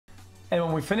And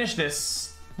when we finish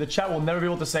this, the chat will never be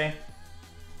able to say,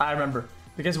 I remember.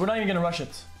 Because we're not even gonna rush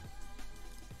it.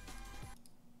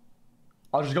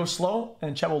 I'll just go slow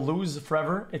and chat will lose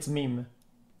forever. It's meme.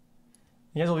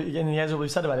 You guys will be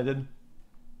sad about it, dude.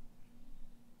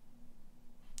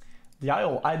 The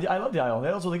Isle. I love the Isle. The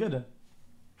Isle's really good.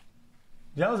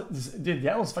 The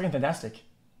Isle's fucking fantastic.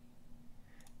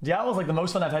 The Isle was like the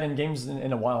most fun I've had in games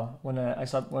in a while. When we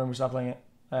stopped playing it,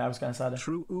 I was kind of sad.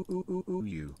 True.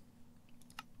 You.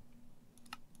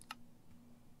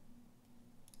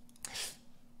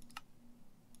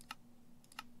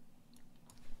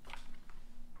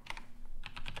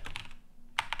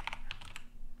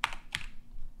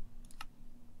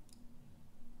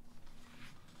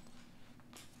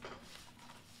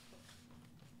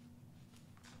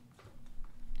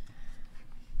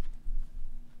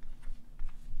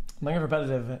 I'm not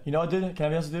repetitive. You know what, dude? Can I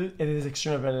be honest, dude? It is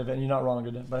extremely repetitive, and you're not wrong,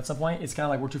 dude. But at some point, it's kind of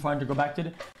like we're too far to go back,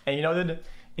 dude. And you know, dude,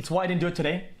 it's why I didn't do it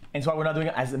today, and it's why we're not doing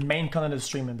it as the main content of the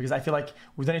stream, because I feel like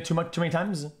we've done it too many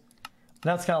times.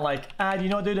 Now it's kind of like, you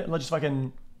know, dude, let's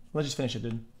just finish it,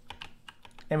 dude.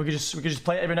 And we could just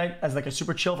play it every night as like a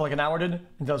super chill for like an hour, dude,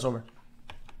 until it's over.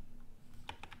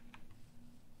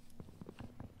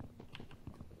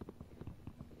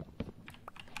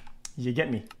 You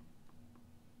get me?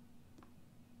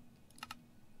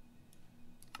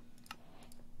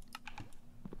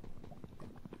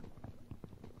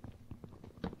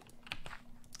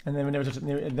 And then we never touch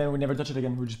it. Then we never touch it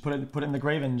again. We just put it in the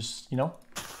grave and just, you know,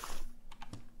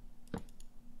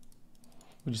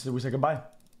 we say goodbye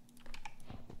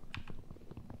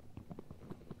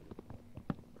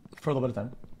for a little bit of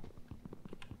time.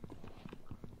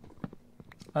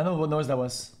 I know what noise that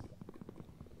was.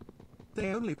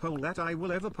 The only poll that I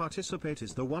will ever participate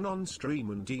is the one on stream,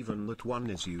 and even that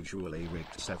one is usually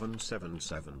rigged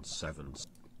 7777.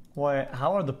 Why?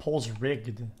 How are the polls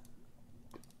rigged?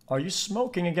 Are you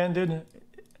smoking again, dude?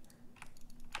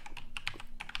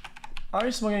 Are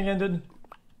you smoking again, dude?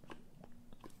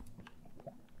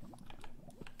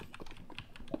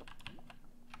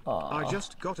 I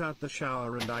just got out the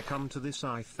shower and I come to this.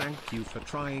 I thank you for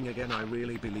trying again. I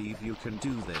really believe you can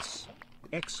do this.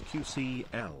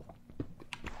 xQcOW.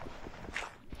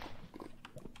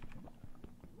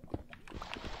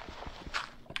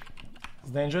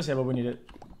 It's dangerous, yeah, but we need it.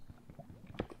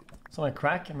 Something like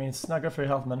crack, I mean, it's not good for your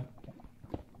health, man.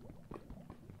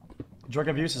 Drug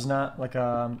abuse is not like, you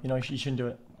know, you shouldn't do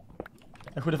it.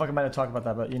 Like, who the fuck am I to talk about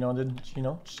that? But, you know,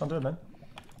 just don't do it, man.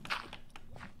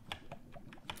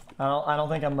 I don't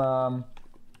think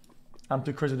I'm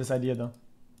too crazy with this idea, though.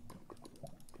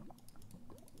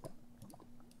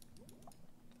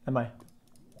 Am I?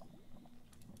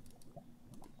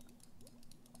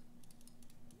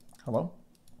 Hello?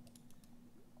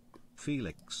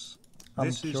 Felix.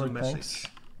 This is a message.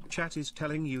 Chat is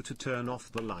telling you to turn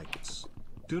off the lights.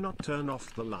 Do not turn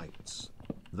off the lights.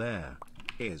 There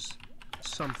is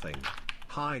something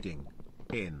hiding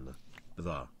in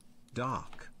the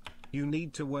dark. You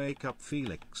need to wake up,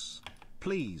 Felix.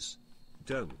 Please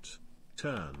don't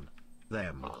turn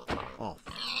them off.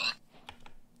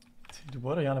 Dude,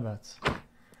 what are you on about?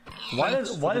 Why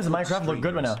does Minecraft look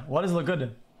good right now? Why does it look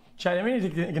good? Chat, you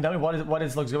can tell me what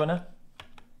looks good right now?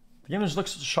 The game just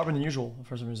looks sharper than usual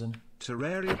for some reason.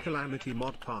 Terraria Calamity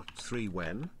Mod Part 3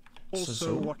 when?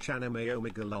 Also watch anime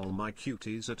Omega lol my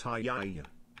cuties at IIA.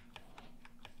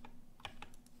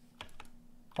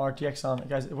 RTX on.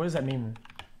 Guys, what does that mean?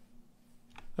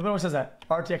 Nobody always says that.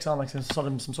 RTX on like some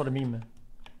sort of meme.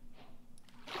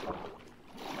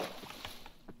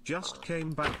 Just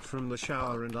came back from the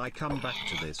shower and I come back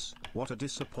to this. What a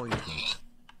disappointment.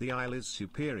 The Isle is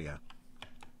superior.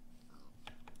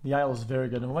 The Isle is very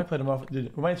good. We might play tomorrow.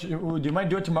 Dude, we might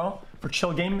do it tomorrow for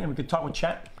chill game, and we could talk with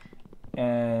chat,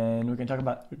 and we can talk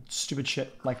about stupid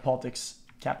shit like politics.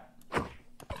 Cap.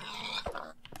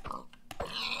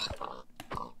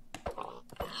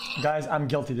 Guys, I'm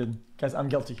guilty, dude. Guys, I'm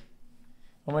guilty.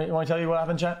 You want to tell you what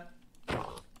happened, chat?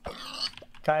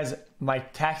 Guys, my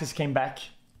taxes came back,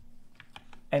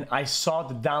 and I saw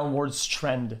the downwards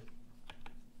trend.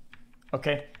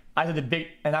 Okay, I did the big,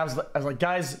 and I was like,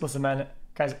 guys, listen, man.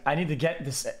 Guys, I need to get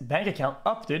this bank account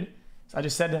up, dude. So I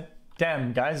just said,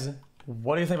 damn, guys,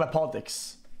 what do you think about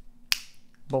politics?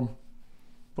 Boom.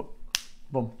 Boom.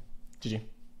 Boom. GG.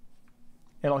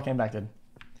 It all came back, dude.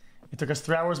 It took us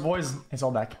 3 hours, boys. It's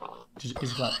all back. GG.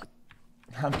 Easy clap.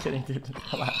 I'm kidding, dude.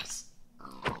 Relax.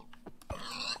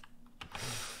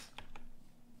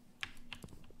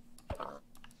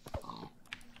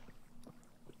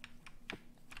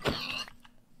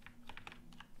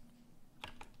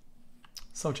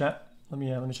 So chat, let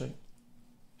me show you.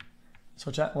 So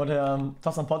chat, what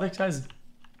thoughts on politics, guys?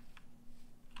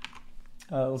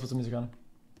 Let's put some music on.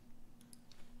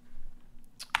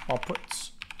 I'll put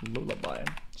Lullaby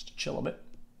just to chill a bit.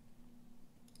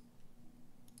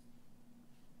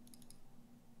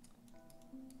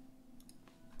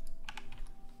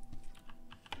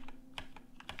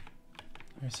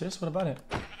 Are you serious? What about it?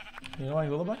 You don't like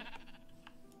Lullaby?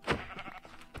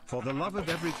 For the love of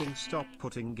everything, stop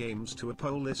putting games to a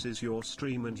poll. This is your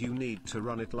stream and you need to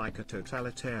run it like a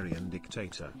totalitarian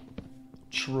dictator.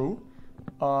 True.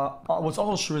 What's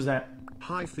also true is that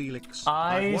hi Felix,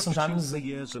 I sometimes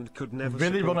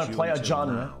really want to play a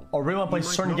genre, or really want to play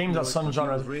certain games of some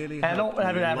genres, and I don't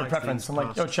have a preference. I'm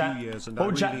like, yo chat,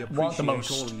 what chat want the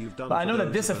most? But I know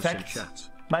that this effect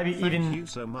might be even...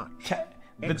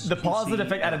 The positive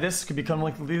effect out of this could become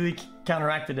like completely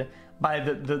counteracted by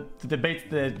the debate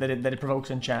that it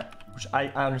provokes in chat, which I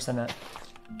understand that.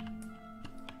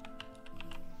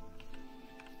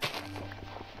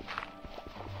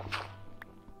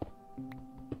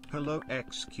 Hello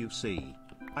xQc.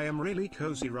 I am really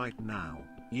cozy right now.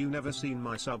 You never seen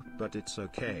my sub, but it's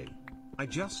okay. I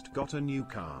just got a new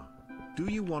car. Do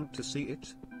you want to see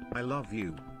it? I love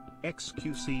you.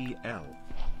 xQcOW.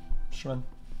 Sure.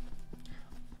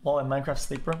 Well, in Minecraft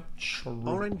Sleeper, true.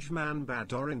 Orange man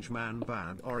bad, orange man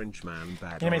bad, orange man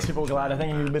bad. It makes people glad. I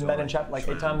think you've been bad in chat like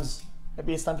 8 times.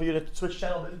 Maybe it's time for you to switch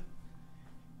channel,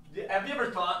 dude. Have you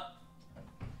ever thought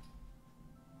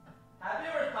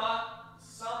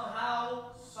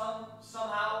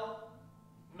somehow,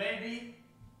 maybe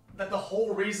that the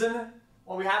whole reason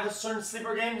why we have certain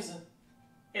sleeper games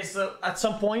is that at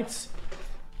some point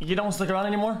you don't stick around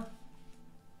anymore?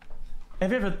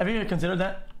 Have you ever considered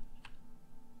that?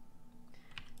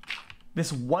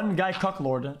 This one guy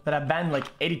cocklord that I banned like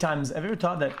 80 times. Have you ever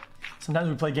thought that sometimes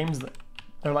we play games that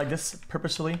are like this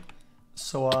purposefully,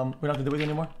 so we don't have to do it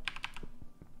anymore?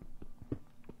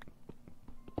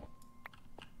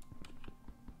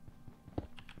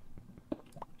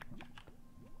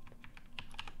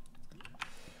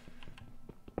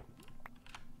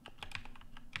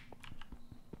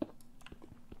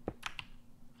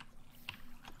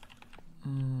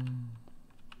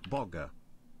 Bogger.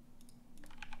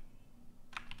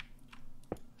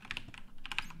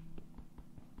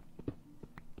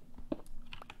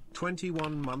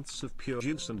 "21 months of pure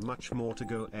juice and much more to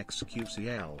go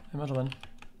xQcOW." Imagine.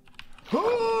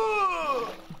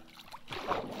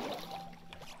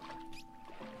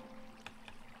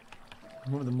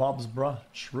 Remove the mobs, bruh.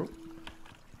 True.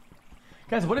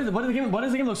 Guys, what is the game? Why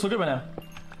does the game look so good right now?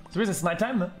 It's the reason it's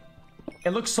nighttime.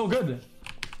 It looks so good.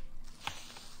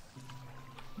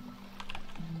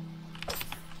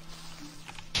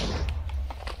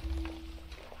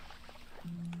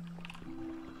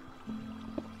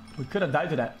 We could have died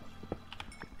to that.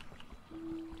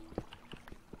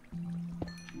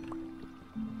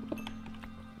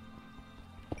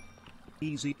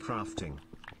 Easy crafting.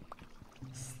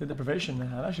 Sleep deprivation.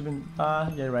 I've actually been. Yeah,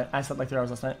 you're right. I slept like 3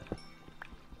 hours last night.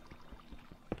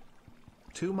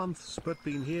 2 months, but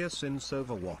been here since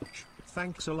Overwatch.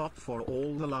 Thanks a lot for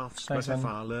all the laughs. Thanks, but man. if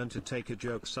I learn to take a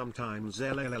joke sometimes.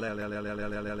 Okay,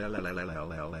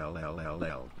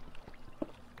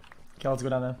 let's go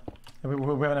down there. We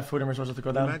have enough food and resources to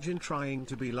go down. Imagine trying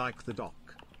to be like the Doc.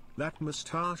 That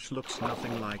mustache looks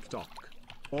nothing like Doc.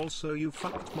 Also, you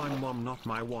fucked my mom, not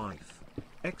my wife.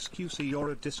 xQc,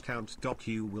 you're a discount Doc.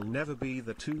 You will never be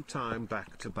the 2-time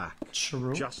back-to-back.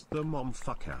 True. Just the mom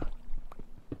fucker.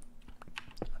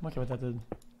 I'm okay with that, dude.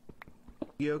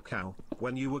 Yo cow,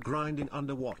 when you were grinding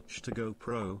Underwatch to go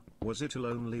pro, was it a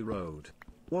lonely road?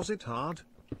 Was it hard?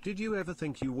 Did you ever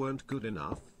think you weren't good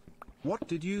enough? What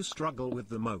did you struggle with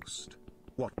the most?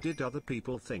 What did other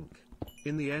people think?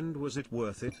 In the end, was it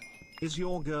worth it? Is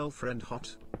your girlfriend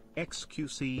hot?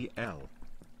 xQcOW.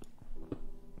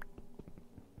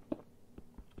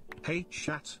 Hey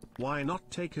chat, why not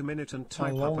take a minute and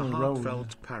type up a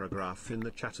heartfelt paragraph in the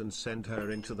chat and send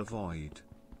her into the void?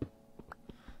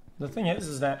 The thing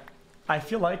is that I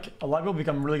feel like a lot of people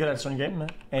become really good at a certain game,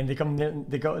 and they go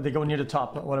near the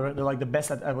top, whatever. They're like the best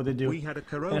at what they do. We had a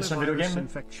in a certain video game,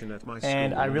 infection at my school,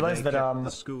 and I realized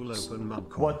that school open,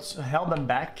 what held them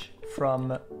back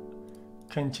from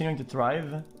continuing to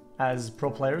thrive as pro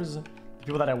players, the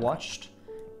people that I watched,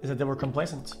 is that they were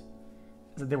complacent.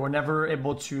 Is that they were never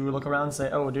able to look around and say,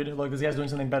 "Oh, dude, look, this guy's doing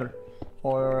something better,"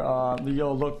 or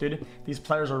 "Yo, look, dude, these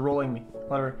players are rolling me."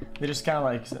 Whatever. They just kind of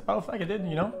like, say, "Oh, fuck, I did.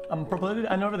 You know, I'm pro player.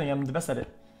 I know everything. I'm the best at it,"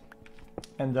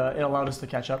 and it allowed us to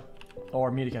catch up,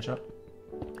 or me to catch up.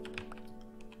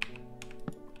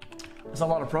 There's a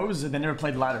lot of pros. They never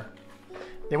played ladder.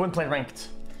 They wouldn't play ranked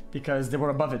because they were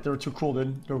above it. They were too cool,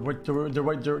 dude.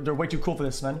 They're way too cool for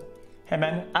this, man. Hey,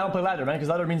 man, I don't play ladder, man, because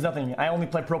ladder means nothing. I only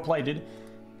play pro play, dude.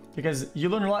 Because you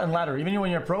learn a lot in ladder. Even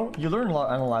when you're a pro, you learn a lot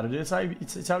on a ladder, dude.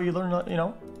 It's how you learn, you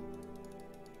know?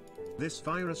 This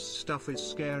virus stuff is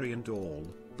scary and all,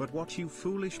 but what you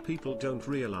foolish people don't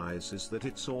realize is that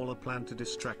it's all a plan to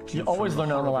distract you. You always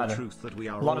learn on the ladder. Truth that we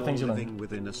are a lot of all things you living learn.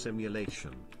 within a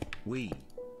simulation. We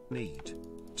need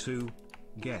to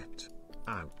get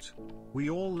out. We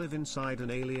all live inside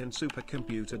an alien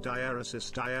supercomputer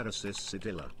diaresis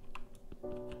idylla.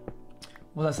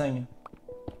 What was I saying?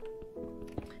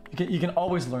 You can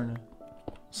always learn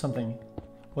something.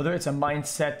 Whether it's a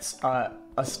mindset,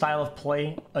 a style of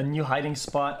play, a new hiding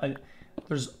spot,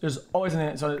 there's always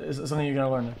something you're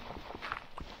gonna learn.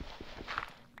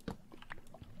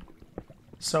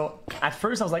 So at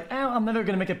first I was like, I'm never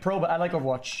gonna make it pro, but I like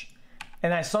Overwatch.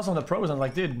 And I saw some of the pros and I was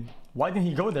like, dude, why didn't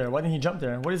he go there? Why didn't he jump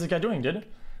there? What is this guy doing, dude?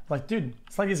 Like, dude,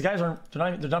 it's like these guys they're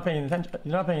not paying attention.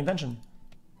 They're not paying attention.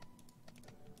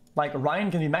 Like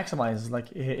Ryan can be maximized. Like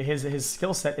his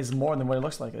skill set is more than what it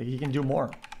looks like. He can do more.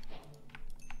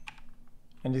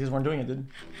 And these guys weren't doing it, dude.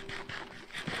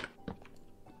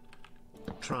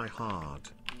 Try hard.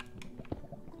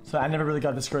 So I never really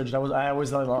got discouraged. I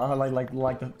always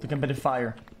like the competitive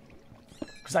fire.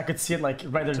 Because I could see it like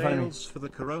right there in front of me. For the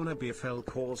corona BFL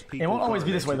cause people it won't always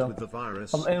be this way though. With the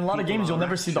virus, in a lot of games you'll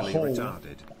never see the whole,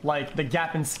 retarded. like the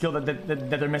gap in skill that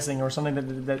they're missing or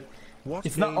something that what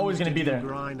it's not always going to be there.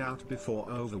 Grind out before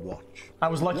Overwatch? I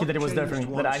was lucky that it was there for me,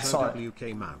 that I saw it.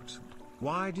 Came out.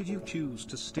 Why did you choose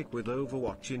to stick with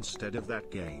Overwatch instead of that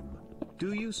game?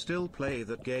 Do you still play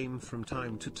that game from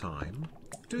time to time?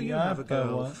 Do you have a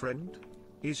girlfriend?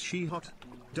 Is she hot?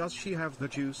 Does she have the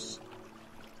juice?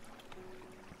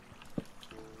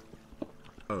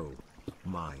 Oh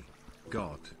my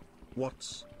god.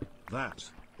 What's that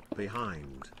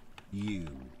behind you?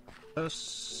 I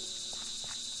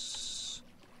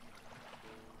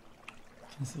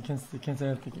can't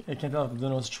tell if the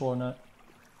Duno is true or not.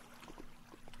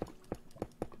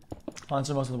 I'll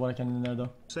answer most of what I can in there though.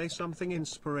 Say something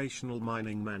inspirational,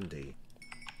 mining Mandy.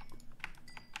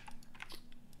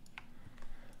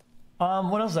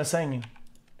 What else was I saying?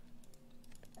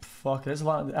 Fuck, there's a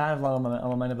lot. I have a lot on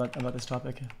my mind about this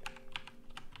topic.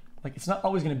 Like, it's not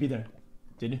always gonna be there,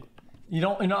 dude. You're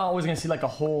not always gonna see like a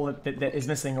hole that is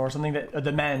missing or something that a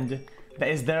demand that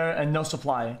is there and no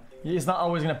supply. It's not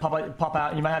always gonna pop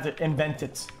out. You might have to invent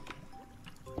it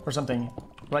or something,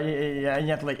 right? Yeah, you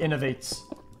have to like innovate.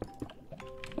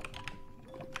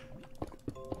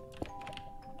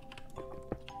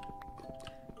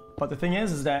 But the thing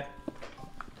is that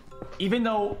even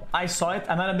though I saw it,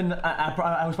 I might have been.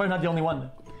 I was probably not the only one.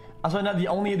 I was probably not the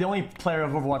only player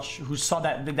of Overwatch who saw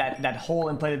that hole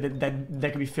and play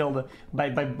that could be filled with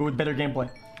better gameplay.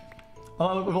 A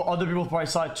lot of other people probably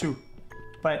saw it too,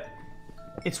 but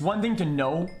it's one thing to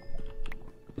know,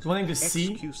 it's one thing to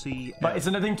see, xQcOW. but it's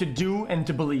another thing to do and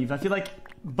to believe. I feel like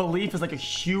belief is like a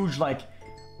huge, like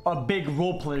a big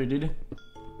role player, dude.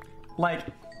 Like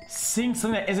seeing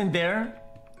something that isn't there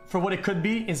for what it could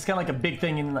be is kind of like a big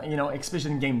thing in, you know,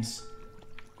 especially in games.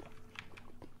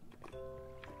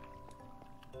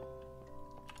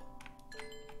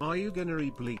 Are you gonna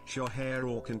re-bleach your hair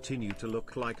or continue to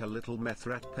look like a little meth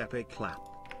rat Pepe Clap?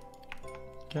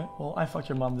 Okay, well I fucked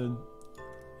your mom, dude.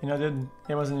 You know, dude,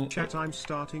 it wasn't. Chat, I'm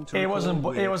starting to. It wasn't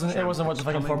what the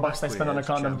fucking $4 I spent on a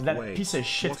condom. That piece of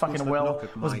shit fucking well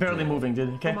was barely moving,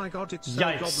 dude. Okay. Oh my god, it's so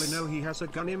Yikes. goblin. Oh, he has a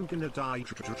gun. I'm gonna die.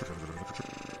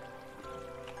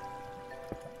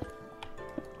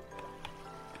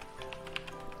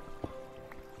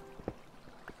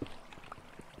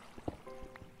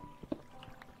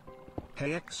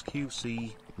 Hey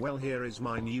xQc, well here is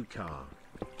my new car.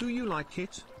 Do you like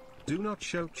it? Do not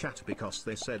show chat because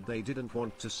they said they didn't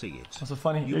want to see it. That's so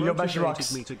funny. You Yo, Bashy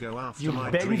Rocks. me to go after You my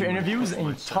beg me for dream interviews of and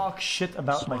you myself. talk shit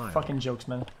about Smile. my fucking jokes,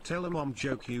 man. Tell them I'm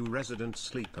joke you resident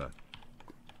sleeper.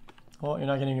 Well, you're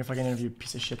not getting your fucking interview,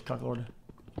 piece of shit, cocklord.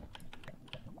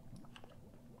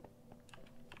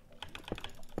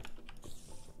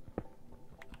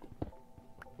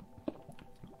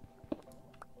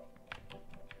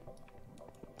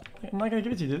 I'm not gonna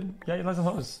give it to you, dude. Yeah, you like some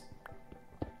hose.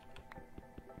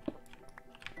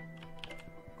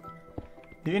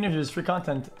 The interviews, free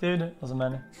content, dude. Doesn't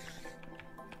matter.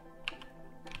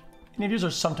 Interviews are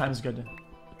sometimes good.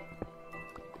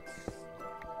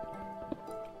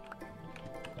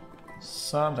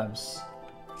 Sometimes.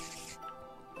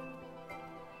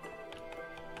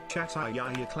 Chat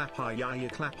ya clap ya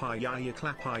clap ya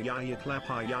clap ya clap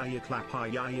ya clap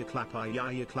ya clap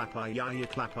ya clap ya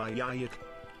clap ya.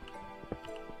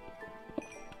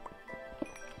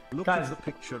 Look Guys. at the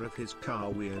picture of his car,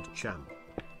 weird champ.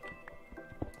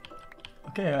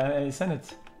 Okay, I sent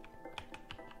it.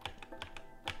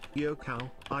 xQcOW,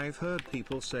 I've heard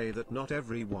people say that not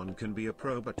everyone can be a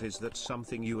pro, but is that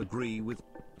something you agree with?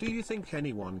 Do you think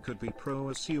anyone could be pro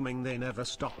assuming they never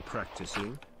stop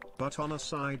practicing? But on a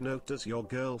side note, does your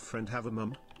girlfriend have a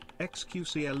mum?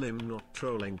 xQcOW not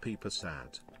trolling people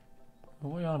sad.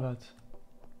 What are you on about?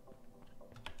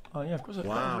 Oh yeah, of course, Wow,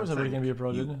 of course everybody can be a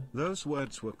pro, you. dude. Those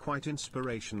words were quite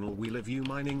inspirational. We love you,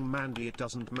 mining Mandy. It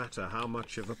doesn't matter how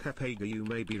much of a pepega you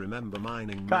maybe remember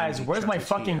mining. Guys, Mandy. where's my Chat is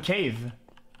fucking here. cave?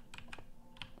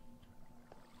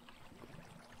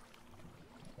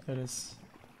 There it is.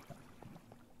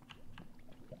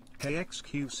 Hey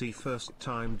xQc, first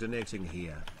time donating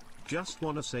here. Just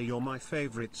wanna say you're my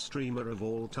favorite streamer of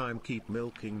all time. Keep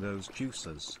milking those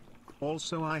juices.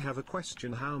 Also, I have a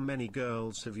question. How many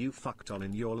girls have you fucked on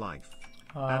in your life?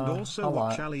 And also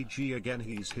watch Ali G again,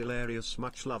 he's hilarious.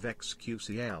 Much love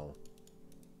xQcL.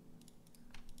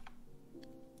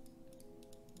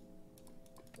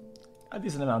 A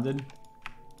decent amount, dude.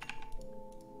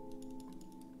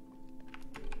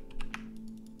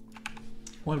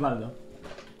 What about it though?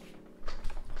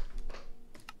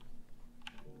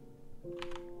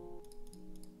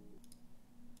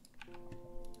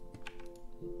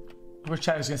 I wish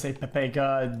chat was gonna say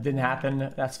Pepega didn't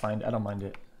happen. That's fine. I don't mind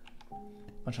it.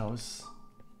 Much else.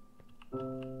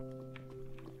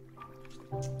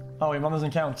 Oh, your mom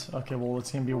doesn't count. Okay, well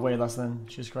it's gonna be way less than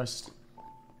Jesus Christ.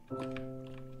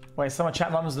 Wait, someone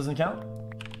chat moms doesn't count?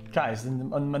 Guys,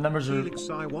 my numbers are Felix,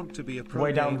 I want to be a pro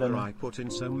way down gamer. there. I put in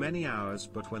so many hours,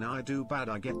 but when I do bad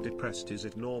I get depressed. Is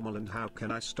it normal, and how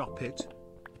can I stop it?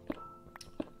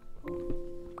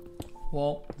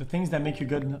 Well, the things that make you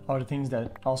good are the things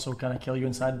that also kind of kill you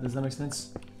inside. Does that make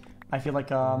sense? I feel like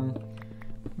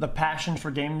the passion for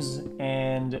games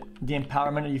and the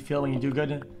empowerment that you feel when you do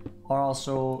good are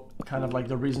also kind of like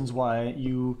the reasons why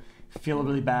you feel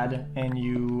really bad and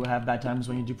you have bad times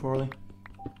when you do poorly.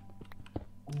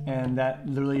 And that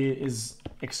literally is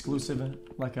exclusive.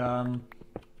 Like you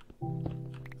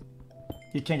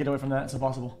can't get away from that. It's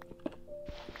impossible.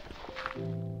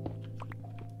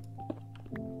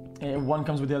 And one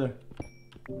comes with the other.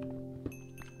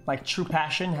 Like true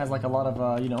passion has like a lot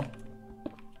of you know,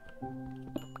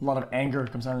 a lot of anger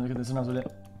comes out sometimes with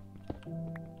it,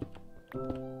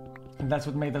 and that's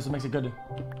what makes it good.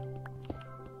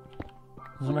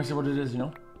 That's what makes it what it is, you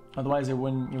know. Otherwise, it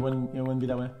wouldn't be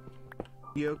that way.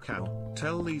 xQcOW,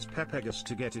 tell these pepegas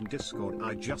to get in Discord.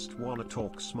 I just wanna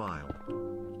talk. Smile.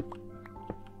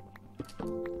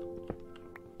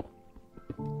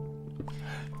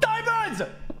 Diamonds!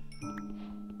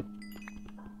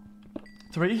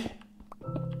 3.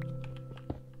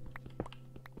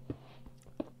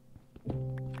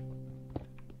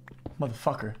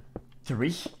 Motherfucker.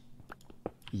 3?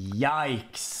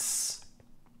 Yikes.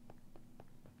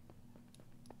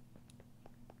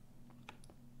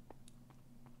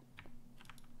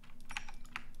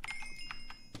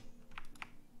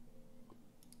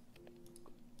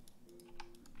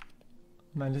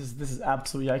 Man, this is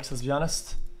absolute yikes, let's be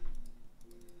honest.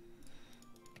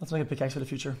 Let's make a pickaxe for the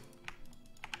future.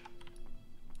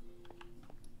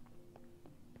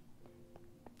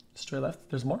 Straight left.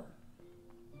 There's more.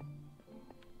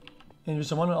 Interview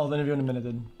someone. I'll interview in a minute,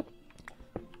 dude.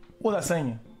 What that's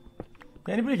saying?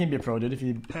 Yeah, anybody can be a pro, dude. If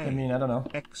you, Hey, I mean, I don't know.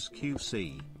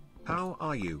 xQc, how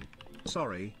are you?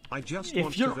 Sorry, I just If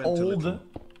want you're to vent a old, little.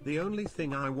 The only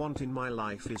thing I want in my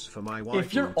life is for my wife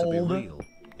if you're to be old real.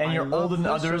 and you're older than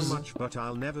others, so much, but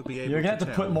I'll never be able you're gonna have to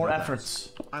tell put more her that.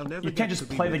 efforts. I'll never You get can't just to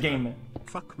be play the with her. game.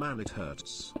 Fuck man, it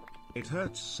hurts. It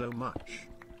hurts so much.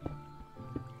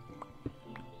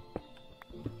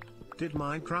 Did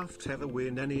Minecraft ever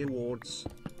win any awards?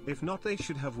 If not, they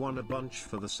should have won a bunch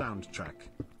for the soundtrack.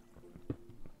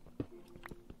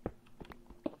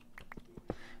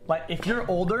 Like, if you're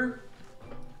older,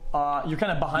 you're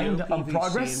kind of behind on PVC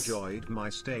progress. enjoyed my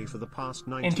stay for the past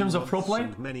 19 In terms of pro months play,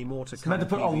 and many more to You have to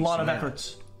come. put a lot of PVC.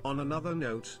 efforts. On another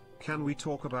note, can we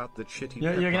talk about the shitty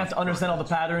You're gonna have to understand all the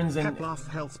patterns and Peplaf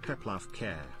health, Peplaf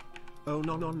care. Oh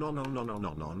no no no no no no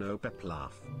no no no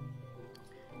Peplaf.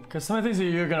 because some of the things that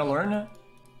you're gonna learn,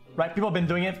 right? People have been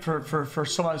doing it for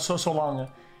so long,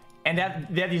 and they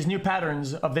have these new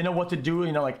patterns of they know what to do.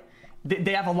 You know, like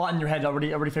they have a lot in your head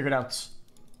already figured out.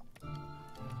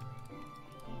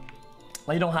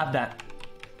 Like you don't have that.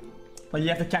 Like you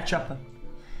have to catch up.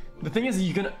 The thing is,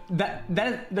 you can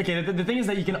the thing is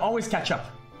that you can always catch up.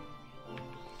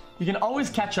 You can always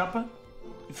catch up.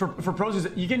 For pros, is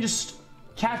you can just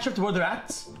catch up to where they're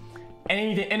at, and you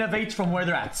need to innovate from where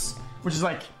they're at, which is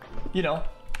like, you know,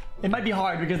 It might be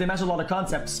hard because they master a lot of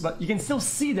concepts, but you can still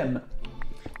see them.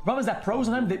 The problem is that pros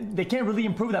on them, they can't really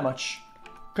improve that much.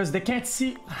 Because they can't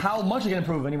see how much they can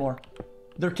improve anymore.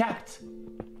 They're capped.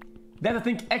 They have to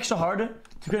think extra hard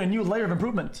to get a new layer of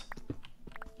improvement.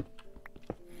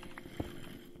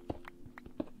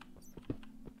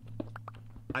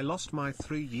 I lost my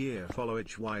 3-year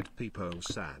followage wide peepo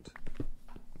sad.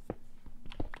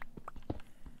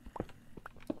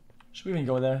 Should we even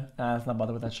go there? Let's not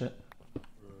bother with that shit.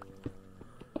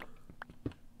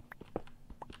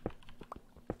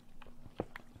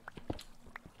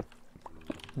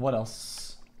 What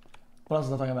else? What else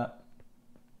was I talking about?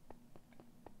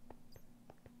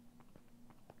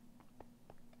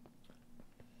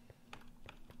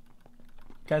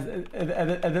 Guys,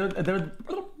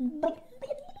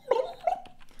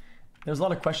 there's a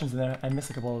lot of questions in there. I missed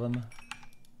a couple of them.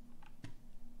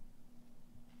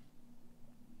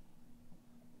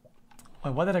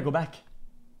 Wait, why did I go back?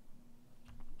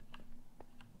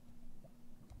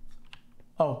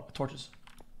 Oh, torches.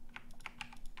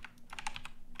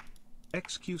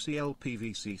 xQcOW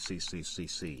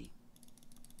PVCCCCC.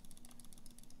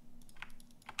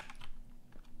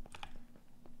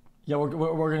 Yeah,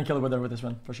 we're gonna kill the wither with this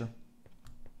one for sure.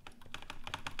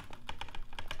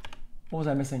 What was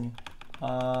I missing?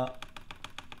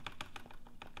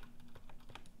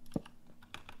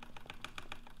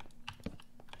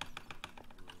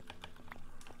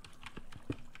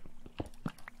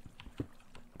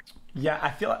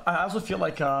 Yeah, I also feel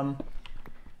like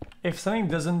if something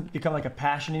doesn't become like a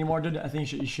passion anymore, dude, I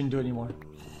think you shouldn't do it anymore.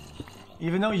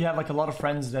 Even though you have like a lot of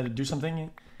friends that do something,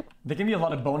 there can be a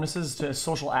lot of bonuses to a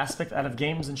social aspect out of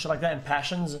games and shit like that, and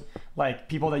passions, like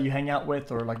people that you hang out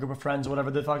with or like group of friends or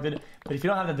whatever the fuck, dude. But if you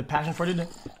don't have the passion for it,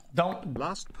 don't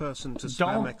last person to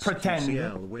don't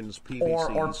pretend wins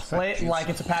or play it like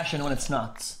it's a passion when it's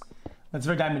not. That's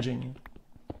very damaging.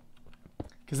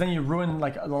 Because then you ruin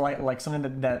like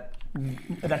something that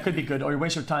could be good, or you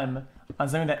waste your time on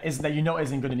something that you know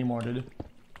isn't good anymore, dude.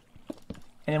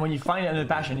 And then when you find another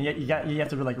passion, you have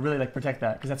to really protect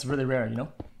that, because that's really rare, you know.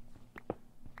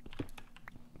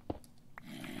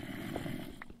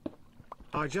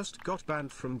 I just got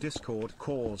banned from Discord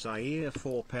cause I ear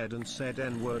 4ped and said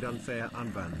N-word unfair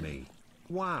unban me.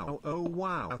 Wow, oh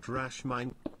wow, trash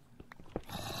mine.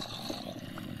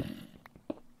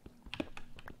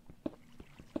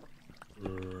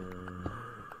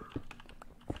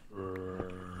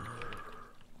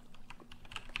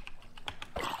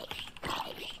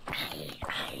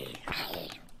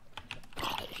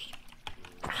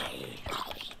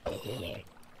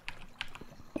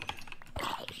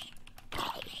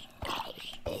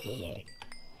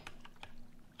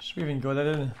 Should we even go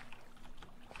there?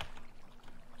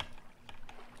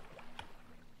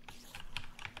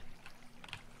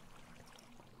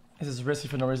 This is risky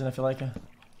for no reason, I feel like.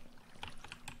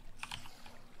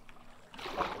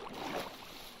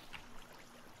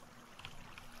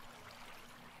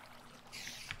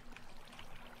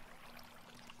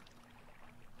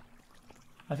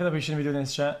 I feel like we shouldn't be doing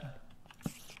this, chat.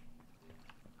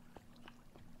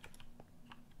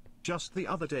 Just the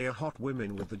other day a hot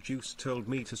woman with the juice told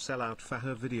me to sell out for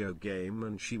her video game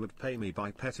and she would pay me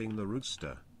by petting the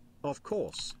rooster. Of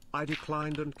course, I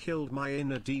declined and killed my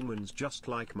inner demons just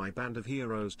like my band of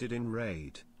heroes did in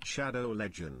Raid, Shadow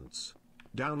Legends.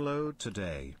 Download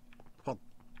today. Pop.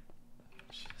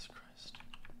 Jesus Christ.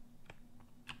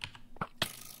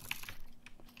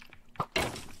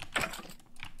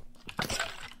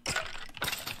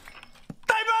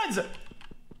 Diamonds!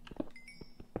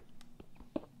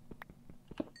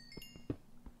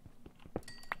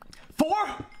 4,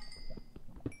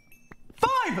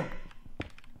 5.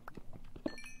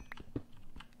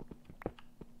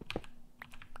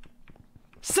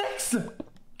 Six.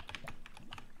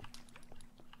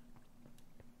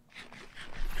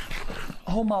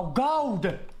 Oh my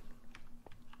God.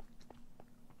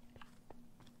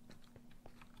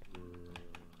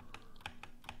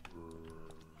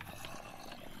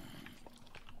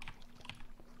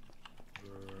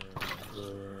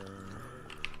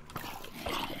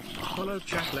 Hello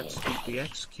chat, let's beat the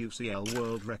xQcL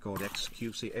world record.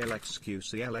 xQcL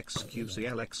xQcL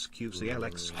xQcL xQcL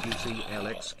xQcL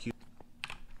xQ.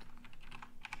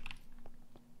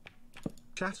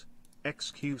 Chat,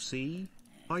 xQc,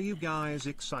 are you guys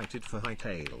excited for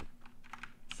Hightail?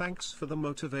 Thanks for the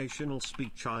motivational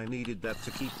speech, I needed that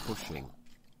to keep pushing.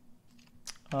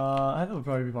 I think it would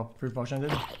probably be pretty pushing,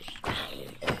 dude.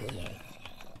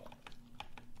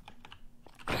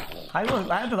 I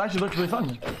think it actually looks really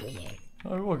fun.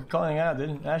 Oh, we're calling it out,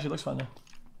 dude. It actually looks fun.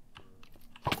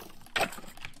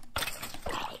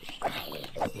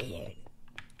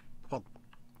 Pop.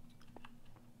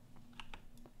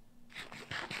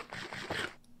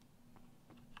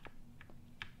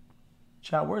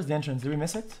 Chat, where's the entrance? Did we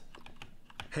miss it?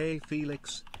 Hey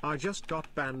Felix, I just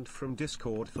got banned from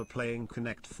Discord for playing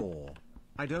Connect 4.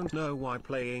 I don't know why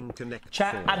playing Connect 4.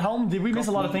 Chat, at home, did we miss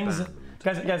a lot of things?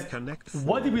 Guys, Connect 4.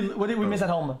 What did we miss at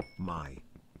home? My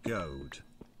God.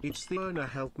 It's the owner,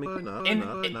 help me.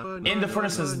 In the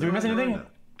furnaces, did we miss anything?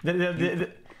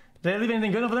 Did I leave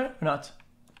anything good over there or not?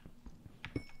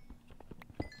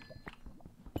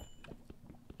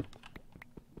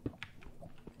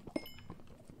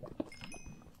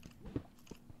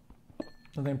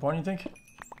 Nothing important, you think?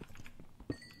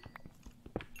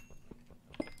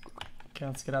 Okay,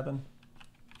 let's get out then.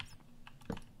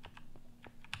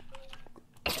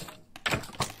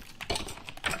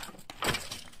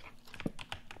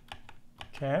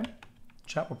 Okay.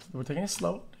 Chat, we're taking it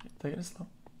slow. Taking it slow.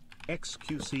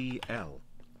 xQcOW.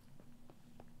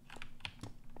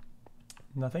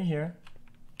 Nothing here.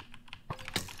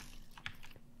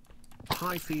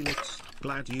 Hi Felix,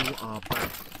 glad you are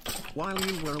back. While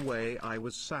you were away I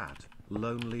was sad,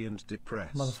 lonely and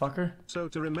depressed. Motherfucker. So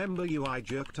to remember you I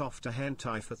jerked off to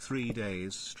hentai for 3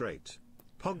 days straight.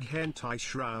 Pog hentai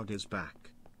shroud is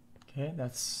back. Okay,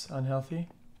 that's unhealthy.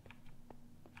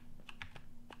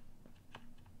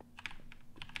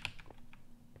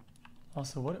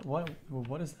 Also,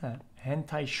 what is that?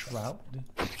 Hentai shroud?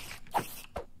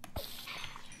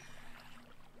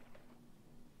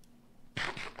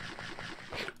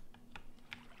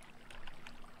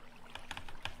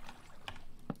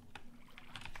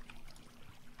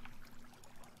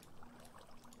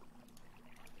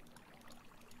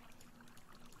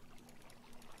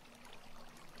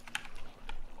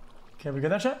 Okay, we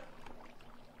good now, chat?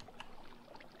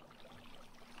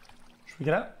 Should we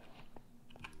get out?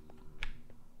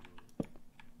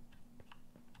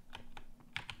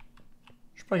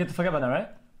 Should probably get the fuck out by now, right?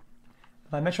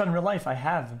 Have I met you in real life? I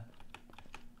have.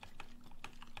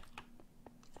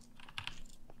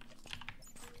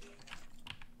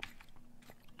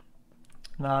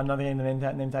 Nah, nothing in the name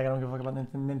tag. I don't give a fuck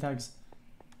about name tags.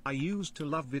 I used to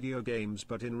love video games,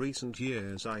 but in recent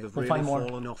years I have really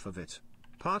fallen off of it.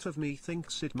 Part of me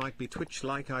thinks it might be Twitch,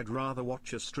 like I'd rather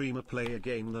watch a streamer play a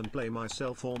game than play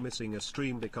myself, or missing a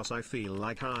stream because I feel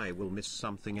like I will miss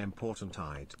something important.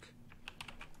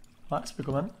 That's pretty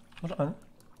cool, man. Hold on.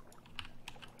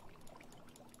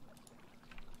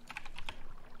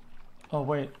 Oh,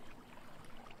 wait.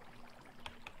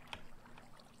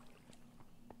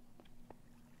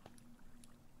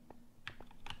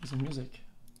 There's some music.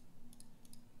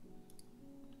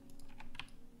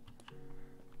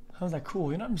 How's that cool?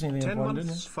 You're not missing anything 10 important,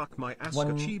 months, fuck my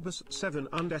Askachibus 7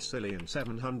 undecillion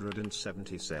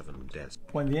 777 des.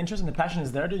 When the interest and the passion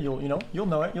is there, dude, you'll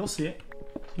know it, you'll see it.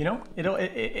 You know,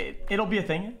 it'll be a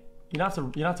thing. You don't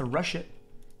have to rush it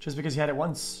just because you had it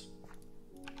once.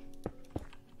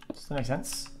 Does that make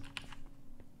sense?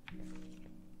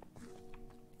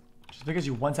 Just because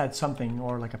you once had something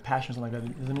or like a passion or something like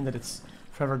that, it doesn't mean that it's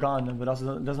forever gone. But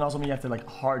also doesn't also mean you have to like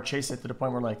hard chase it to the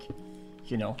point where like,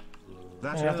 you know.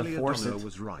 That earlier Donner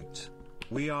was right.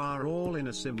 We are all in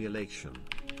a simulation.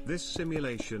 This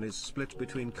simulation is split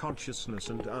between consciousness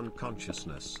and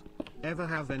unconsciousness. Ever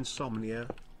have insomnia?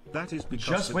 That is because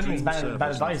just winning is bad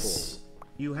advice.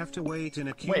 You have to wait in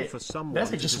a queue for someone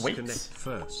to disconnect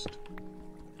first.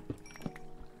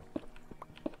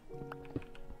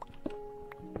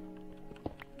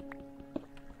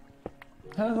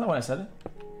 That's not what I said.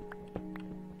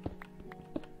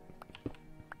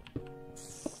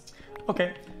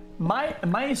 Okay,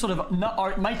 my sort of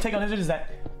my take on it is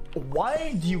that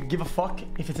why do you give a fuck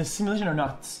if it's a simulation or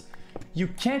not? You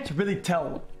can't really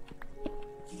tell,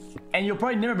 and you'll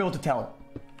probably never be able to tell.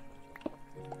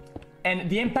 And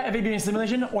the impact of it being a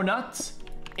simulation or not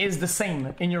is the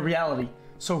same in your reality.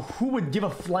 So who would give a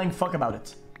flying fuck about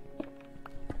it?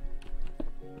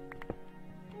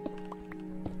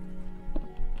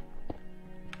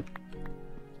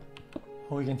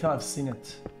 Oh, you can tell I've seen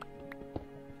it.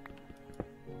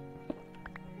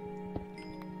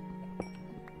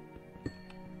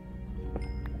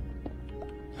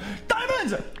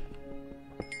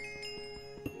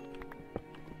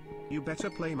 You better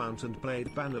play Mount and Blade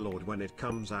Bannerlord when it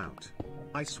comes out.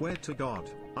 I swear to God,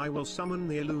 I will summon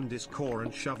the Elundis core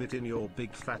and shove it in your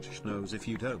big fat nose if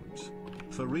you don't.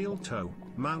 For real though,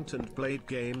 Mount and Blade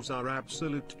games are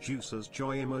absolute juices,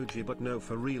 joy emoji, but no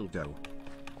for real though.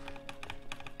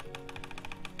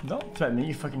 Don't threaten me,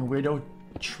 you fucking weirdo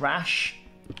trash.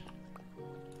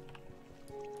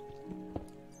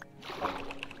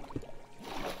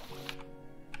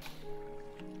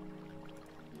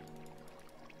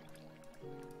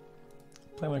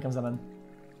 Play when it comes out, man.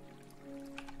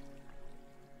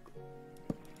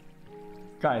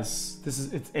 Guys, this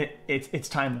is it's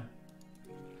time.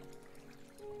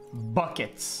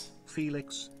 Buckets.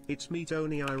 Felix, it's me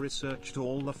Tony. I researched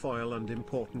all the foil and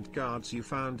important cards you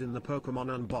found in the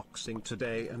Pokemon unboxing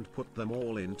today and put them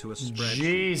all into a spreadsheet.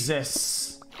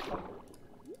 Jesus.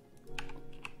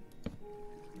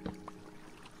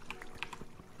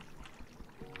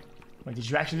 Wait, did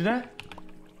you actually do that?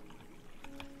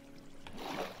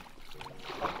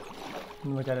 Let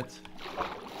me look at it.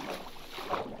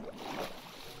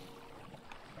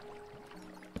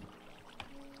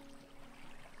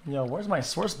 Yo, where's my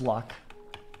source block?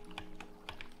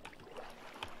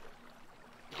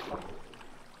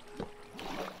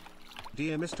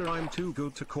 Dear Mr. I'm too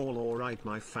good to call or write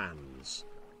my fans.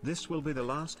 This will be the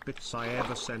last bits I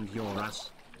ever send your ass.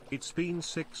 It's been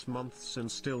 6 months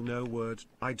and still no word.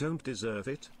 I don't deserve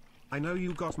it. I know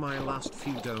you got my last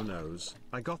few donos.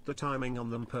 I got the timing on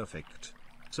them perfect.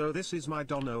 So this is my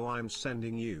dono I'm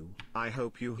sending you. I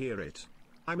hope you hear it.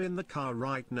 I'm in the car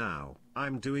right now.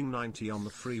 I'm doing 90 on the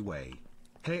freeway.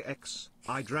 Hey X,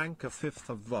 I drank a 5th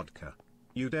of vodka.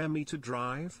 You dare me to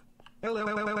drive? Fuck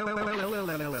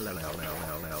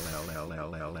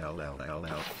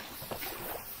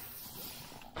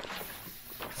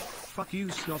you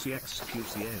snotty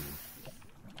xQcN.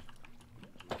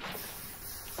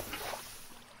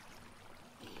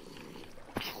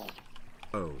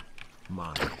 Oh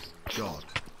my god.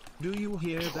 Do you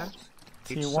hear that?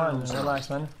 T1, relax,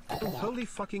 man. Holy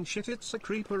fucking shit, it's a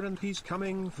creeper and he's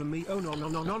coming for me. Oh no,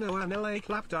 an LA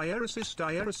clap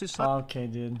diaresis. Okay,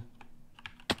 dude.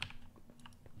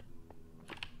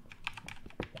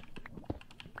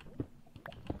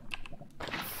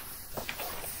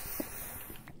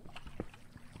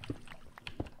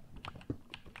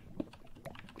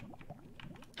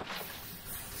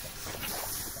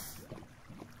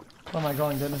 Where am I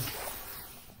going, dude?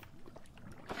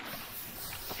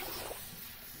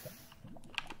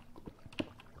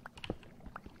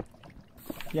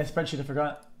 Yeah, spreadsheet, I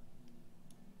forgot.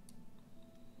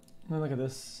 Let me look at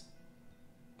this.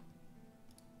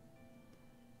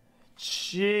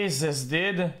 Jesus,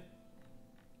 dude.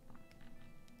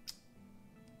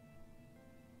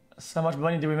 So much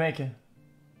money do we make?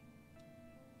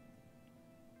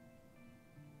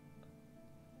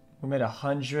 We made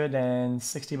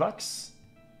 $160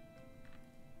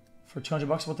 for $200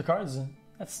 worth of cards.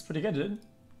 That's pretty good, dude.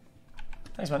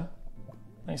 Thanks, man.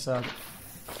 Thanks,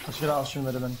 let's get out stream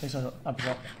later, man. Thanks for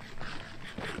that.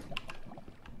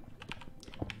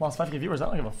 Lost 5k viewers. I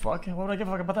don't give a fuck. Why would I give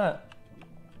a fuck about that?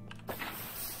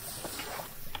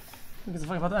 Who gives a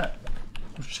fuck about that?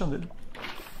 I'm just chilling, dude.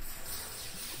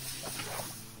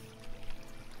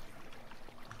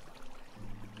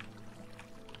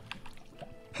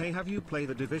 Hey, have you played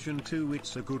the Division 2?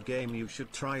 It's a good game. You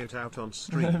should try it out on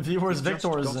stream. Viewers,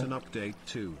 victors. Just got an update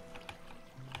too.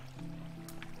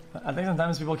 I think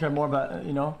sometimes people care more about,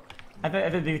 you know, I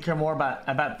think they care more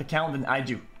about the count than I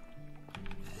do.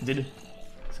 Dude.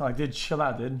 So like, dude, chill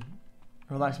out, dude.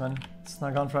 Relax, man. It's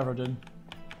not gone forever, dude.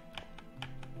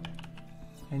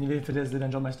 And even if it is, dude,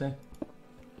 enjoy my stay.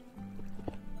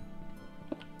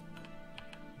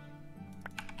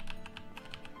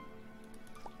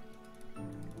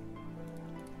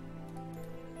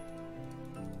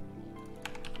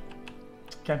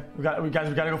 Okay, we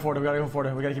gotta go forward. We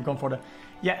gotta keep going forward.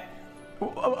 Yeah.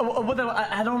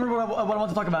 I don't remember what I want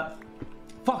to talk about.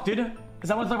 Fuck, dude. Because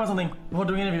I want to talk about something before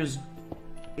doing interviews.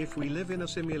 If we live in a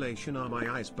simulation, are my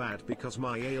eyes bad because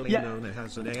my alien owner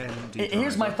has an AMD?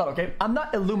 Here's my thought, okay? I'm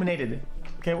not illuminated.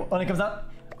 Okay, when it comes down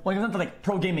to like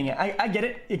pro gaming, I get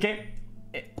it. Okay,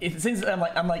 since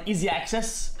I'm like easy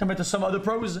access compared to some other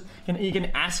pros, and you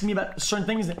can ask me about certain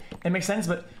things. It makes sense,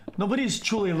 but nobody is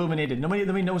truly illuminated.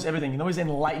 Nobody knows everything. Nobody's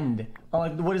enlightened on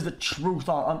like what is the truth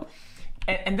on.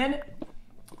 And then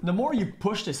the more you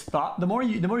push this thought, the more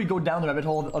you go down the rabbit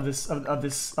hole of this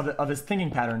thinking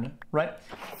pattern, right?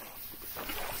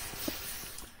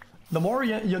 The more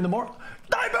the more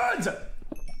diamonds.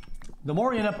 The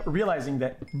more you end up realizing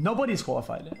that nobody's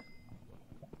qualified,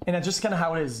 and that's just kind of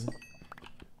how it is.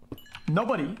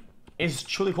 Nobody is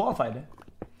truly qualified.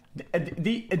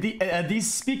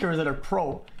 These speakers that are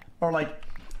pro, or like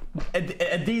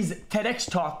these TEDx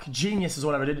talk geniuses,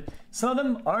 whatever, dude. Some of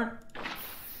them aren't.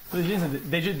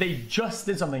 They just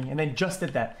did something, and they just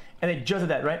did that, and they just did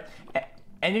that, right?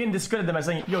 And you can discredit them by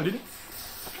saying, "Yo, dude,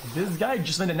 this guy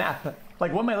just made a nap."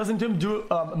 Like, what am I listening to him do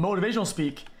motivational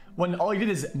speak when all he did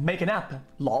is make a nap?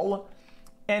 Lol.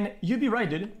 And you'd be right,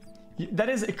 dude. That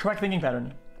is a correct thinking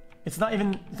pattern. It's not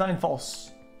even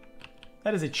false.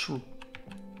 That is a true.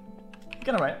 You're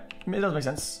kind of right. I mean, it does make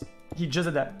sense. He just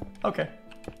did that. Okay.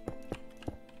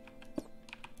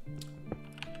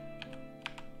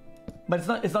 But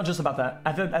it's not just about that.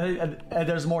 I think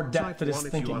there's more depth to this Type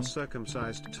 1 thinking. if you are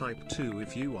circumcised. Type 2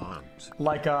 if you aren't.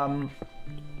 Like oh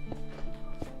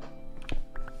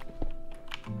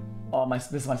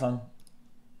this is my song.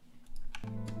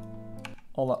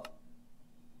 Hold up.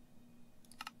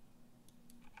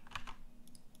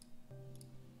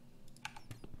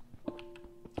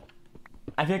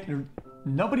 I think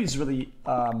nobody's really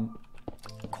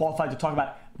qualified to talk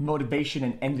about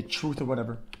motivation and the truth or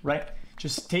whatever, right?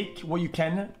 Just take what you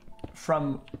can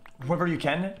from whoever you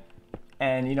can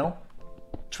and, you know,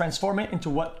 transform it into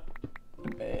what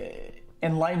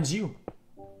enlightens you.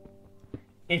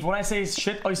 If when I say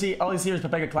shit, all you see is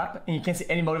Pepega clap and you can't see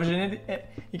any motivation in it,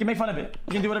 you can make fun of it.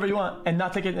 You can do whatever you want and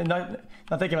not take it, not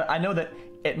think of it. I know that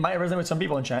it might resonate with some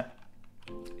people in chat.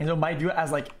 And so might view it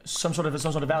as like some sort of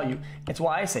value. It's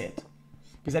why I say it.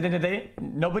 Because at the end of the day,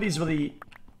 nobody's really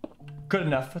good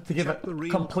enough to give a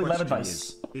complete level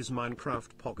advice. Is Minecraft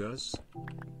poggers?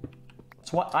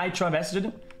 It's what I try my best to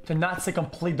do, to not say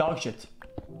complete dog shit.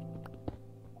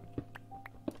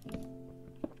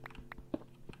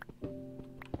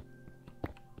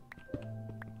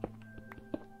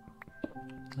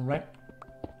 Alright?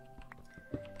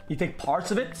 You take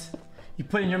parts of it, you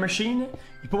put it in your machine,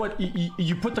 you put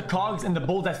you put the cogs in the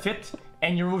bowl that fit,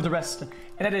 and you remove the rest. And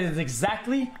that is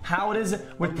exactly how it is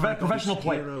with professional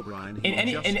play. In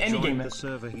any game.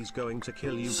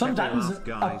 Sometimes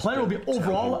a player will be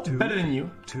overall better than you.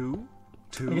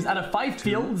 Because out of 5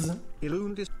 fields,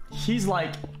 he's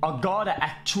like a god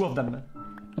at 2 of them.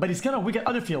 But he's kind of weak at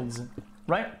other fields,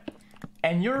 right?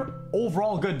 And you're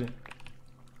overall good.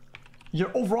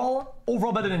 You're overall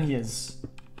better than he is.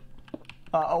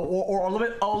 Or a little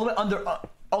bit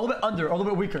under, a little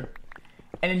bit weaker.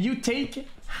 And then you take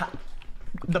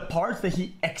the parts that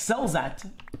he excels at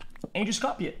and you just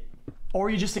copy it.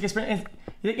 Or you just take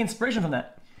inspiration from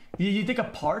that. You take a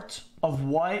part of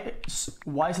why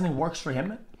something works for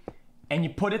him and you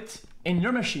put it in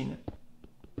your machine.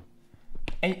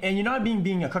 And you're not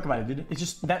being a cook about it, dude. It's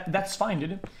just that's fine,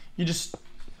 dude.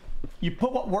 You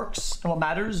put what works and what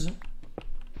matters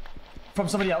from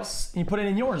somebody else and you put it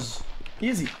in yours.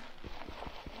 Easy.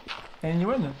 And you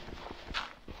win.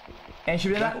 And you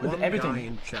should be that with everything. Guy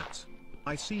in chat.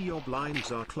 I see your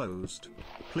blinds are closed.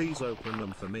 Please open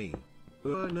them for me.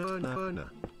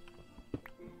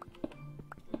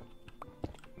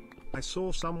 I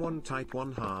saw someone type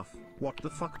 1/2. What the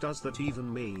fuck does that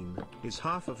even mean? Is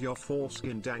half of your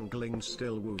foreskin dangling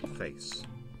still, woot face?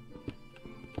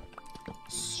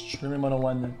 Streaming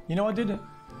 101. You know what, dude?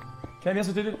 Can I be honest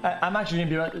with you, dude? I'm actually gonna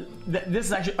be right. This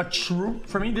is actually a true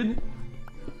for me, dude.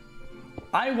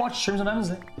 I watch streams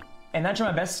sometimes, and I try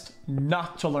my best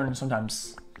not to learn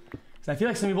sometimes. Because I feel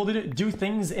like some people do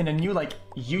things in a new like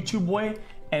YouTube way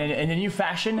and in a new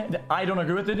fashion that I don't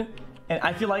agree with, dude. And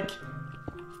I feel like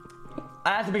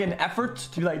I have to make an effort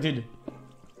to be like, dude,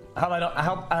 I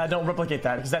hope I don't replicate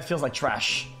that because that feels like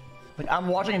trash. Like I'm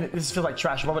watching and this feels like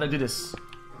trash. Why would I do this?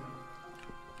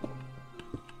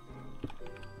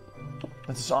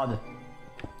 That's just odd.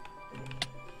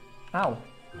 Ow.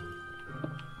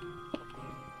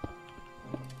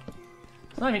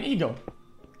 It's not even ego.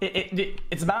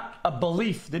 It's about a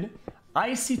belief, dude.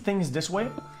 I see things this way,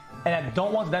 and I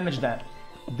don't want to damage that.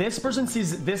 This person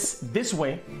sees this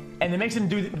way, and it makes him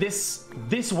do this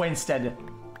way instead.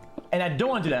 And I don't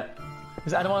want to do that.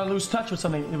 Because I don't want to lose touch with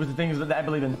something, with the things that I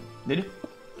believe in. Dude.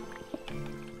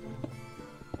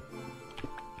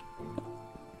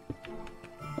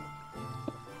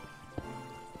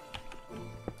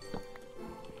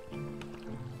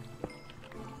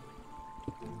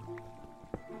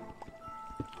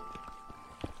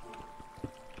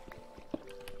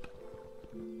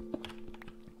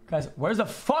 Guys, where's the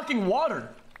fucking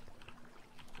water?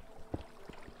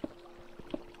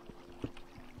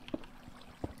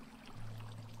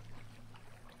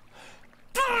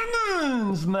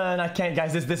 Man, I can't,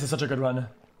 guys. This is such a good run.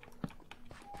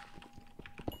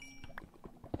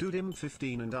 Dude, I'm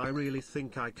 15 and I really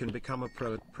think I can become a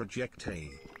pro at Project A.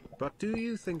 But do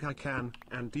you think I can,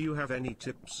 and do you have any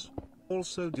tips?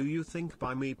 Also, do you think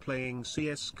by me playing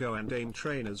CSGO and aim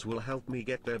trainers will help me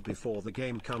get there before the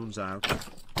game comes out?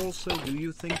 Also, do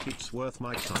you think it's worth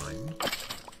my time?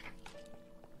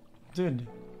 Dude,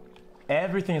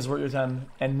 everything is worth your time,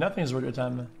 and nothing is worth your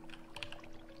time.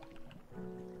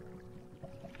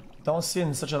 Don't see it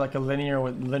in such a linear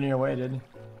way, dude.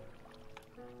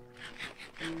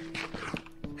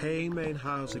 Hey main,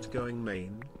 how's it going,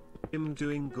 main? I'm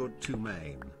doing good too,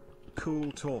 main.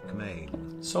 Cool talk,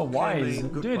 main. So wise,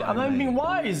 main, dude. I'm not even being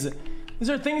wise. These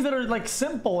are things that are like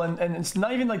simple and it's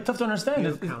not even like tough to understand.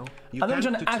 I'm not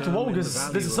trying to act woke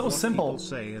because this is so simple. People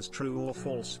say is true or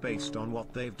false based on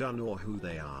what they've done or who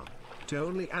they are. To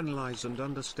only analyze and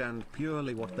understand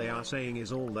purely what they are saying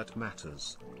is all that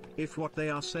matters. If what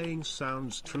they are saying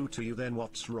sounds true to you, then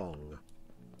what's wrong?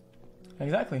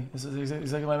 Exactly. This is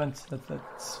exactly what I meant.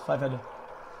 That's 5-head.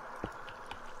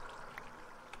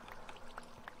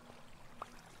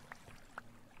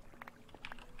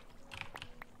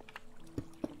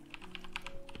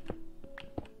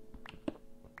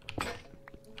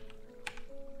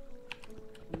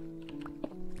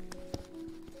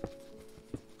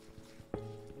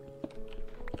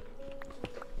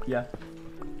 Yeah.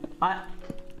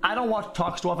 I don't watch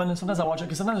talks too often. Sometimes I watch it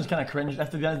because sometimes it's kind of cringe.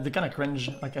 After they're kind of cringe.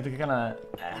 Like I think kind of.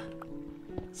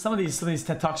 Some of these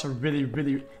TED Talks are really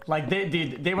like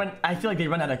they run. I feel like they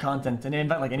run out of content and they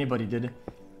invite like anybody did.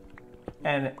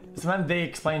 And sometimes they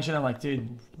explain shit. I'm like, dude,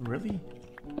 really?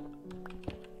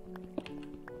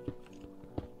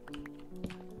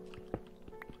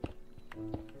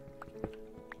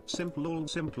 Simple.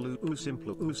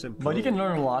 But you can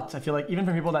learn a lot. I feel like even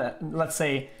from people that, let's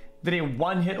say, did a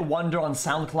one-hit wonder on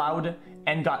SoundCloud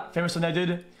and got famous when they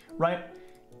did, right?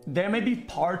 There may be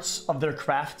parts of their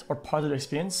craft or part of their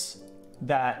experience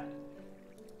that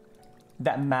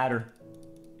matter,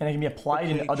 and they can be applied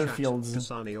in other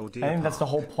fields. I think that's the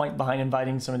whole point behind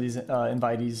inviting some of these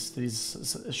invitees to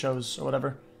these shows or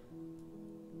whatever.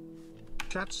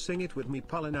 Chat, sing it with me,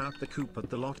 pulling out the coop at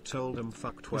the lot, told him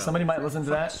fuck 12. Somebody might listen to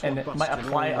that and it might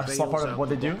apply a small part of what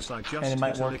they do and it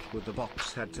might work. With the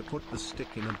box, had to put the stick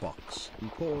in a box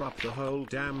and pour up the whole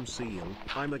damn seal.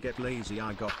 I'ma get lazy,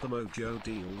 I got the mojo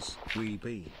deals, we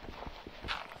be.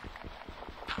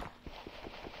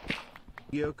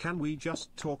 Yo, can we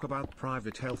just talk about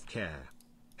private healthcare?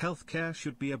 Healthcare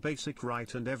should be a basic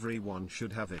right and everyone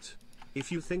should have it. If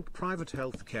you think private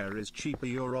healthcare is cheaper,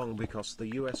 you're wrong, because the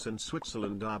US and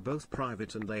Switzerland are both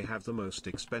private and they have the most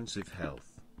expensive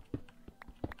health.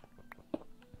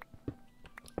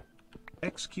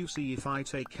 xQc, if I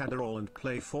take Adderall and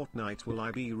play Fortnite, will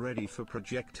I be ready for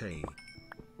Project A?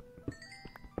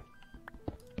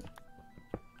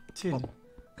 Dude,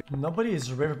 nobody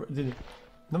is ready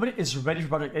for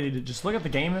Project A, dude. Just look at the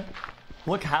game,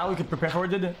 look how we could prepare for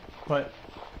it, dude. But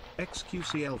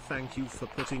xQcL, thank you for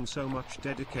putting so much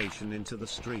dedication into the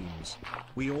streams.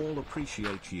 We all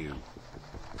appreciate you.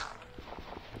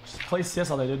 Just play CS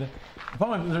all day, dude. The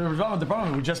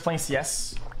problem with just playing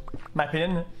CS, my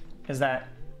opinion, is that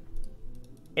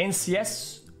in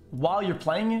CS, while you're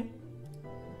playing it,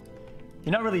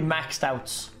 you're not really maxed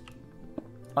out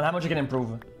on how much you can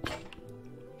improve.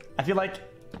 I feel like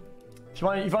if you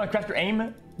want to craft your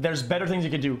aim, there's better things you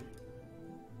could do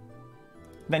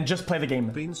than just play the game.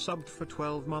 Been subbed for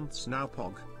 12 months now,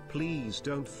 Pog. Please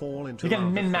don't fall into. You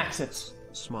can min-max it.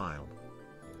 Smile.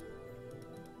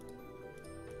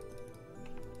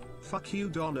 Fuck you,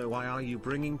 Dono. Why are you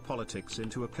bringing politics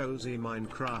into a cozy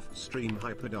Minecraft stream?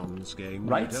 Hyperdon's game.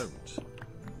 Right?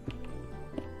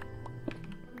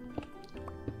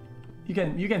 You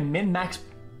can min-max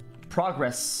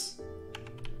progress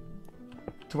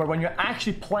to where when you're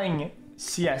actually playing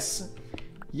CS,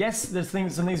 yes, there's some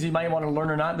things you might want to learn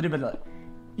or not, but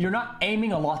you're not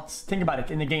aiming a lot. Think about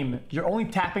it in the game. You're only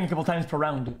tapping a couple times per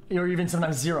round, or even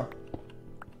sometimes 0.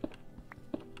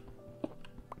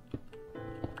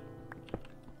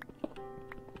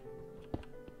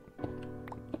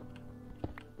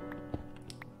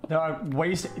 There are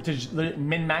ways to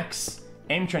min-max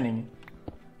aim training.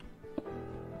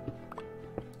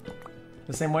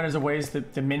 The same way there's ways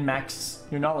to min-max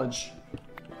your knowledge.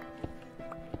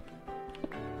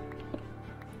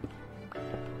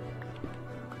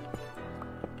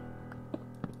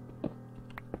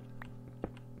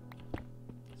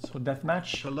 So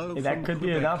deathmatch, that could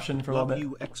be an option for a little bit.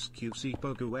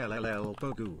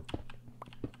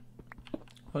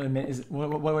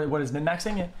 What is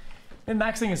min-maxing?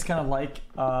 Min-maxing is kind of like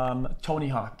Tony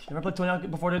Hawk. You ever played Tony Hawk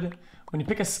before? When you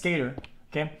pick a skater,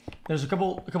 okay, there's a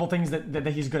couple things that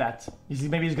he's good at.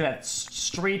 Maybe he's good at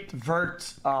street,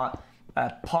 vert,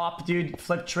 pop, dude,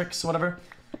 flip tricks, whatever.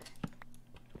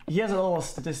 He has a little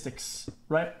statistics,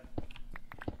 right?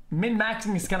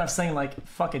 Min-maxing is kind of saying like,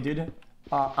 fuck it, dude.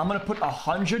 I'm gonna put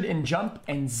 100 in jump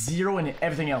and 0 in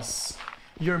everything else.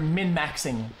 You're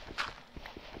min-maxing.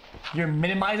 You're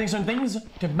minimizing certain things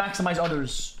to maximize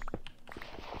others.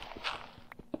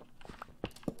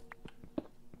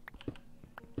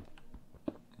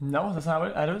 No, that's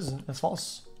not how it is. That's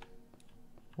false.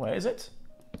 What is it?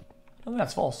 Oh,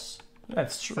 that's false.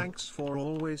 That's true. Thanks for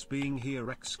always being here,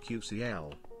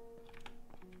 xQcL.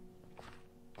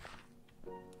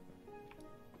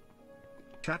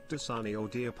 Chat to Sunny or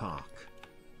Deer Park.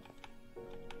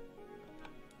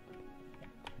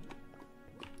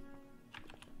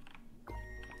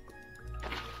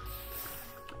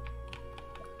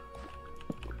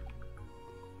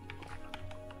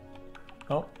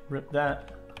 Oh, rip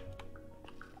that.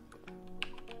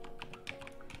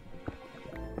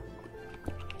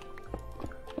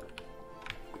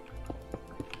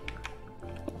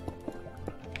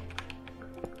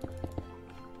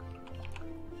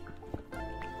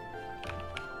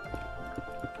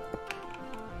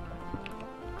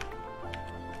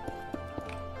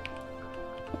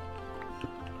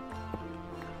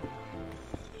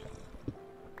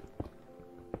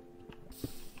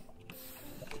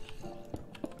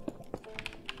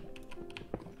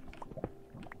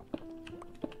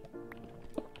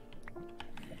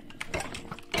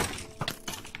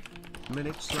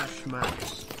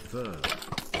 Minute/max, verb.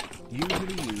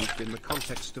 Usually used in the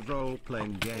context of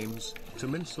role-playing games, to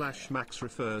min/max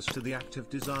refers to the act of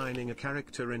designing a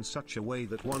character in such a way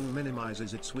that one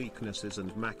minimizes its weaknesses and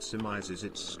maximizes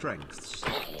its strengths.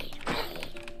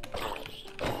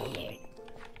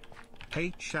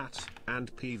 Hey chat,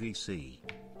 and PVC.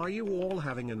 Are you all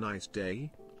having a nice day?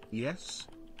 Yes?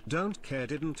 Don't care,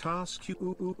 didn't ask you.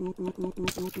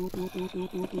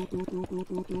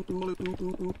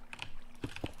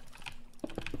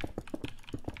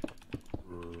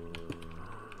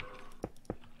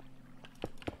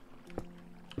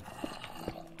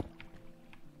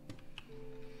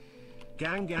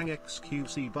 Gang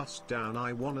xQc bust down,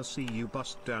 I wanna see you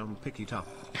bust down, pick it up.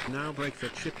 Now break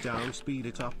that shit down, speed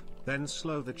it up, then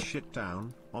slow that shit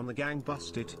down, on the gang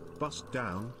bust it, bust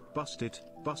down, bust it,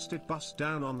 bust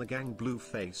down on the gang blue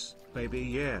face, baby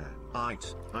yeah,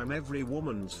 I'm every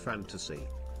woman's fantasy.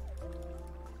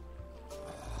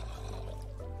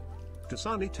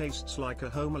 Dasani tastes like a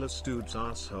homeless dude's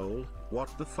asshole,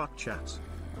 what the fuck chat?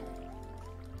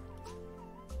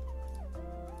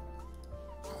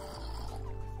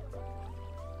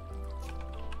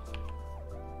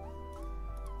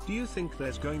 Do you think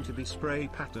there's going to be spray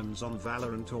patterns on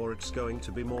Valorant, or it's going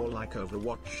to be more like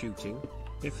Overwatch shooting?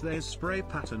 If there's spray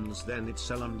patterns, then it's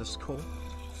L_,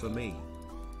 for me.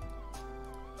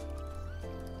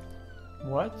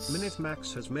 What? Minute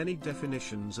max has many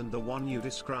definitions and the one you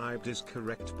described is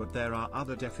correct, but there are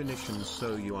other definitions,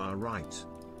 so you are right.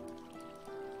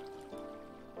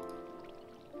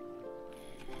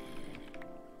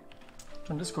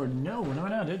 Join Discord? No,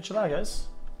 dude. Chill out, guys.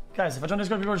 Guys, if I join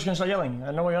Discord, people are just gonna start yelling.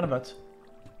 I know what you're on about.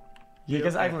 You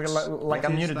guys act like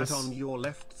I'm muted. What is that on your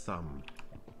left thumb?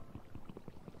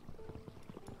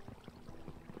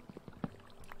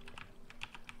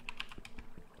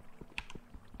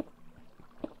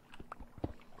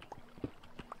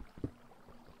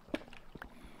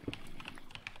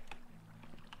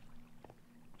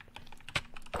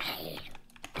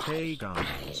 Hey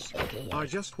guys, I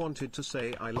just wanted to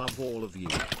say I love all of you.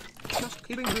 Just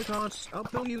kidding, regards.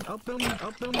 Up billion.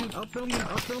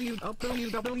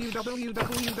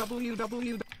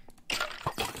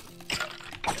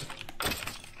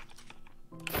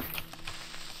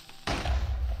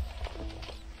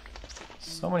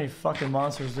 So many fucking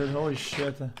monsters, dude. Holy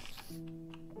shit.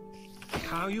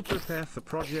 How you prepare for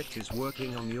project is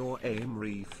working on your aim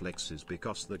reflexes,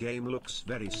 because the game looks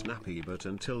very snappy, but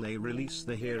until they release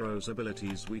the hero's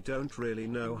abilities we don't really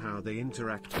know how they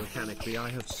interact mechanically. I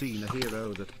have seen a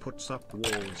hero that puts up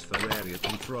walls for area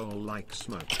control like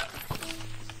smoke.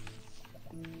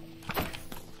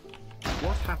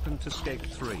 What happened to Skate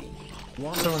 3?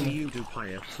 Wanna see you do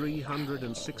Pyre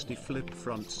 360 flip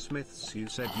front Smiths, you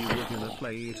said you were gonna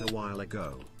play it a while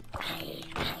ago.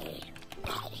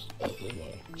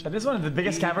 Chat, this is one of the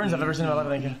biggest caverns I've ever seen in my life,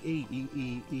 I think.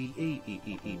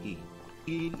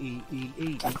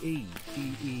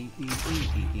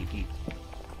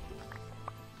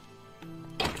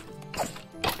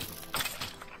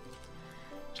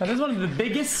 Chat, this is one of the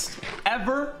biggest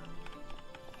ever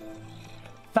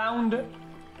found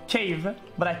cave,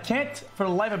 but I can't for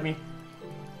the life of me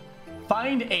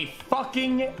find a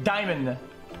fucking diamond.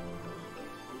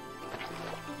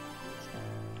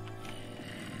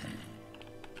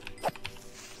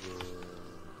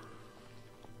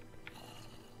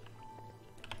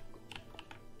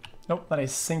 Nope, not a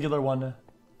singular one.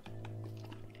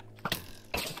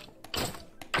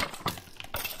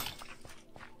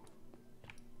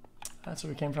 That's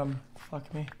where we came from.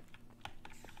 Fuck me.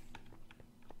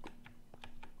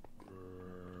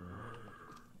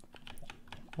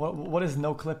 What is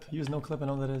no clip? Use no clip, I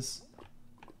know what that is.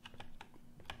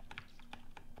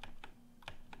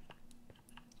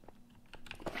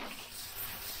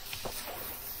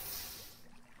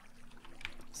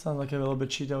 Sounds like a little bit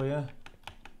Cheeto, yeah.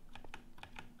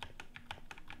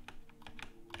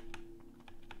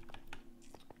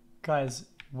 Guys,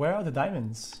 where are the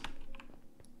diamonds?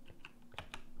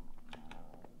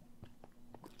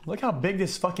 Look how big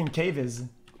this fucking cave is.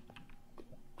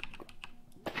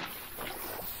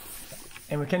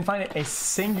 And we can find a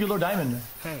singular diamond.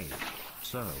 Hey,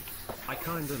 so, I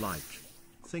kinda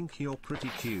think you're pretty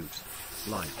cute.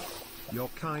 Like, you're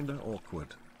kinda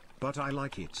awkward. But I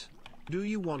like it. Do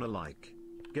you wanna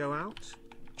go out?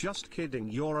 Just kidding,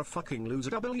 you're a fucking loser.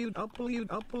 www.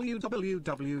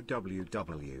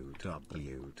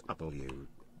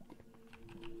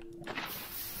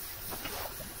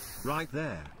 Right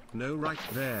there, no right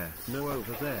there, no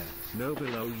over there, no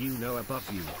below you, no above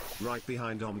you, right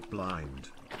behind I'm blind.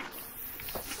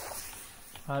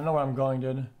 I know where I'm going,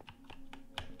 dude.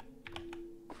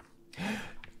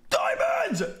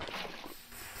 Diamonds!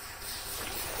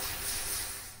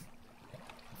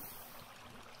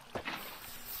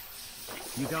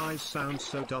 You guys sound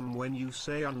so dumb when you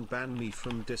say unban me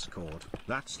from Discord.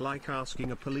 That's like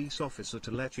asking a police officer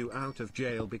to let you out of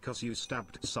jail because you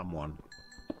stabbed someone.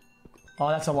 Oh,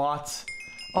 that's a lot.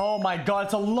 Oh my god,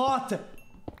 it's a lot!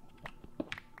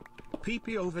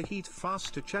 PP overheat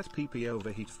faster chat, PP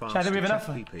overheat faster Chat, do we have enough?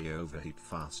 PP overheat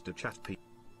faster chat, P.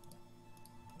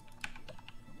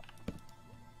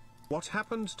 What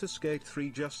happened to Skate 3?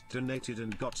 Just donated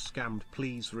and got scammed.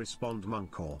 Please respond,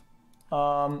 Monkor.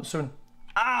 Soon.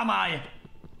 Ah, my!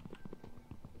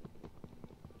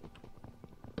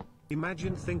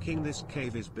 Imagine thinking this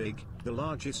cave is big. The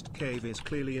largest cave is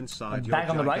clearly inside your back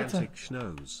on the right? gigantic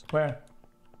schnoz. Where?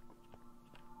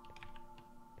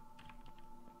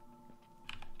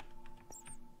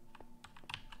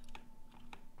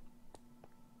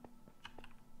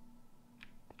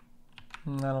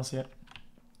 I don't see it.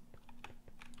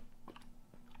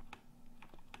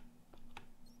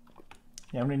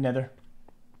 Yeah, I'm gonna need nether.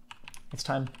 It's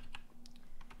time.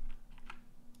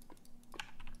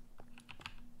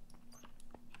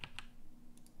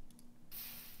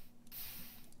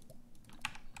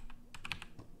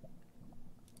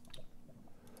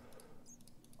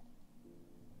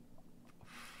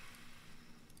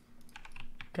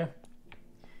 Okay.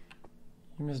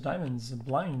 You miss diamonds.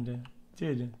 Blind.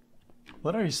 Dude.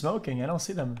 What are you smoking? I don't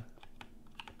see them.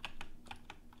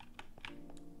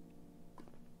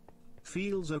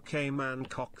 Feels okay man,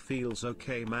 cock feels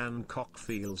okay man, cock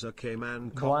feels okay man,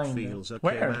 cock Blind. feels okay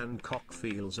Where? man, cock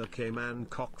feels okay man,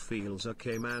 cock feels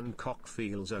okay man, cock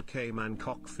feels okay man,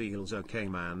 cock feels okay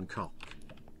man, cock.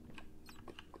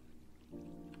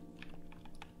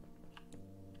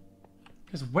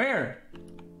 Because where?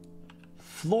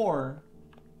 Floor.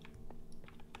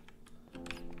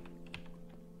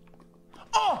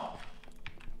 Oh!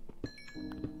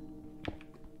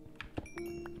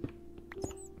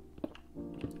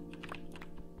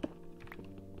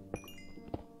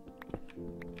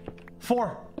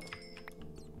 Four.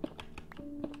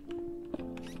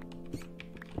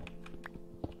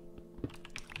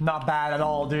 Not bad at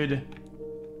all, dude.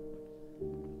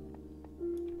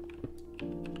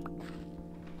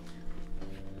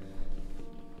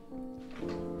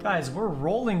 Guys, we're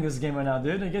rolling this game right now,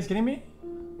 dude. Are you guys kidding me?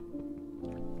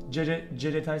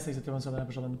 JJ Tice 617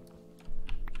 personen.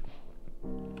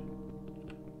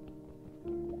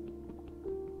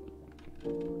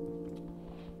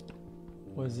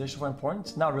 Was this for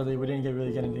important? Not really. We didn't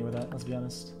really get anything with that. Let's be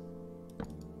honest.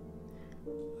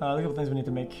 Look at the things we need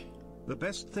to make. The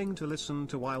best thing to listen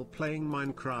to while playing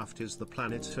Minecraft is the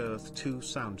Planet Earth 2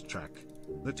 soundtrack.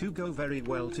 The two go very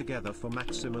well together for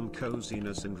maximum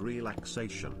coziness and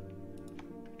relaxation.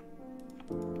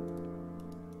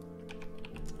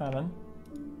 Then.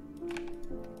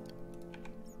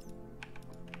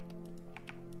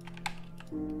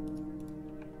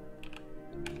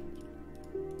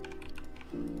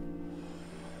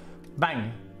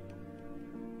 Bang.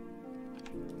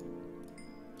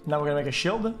 Now we're gonna make a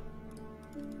shield.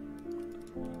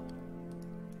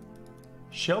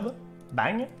 Shield.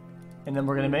 Bang. And then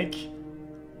we're gonna make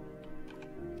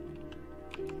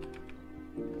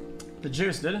the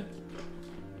juice, dude.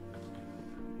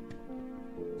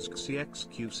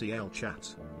 xQcOW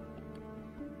chat.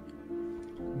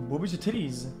 Boobies or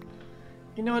titties?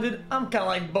 You know, dude, I'm kind of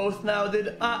like both now,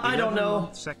 dude. I don't know.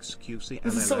 xQc.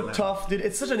 This is so tough, dude.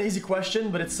 It's such an easy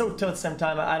question, but it's so tough at the same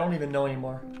time. I don't even know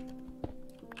anymore.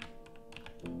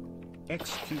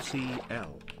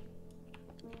 xQcL.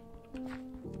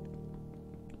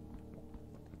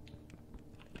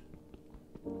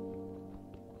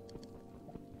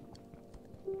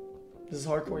 This is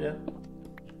hardcore, yeah.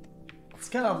 It's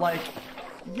kind of like,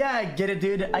 yeah, I get it,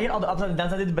 dude. I get all the upside and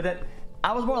downside, dude, but then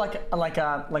I was more like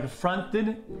a front, dude.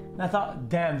 And I thought,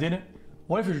 damn, dude,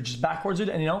 what if you're just backwards, dude,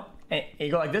 and you know, and you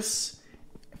go like this,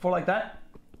 for like that,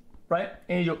 right?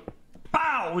 And you go,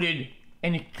 pow, dude,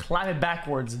 and you clap it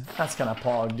backwards. That's kind of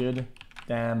pog, dude.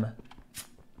 Damn.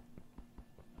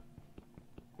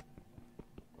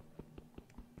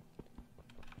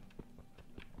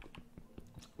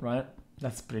 Right?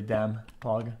 That's pretty damn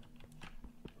pog.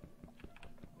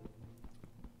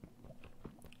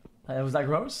 Was that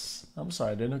gross? I'm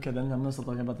sorry, dude. Okay, then I'm gonna stop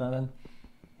talking about that then.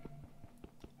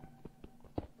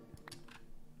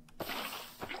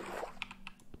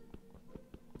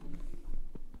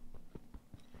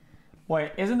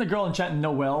 Wait, isn't the girl in chat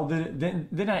Noelle?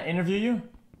 Didn't I interview you?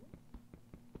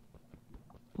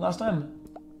 Last time?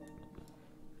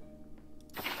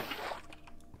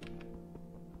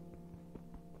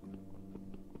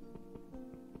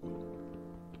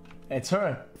 It's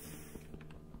her.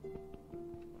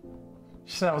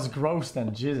 She said I was gross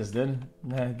then. Jesus, dude.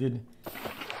 Nah, dude.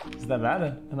 Is that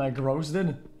bad? Am I gross,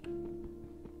 dude?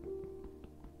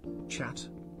 Chat.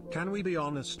 Can we be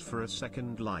honest for a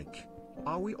second, like?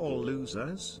 Are we all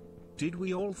losers? Did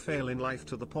we all fail in life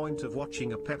to the point of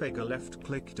watching a Pepega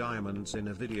left-click diamonds in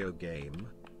a video game?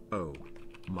 Oh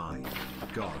my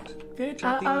god. Dude,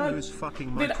 I don't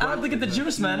think it's the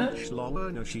juice, man.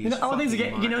 You know, all things to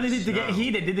get, you know, they need to get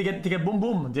heated, to get boom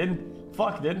boom, dude.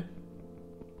 Fuck, dude.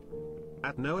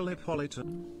 At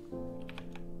Noelipolitan.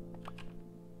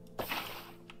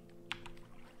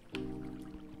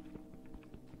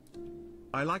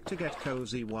 I like to get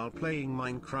cozy while playing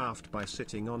Minecraft by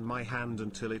sitting on my hand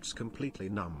until it's completely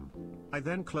numb. I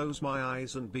then close my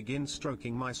eyes and begin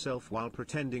stroking myself while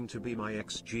pretending to be my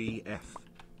xGF.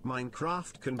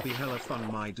 Minecraft can be hella fun,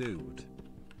 my dude.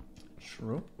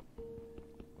 True.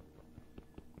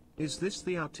 Is this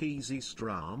the RTZ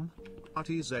Stram?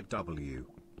 RTZW.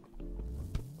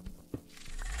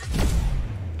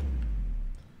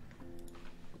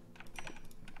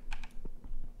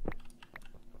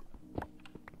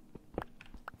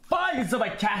 It's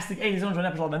like casting. Hey, he's on an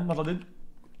episode then. What I did.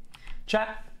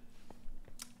 Chat.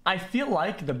 I feel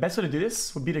like the best way to do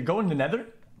this would be to go in the nether.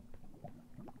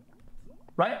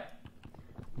 Right?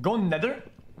 Go in the nether.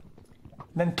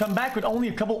 Then come back with only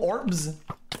a couple orbs.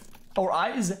 Or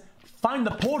eyes. Find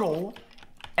the portal.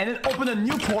 And then open a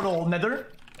new portal nether.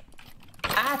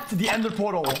 At the ender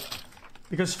portal.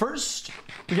 Because first,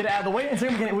 we get it out of the way. And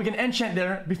second, we can enchant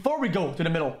there before we go to the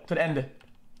middle. To the end.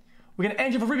 We can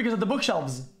enchant for free because of the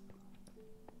bookshelves.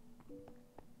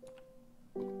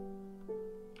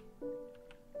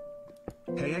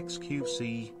 Hey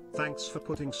xQc, thanks for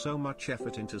putting so much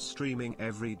effort into streaming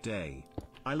every day.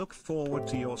 I look forward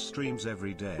to your streams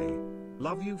every day.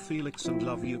 Love you Felix and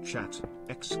love you chat,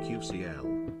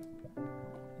 xQcL.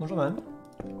 Bonjour man.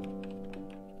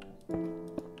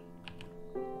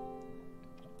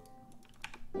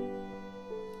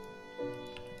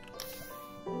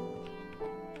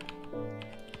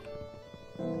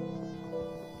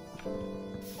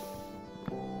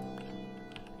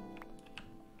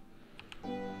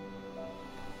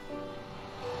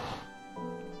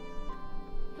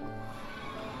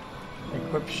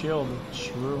 Equip shield,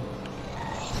 true.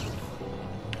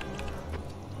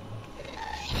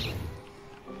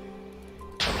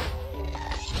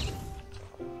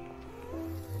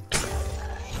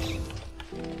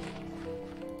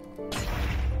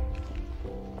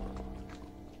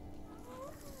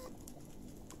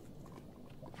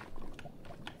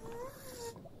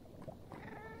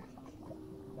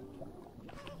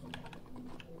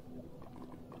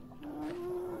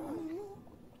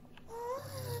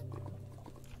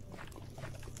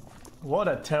 What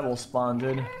a terrible spawn,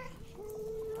 dude.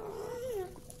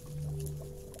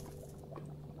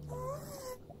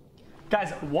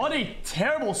 Guys, what a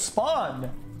terrible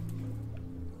spawn!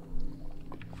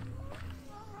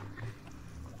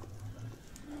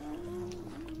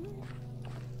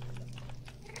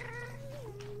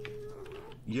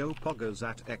 Yo poggers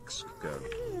at xGo.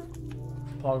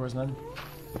 Poggers, man.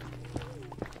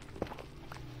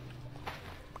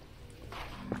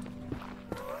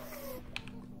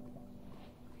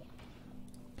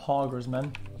 Poggers,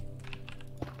 man.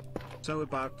 So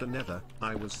about the nether,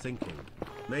 I was thinking,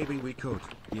 maybe we could,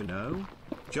 you know,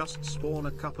 just spawn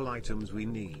a couple items we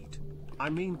need. I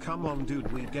mean, come on dude,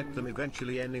 we get them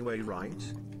eventually anyway, right?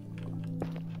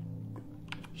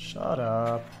 Shut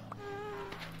up.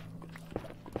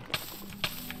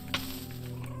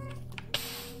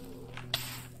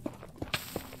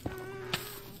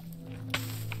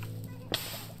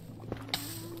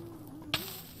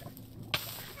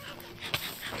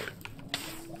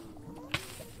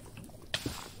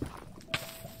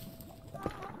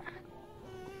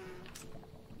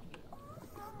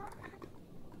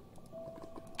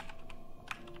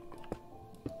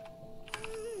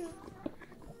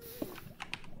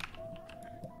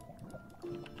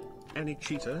 Any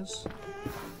cheaters?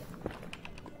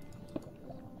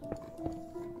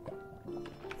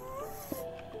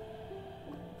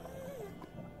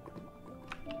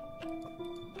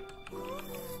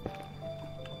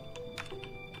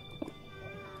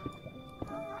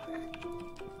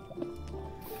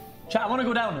 Chat, I want to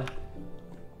go down.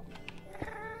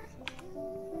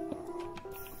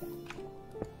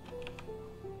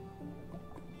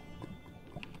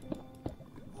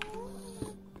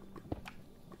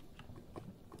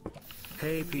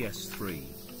 Hey PS3.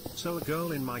 So a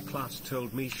girl in my class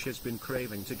told me she's been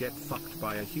craving to get fucked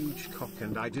by a huge cock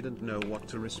and I didn't know what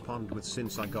to respond with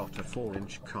since I got a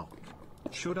 4-inch cock.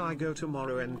 Should I go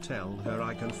tomorrow and tell her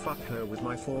I can fuck her with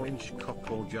my 4-inch cock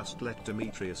or just let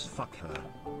Demetrius fuck her?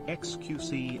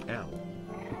 xQcOW.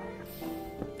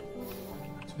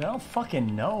 I don't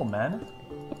fucking know, man.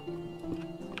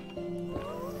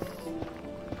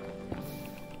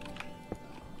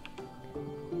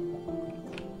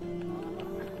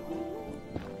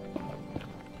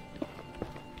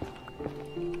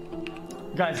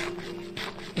 Guys,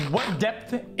 what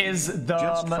depth is the...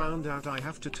 Just found out I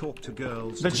have to talk to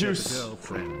girls the to juice. Get a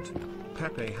girlfriend.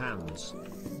 Pepe hands.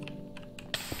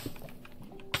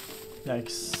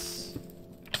 Yikes.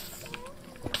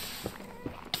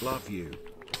 Love you.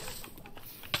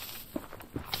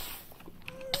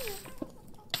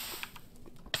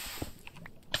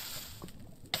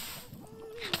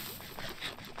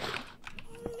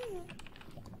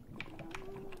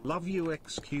 Love you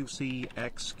xQc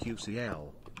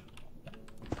xQcL.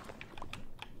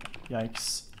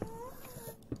 Yikes.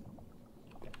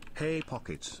 Hey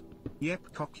pockets.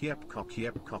 Yep cock yep cock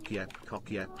yep cock yep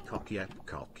cock yep cock yep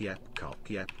cock yep cock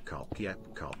yep cock yep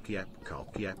cock yep cock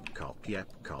yep cock yep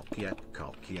cock yep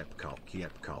cock yep cock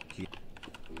yep cock yep.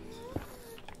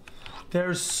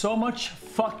 There's so much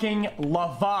fucking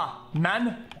lava,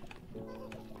 man.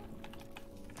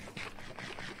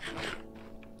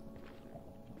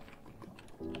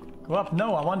 Go up.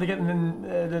 No, I wanted to get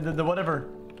in the whatever.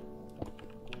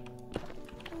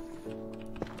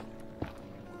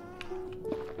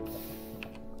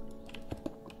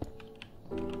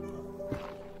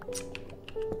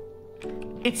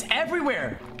 It's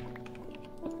everywhere.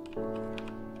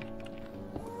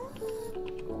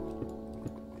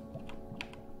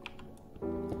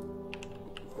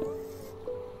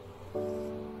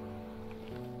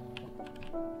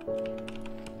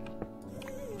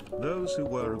 Those who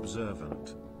were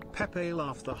observant. Pepe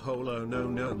laughed the whole oh no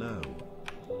no no.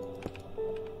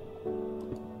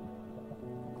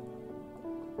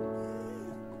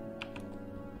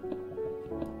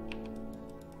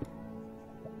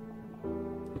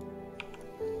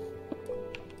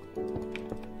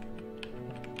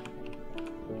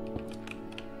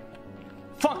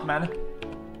 Fuck, man.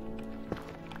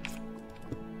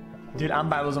 Dude, I'm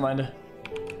bad losing mind.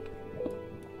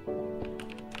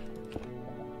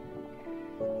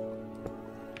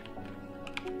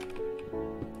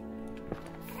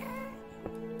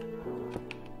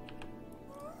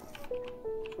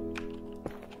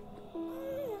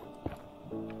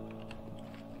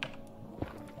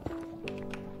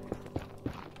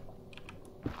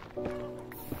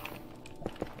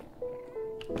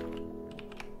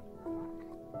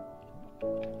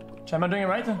 Am I doing it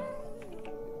right then?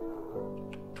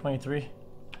 23.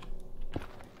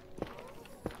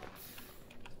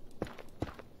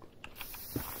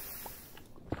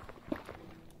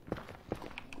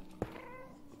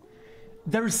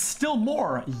 There's still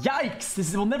more. Yikes!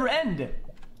 This will never end.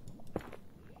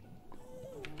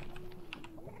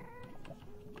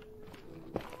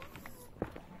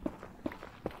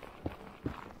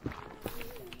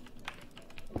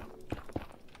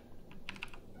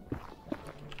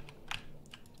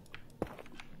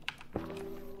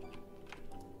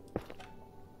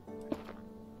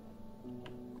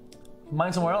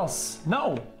 Mine somewhere else.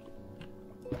 No!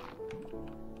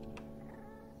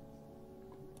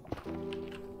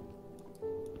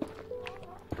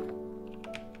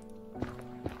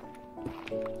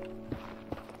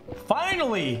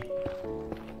 Finally!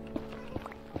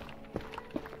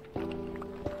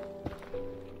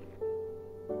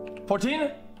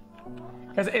 $14?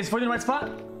 Guys, is 14 the right spot?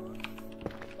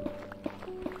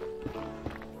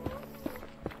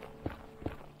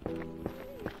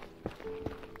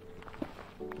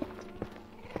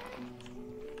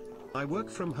 I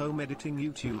work from home editing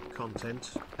YouTube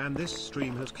content, and this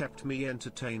stream has kept me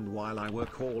entertained while I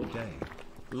work all day.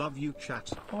 Love you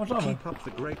chat. Oh, keep up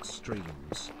the great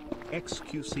streams.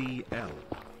 xQcL.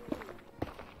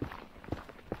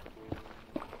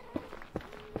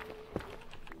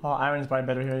 Oh, Iron's probably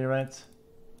better here, you're right.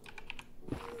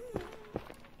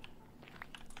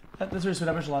 That's really sweet.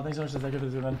 I wish a lot. Thanks so much. Thank you for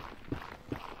the man.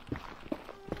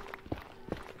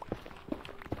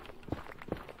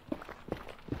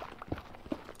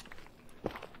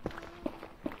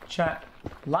 Chat.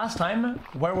 Last time,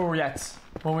 where were we at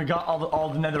when we got all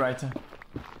the netherite?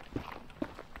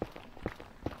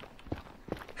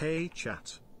 Hey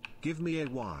chat. Give me a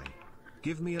Y.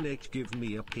 Give me an H. Give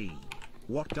me a P.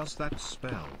 What does that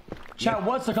spell? Chat, Yep.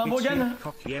 what's the combo It's again?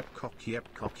 Cock yep, cock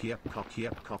yep, cock yep, cock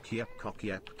yep, cock yep, cock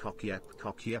yep, cock yep,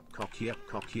 cock yep, cock yep,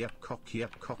 cock yep, cock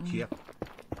yep, cock yep.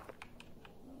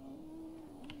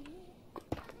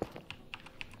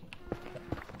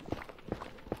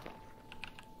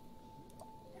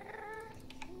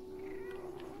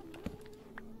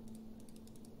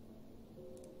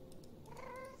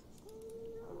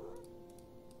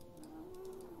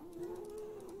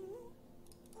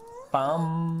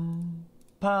 Bum,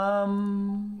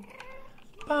 bum,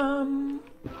 bum.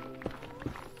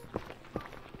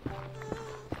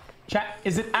 Chat,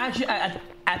 is it actually at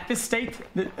this state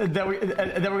that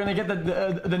we're gonna get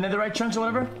the netherite chunks or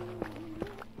whatever?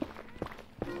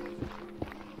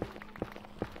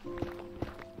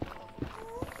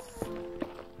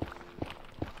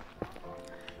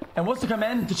 And what's the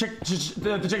command to check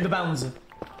the bounds?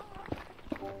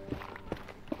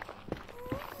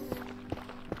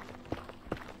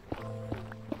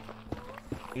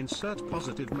 Insert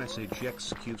positive message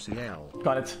xQcOW.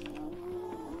 Got it.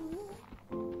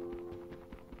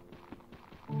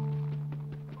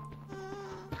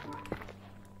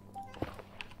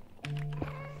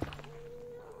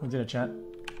 We did a chat.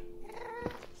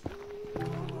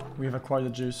 We have acquired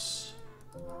the juice.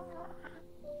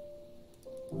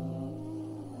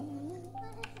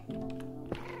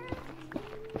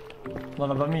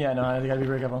 Not above me, yeah, no, I gotta be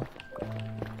very careful.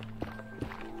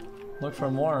 Look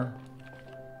for more.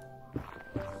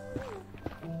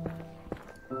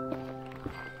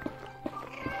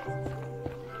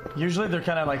 Usually they're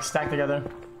kind of like stacked together.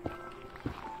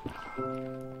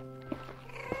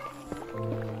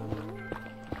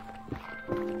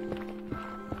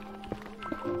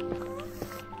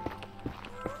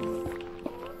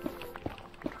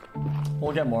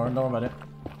 We'll get more, don't worry about it.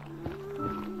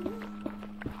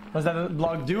 What does that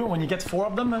block do? When you get 4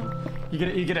 of them,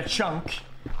 you get a chunk.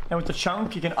 And with the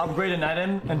chunk, you can upgrade an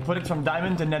item and put it from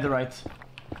diamond to netherite.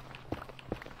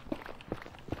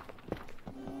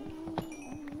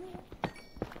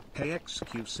 Hey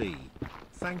xQc.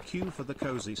 Thank you for the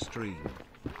cozy stream.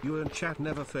 You and chat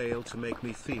never fail to make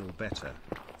me feel better.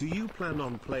 Do you plan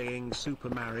on playing Super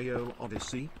Mario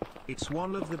Odyssey? It's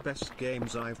one of the best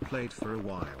games I've played for a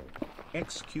while.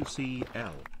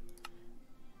 xQcL.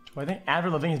 Well, I think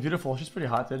Avril Lavigne is beautiful. She's pretty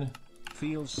hot, dude.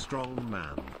 Feels strong,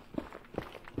 man.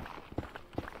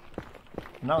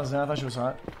 No, I thought she was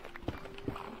hot.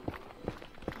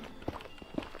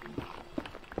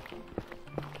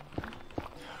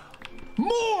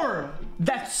 More!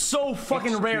 That's so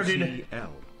fucking rare, dude.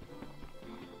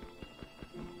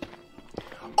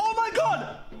 Oh my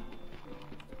god!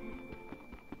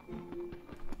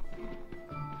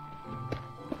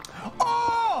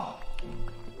 Oh!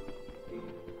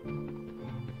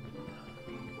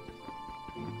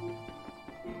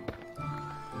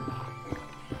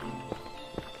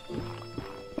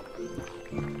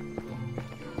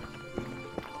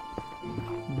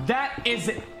 That is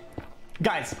it.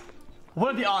 Guys,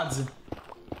 what are the odds?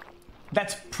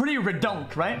 That's pretty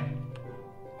redunk, right?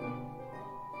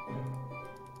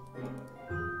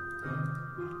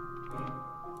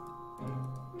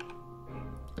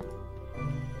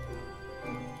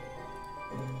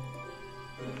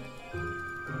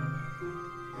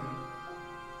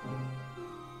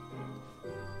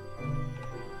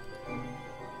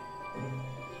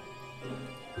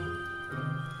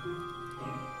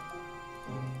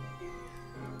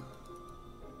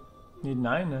 Need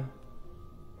 9?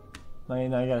 No, you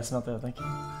gotta smelt that, thank you.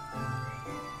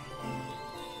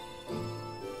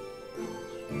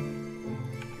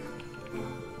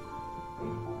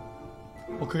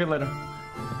 We'll cook it later.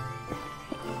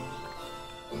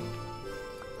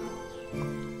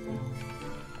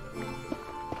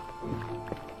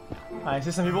 I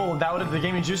see some people doubted the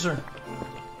gaming juicer.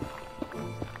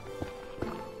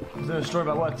 Is there a story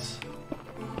about what?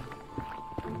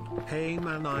 Hey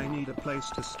man, I need a place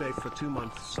to stay for 2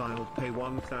 months. I'll pay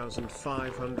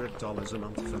 $1,500 a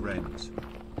month for rent.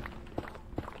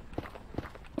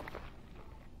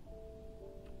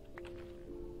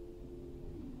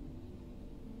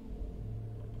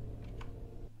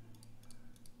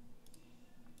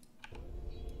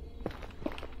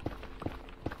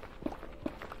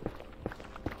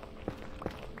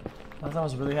 I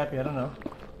was really happy, I don't know.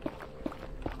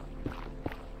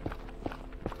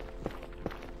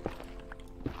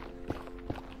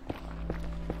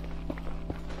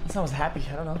 Someone's happy,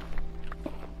 I don't know.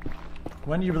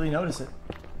 When do you really notice it?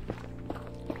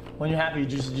 When you're happy, you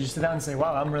just sit down and say,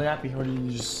 wow, I'm really happy, or do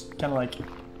you just kind of like,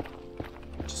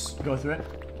 just go through it?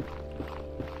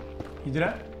 You do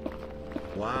that?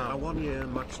 Wow, 1 year,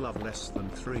 much love, less than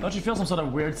 3. Don't you feel some sort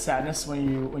of weird sadness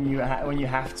when you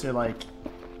have to like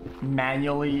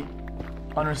manually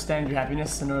understand your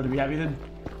happiness in order to be happy, dude?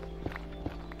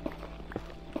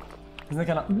 Isn't that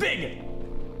kind of big?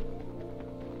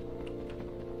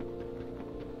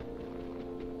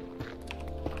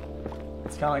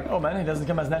 It's kind of like, oh man, it doesn't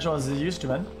come as natural as it used to,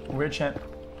 man. Weird chant.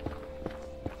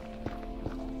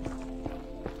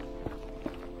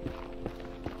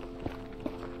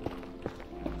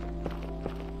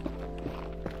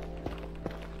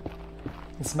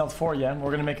 It smelled 4, yeah.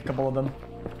 We're gonna make a couple of them.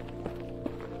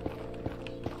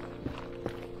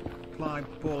 Apply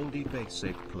Baldy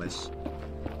basic, please.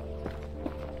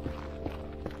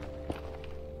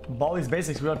 Baldi's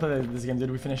Basics, we gotta play this game,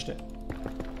 dude. We finished it.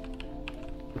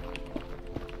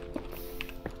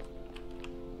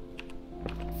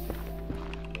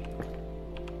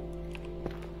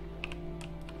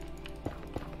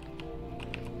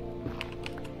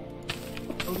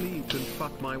 Only you can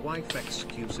fuck my wife,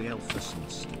 xQcOW.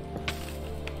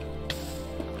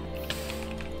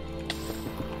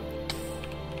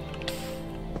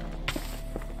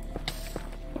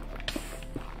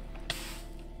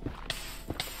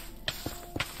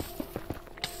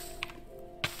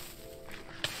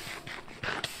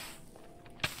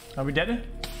 Are we dead?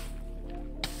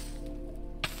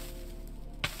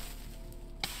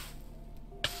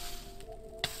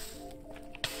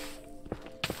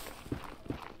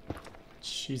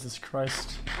 Jesus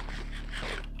Christ.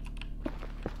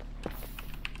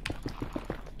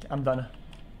 Okay, I'm done.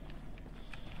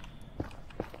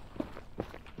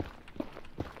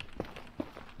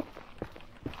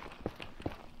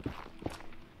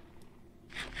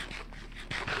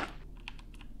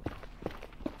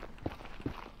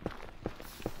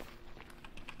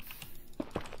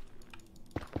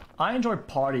 I enjoy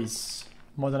parties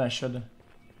more than I should.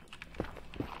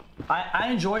 I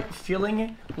enjoy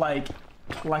feeling like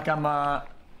I'm out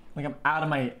of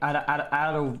my out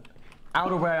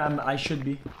of where I should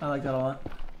be. I like that a lot.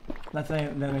 That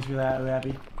makes me really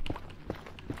happy.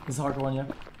 It's a hardcore one, yeah.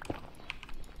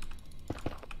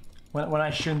 When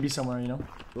I shouldn't be somewhere, you know.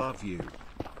 Love you.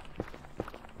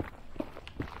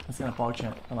 That's kind of pog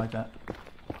chant. I like that.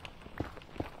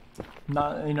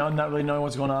 Not really knowing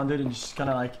what's going on, dude, and just kind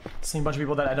of like seeing a bunch of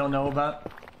people that I don't know about,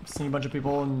 seeing a bunch of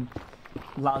people and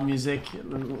loud music.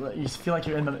 You just feel like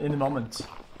you're in the moment.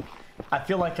 I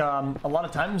feel like a lot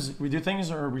of times we do things,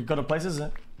 or we go to places,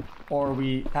 or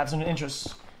we have some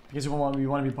interests because we want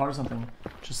to be part of something.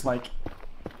 Just like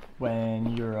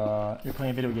when you're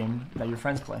playing a video game that your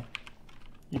friends play.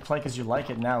 You play because you like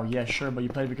it now, yeah, sure, but you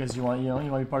play because you want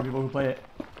to be part of people who play it.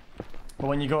 But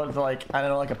when you go to like, I don't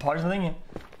know, like a party or something,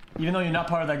 even though you're not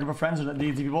part of that group of friends or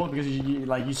these people because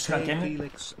you snuck in.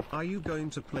 Felix, are you going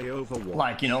to play Overwatch?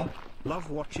 Like, you know. Love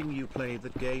watching you play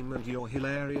that game, and your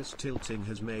hilarious tilting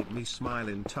has made me smile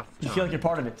in tough times. You feel like you're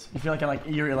part of it. You feel like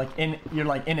you're in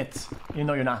it, even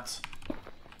though you're not.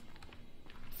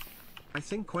 I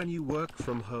think when you work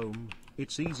from home,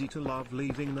 it's easy to love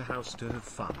leaving the house to have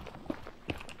fun.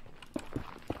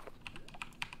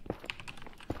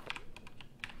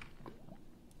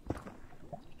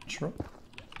 True.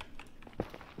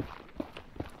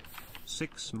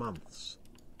 6 months.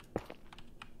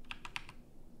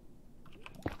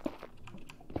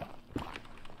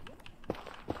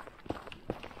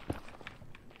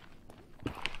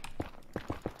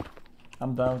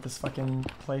 I'm done with this fucking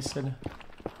place, dude.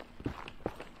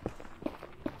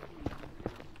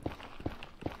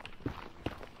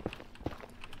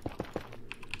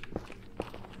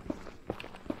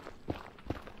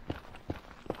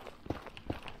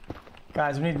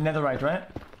 Guys, we need netherite, right?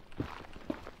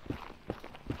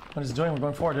 What is it doing? We're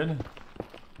going forward, dude.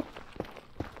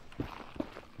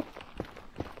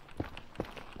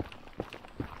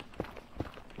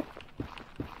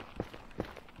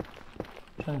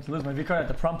 Trying to lose my V card at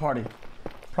the prom party.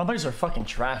 Prom parties are fucking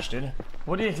trash, dude.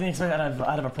 What do you think expect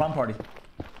out of a prom party?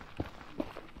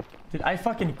 Dude, I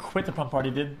fucking quit the prom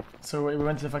party, dude. So we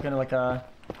went to fucking like a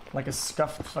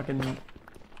scuffed fucking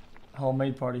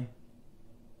homemade party.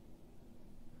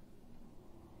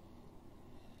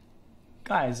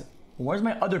 Guys, where's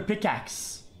my other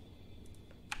pickaxe?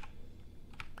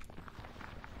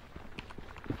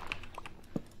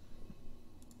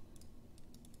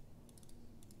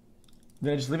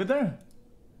 Did I just leave it there?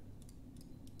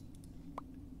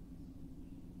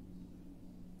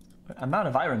 I'm out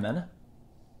of iron, man.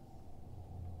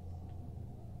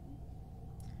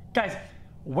 Guys,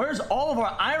 where's all of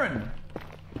our iron?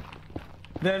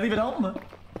 Did I leave it home?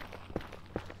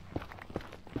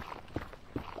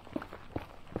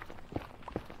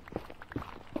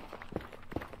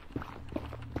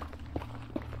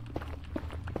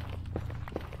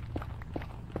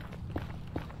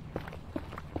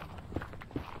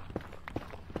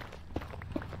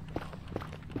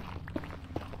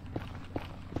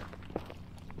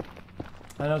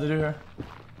 I know what to do here.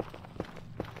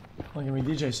 Look at me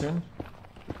DJ soon.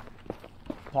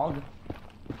 Pog.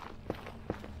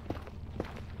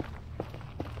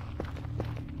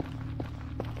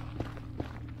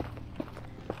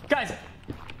 Guys!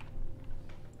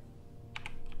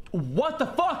 What the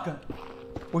fuck?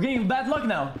 We're getting bad luck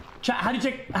now. Chat, how do you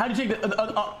check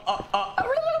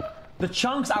the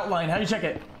chunks outline? How do you check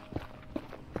it?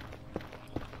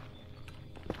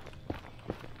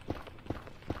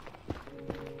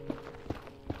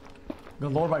 Go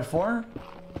lower by 4?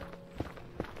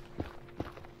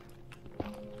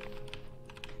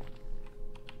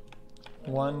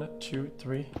 One, two,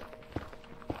 three.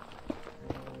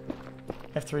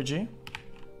 F3G.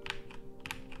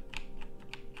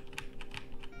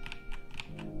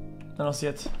 I don't see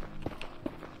it.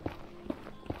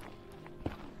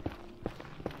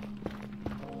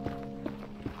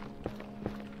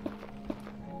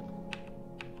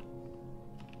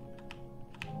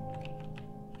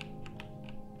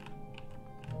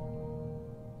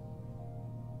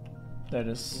 There it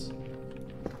is.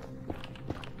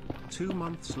 2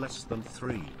 months less than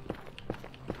 3.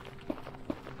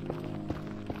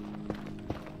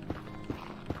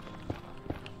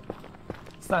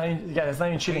 It's not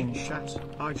even cheating. Hey chat,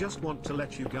 I just want to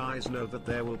let you guys know that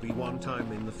there will be one time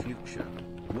in the future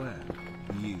where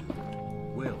you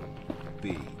will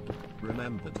be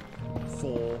remembered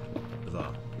for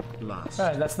the last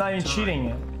Alright, that's not even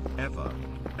cheating. Ever.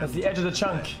 That's the edge of the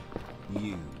chunk.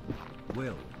 You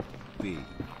will be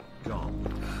gone.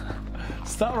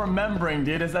 Stop remembering,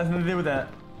 dude. It has nothing to do with that.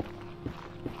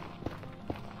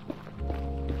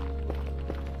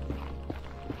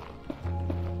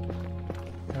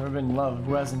 Never been in love.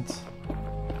 Who hasn't?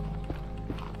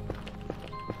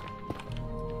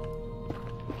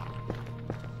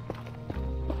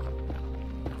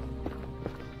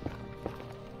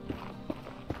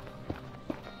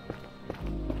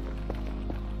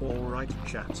 Alright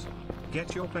chat.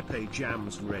 Get your Pepe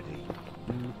jams ready.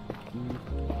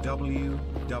 www.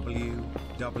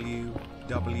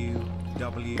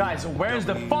 Guys, where's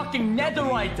the fucking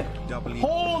netherite?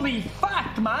 Holy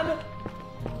fuck, man!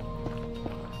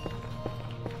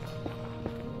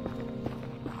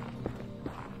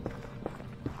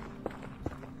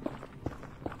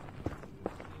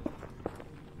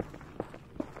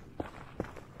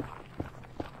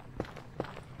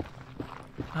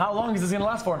 How long is this gonna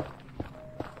last for?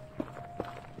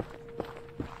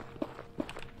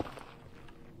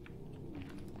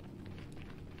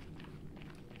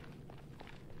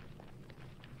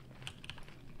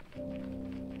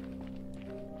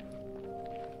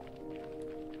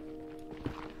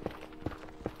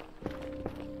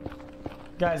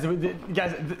 Guys,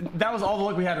 that was all the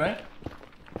luck we had, right?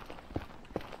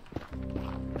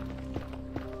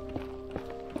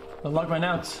 The luck ran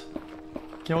out.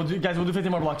 Okay, we'll do 50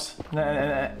 more blocks,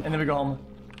 and then we go home.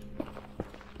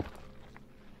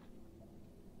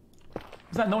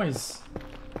 What's that noise?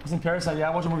 It's in Parasite. Yeah,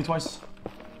 I watched the movie twice.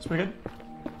 It's pretty good.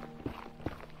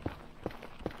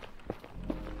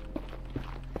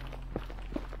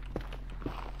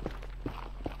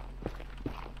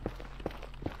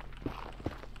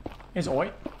 Is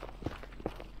Oi?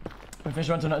 We finish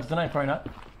one tonight, probably not.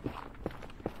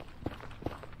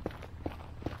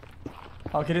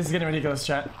 Okay, this is getting ridiculous,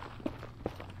 chat.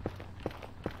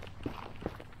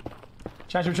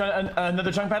 Chat, should we try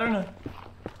another chunk pattern?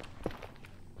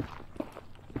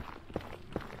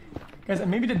 Guys,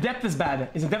 maybe the depth is bad.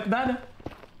 Is the depth bad?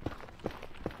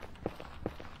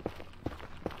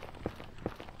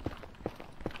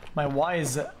 My Y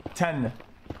is 10.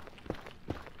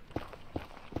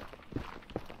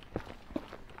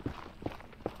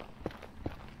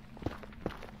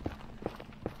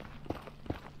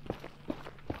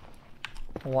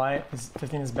 Y is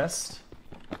 15 is best.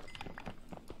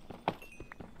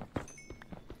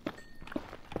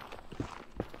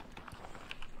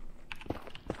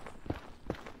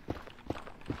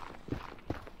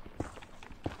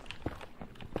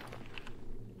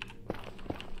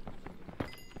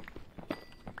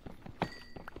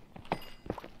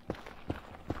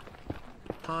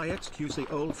 Hi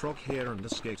xQc, old frog here and a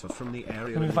skater from the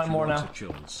area. Let me find more now. To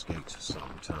chill and skate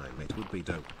sometime. It would be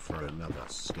dope for another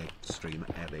skate stream.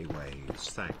 Anyways,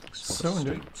 thanks for the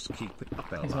streams. Keep it up,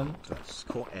 _L_.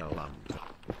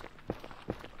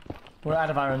 We're out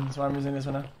of iron, so I'm using this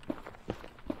one now.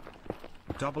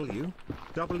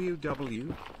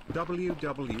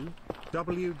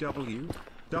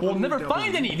 We'll never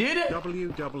find any, dude.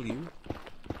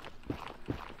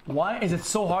 Why is it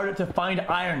so hard to find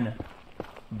iron,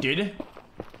 dude?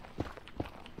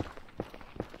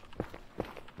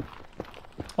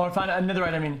 Or find another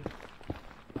item, I mean.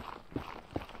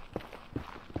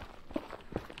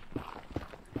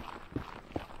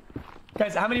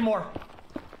 Guys, how many more?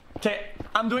 Okay,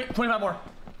 I'm doing 25 more.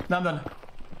 Now I'm done.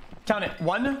 Count it.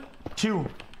 1, 2,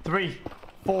 3,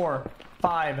 4,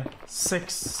 5,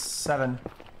 6, 7,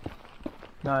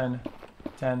 9,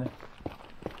 10,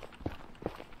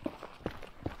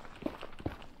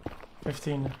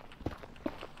 15.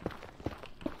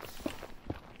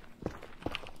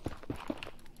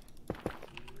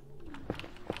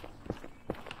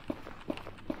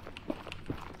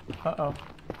 Uh-oh.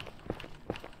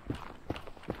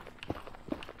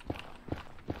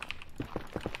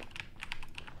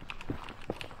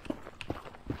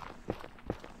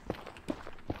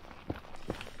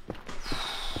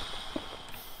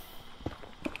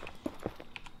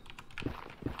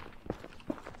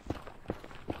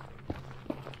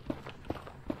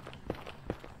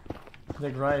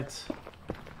 Dig right.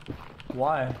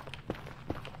 Why?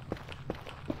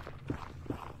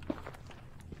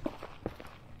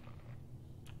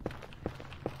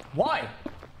 Why?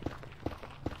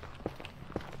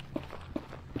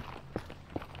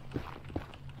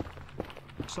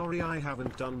 Sorry, I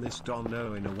haven't done this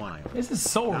Dono in a while. This is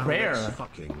so now rare.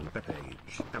 Fucking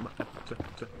page.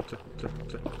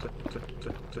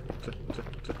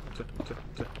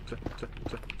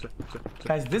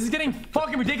 Guys, this is getting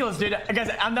fucking ridiculous, dude. Guys,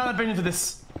 I'm not big into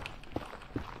this.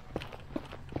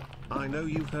 I know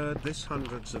you've heard this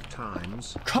hundreds of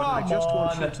times, Come but I just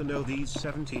want on. you to know these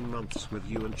 17 months with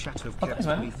you and chat have kept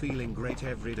me feeling great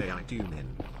every day I tune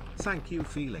in. Thank you,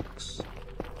 Felix.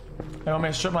 I want me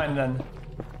to strip mine then.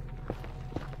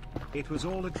 It was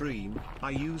all a dream.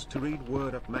 I used to read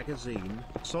Word Up magazine,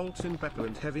 Salt and Pepper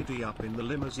and Heavy D up in the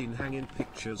limousine hanging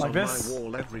pictures like on this? my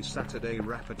wall every Saturday.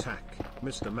 Rap Attack,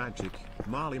 Mr. Magic,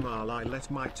 Marley Marl. I let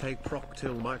my tape rock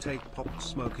till my tape popped,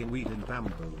 smoking weed in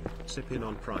bamboo, sipping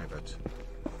on private.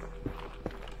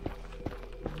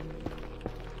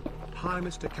 Hi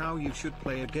Mr. Cow, you should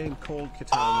play a game called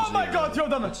Katana Oh my Zero. god, you're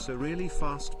done. It's a really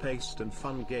fast-paced and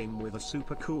fun game with a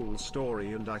super cool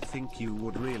story and I think you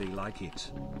would really like it.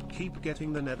 Keep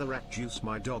getting the netherrack juice,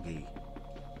 my doggy.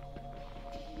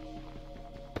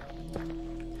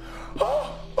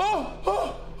 Oh, oh,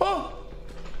 oh, oh.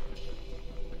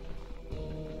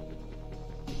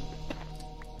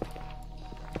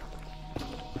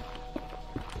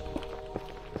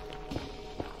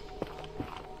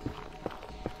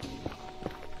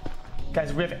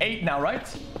 Guys, we have 8 now, right?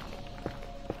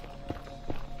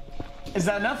 Is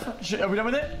that enough? Are we done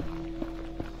with it?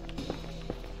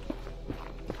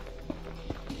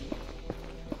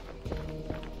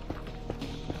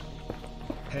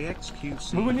 Hey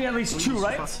xQc. We would need at least 2,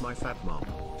 right? Fuck my fat mom.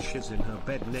 She's in her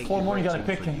bed naked. 4 more you gotta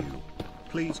pick. You.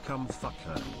 Please come fuck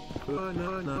her. That's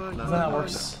not how it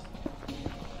works.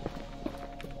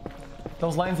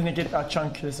 Those lines need to get a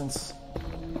chunk distance.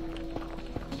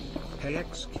 Hey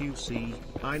xQc,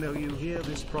 I know you hear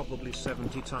this probably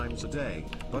 70 times a day,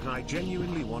 but I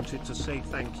genuinely wanted to say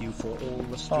thank you for all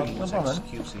the streams, no problem.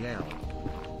 xQcOW.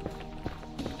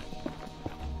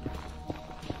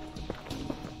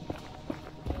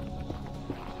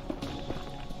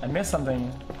 I missed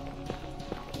something.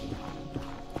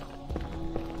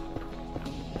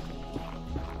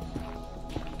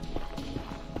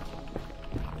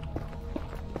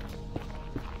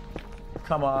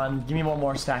 Come on, give me one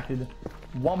more stack, dude.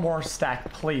 One more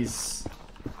stack, please.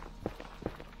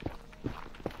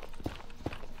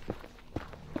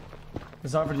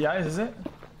 Is that for the eyes, is it?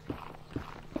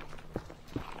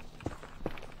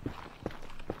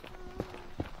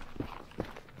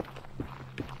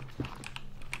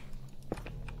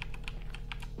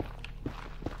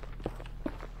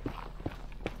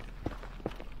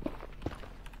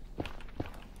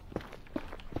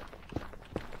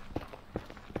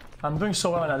 I'm doing so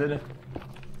well now, dude.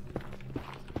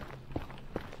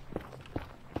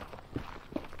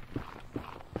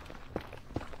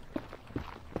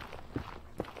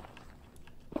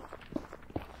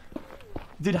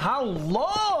 Dude, how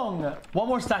long? One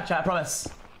more stack, chat, I promise.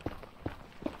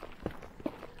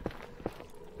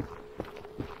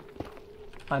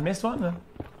 I missed one.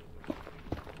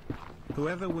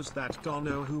 Whoever was that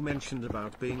dono who mentioned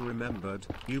about being remembered,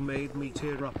 you made me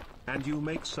tear up, and you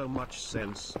make so much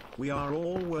sense. We are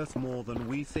all worth more than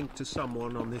we think to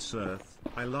someone on this earth.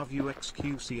 I love you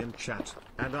xQc and chat,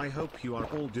 and I hope you are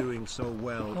all doing so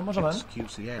well. No, może man.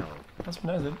 xQcOW. That's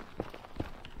amazing.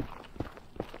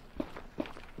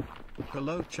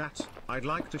 Hello chat, I'd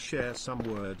like to share some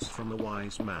words from a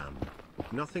wise man.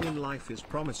 Nothing in life is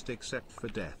promised except for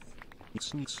death.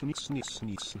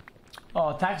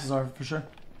 Oh, taxes are for sure.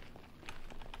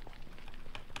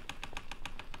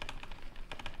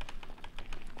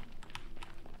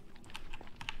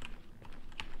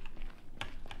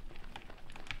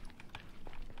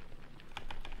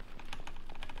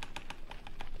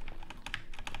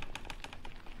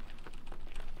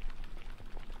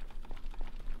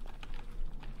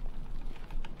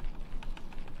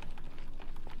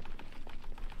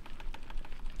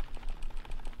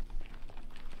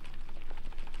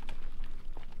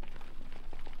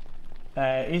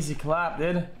 Easy clap,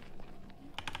 dude.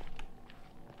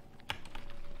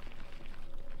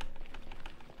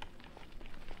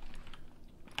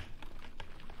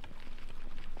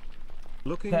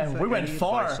 Looking Damn, for we went any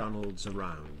far. advice on olds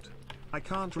around. I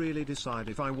can't really decide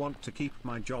if I want to keep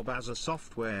my job as a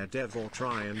software dev or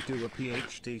try and do a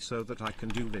PhD so that I can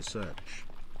do research.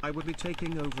 I would be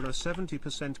taking over a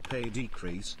 70% pay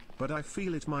decrease, but I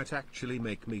feel it might actually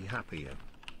make me happier.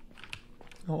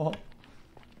 Oh,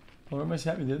 what makes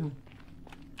you happy, dude?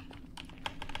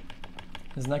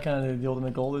 Isn't that kind of the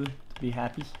ultimate goal, dude? To be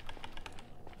happy?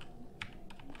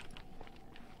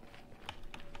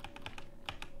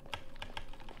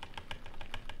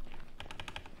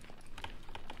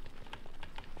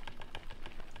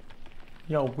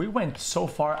 Yo, we went so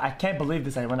far. I can't believe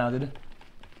this I went out, dude.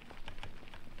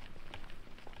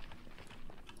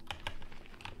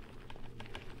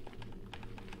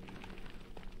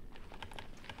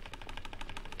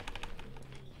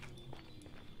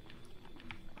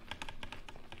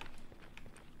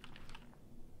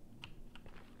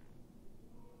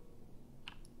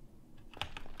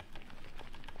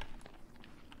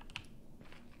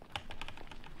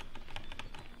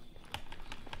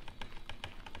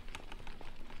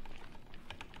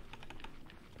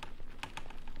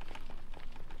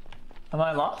 Am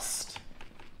I lost?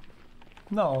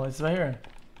 No, it's right here.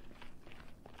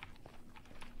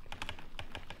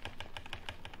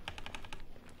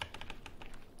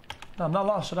 No, I'm not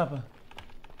lost, shut up.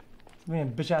 It's me a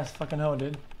bitch ass fucking hoe,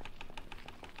 dude.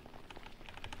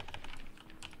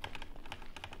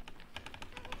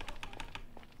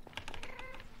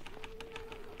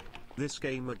 This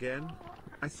game again?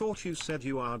 I thought you said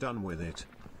you are done with it.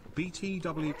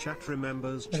 BTW chat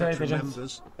remembers, chat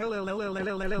remembers. No, we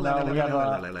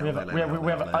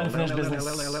have unfinished business.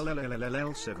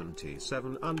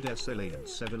 77 undecillion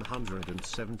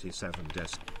 777 des.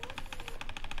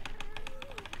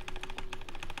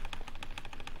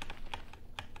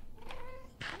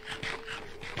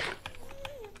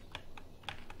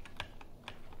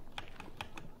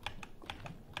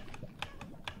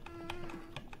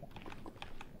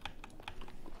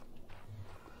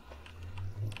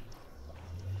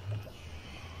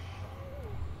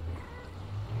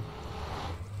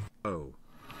 Oh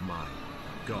my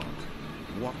god.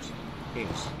 What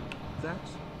is that?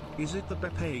 Is it the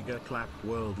Bepega clap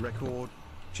world record?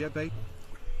 Jebate?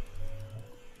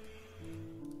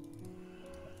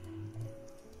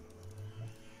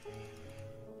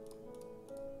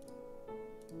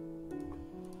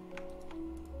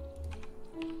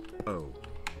 Oh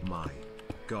my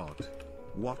god.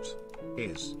 What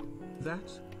is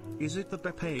that? Is it the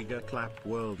Bepega clap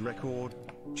world record?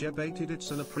 Jebated,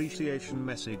 it's an appreciation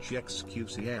message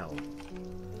xQcOW.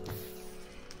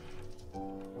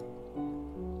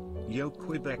 Yo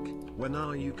Quebec, when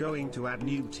are you going to add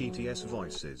new TTS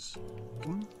voices?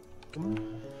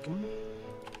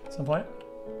 Some point?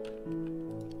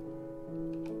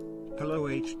 Hello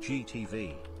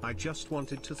HGTV, I just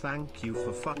wanted to thank you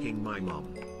for fucking my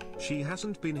mom. She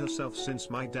hasn't been herself since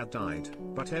my dad died,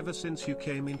 but ever since you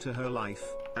came into her life,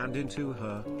 and into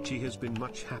her, she has been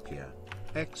much happier.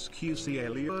 xQc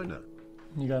Eliona.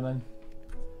 You got it, man.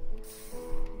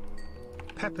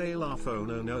 Pepe laugh, oh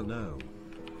no no no.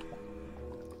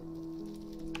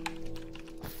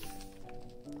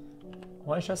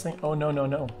 Why is she saying, oh no no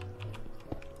no?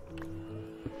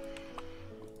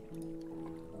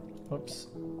 Whoops.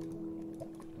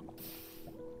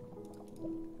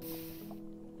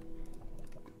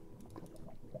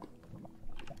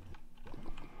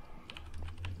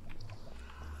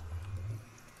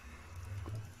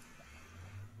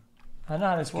 I know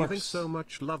how this works. Giving so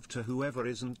much love to whoever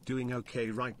isn't doing okay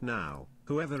right now,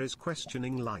 whoever is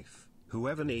questioning life,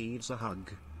 Whoever needs a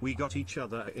hug, we got each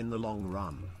other in the long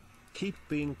run. Keep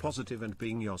being positive and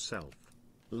being yourself.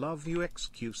 Love you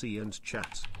xQc and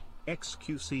chat.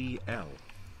 xQcOW.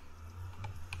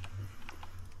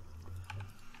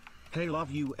 Hey,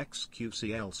 love you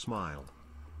xQcL, smile.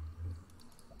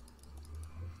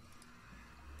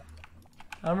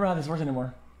 I don't remember how this works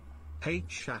anymore. Hey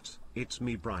chat, it's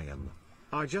me Brian.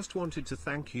 I just wanted to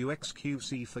thank you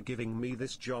xQc for giving me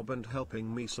this job and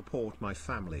helping me support my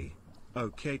family.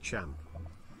 Okay champ.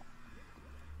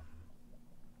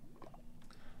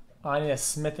 I need a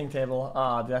smithing table.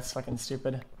 Ah, that's fucking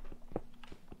stupid.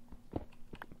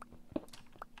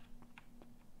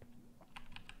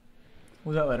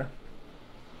 We'll do that later.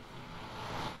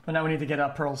 But now we need to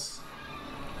get pearls.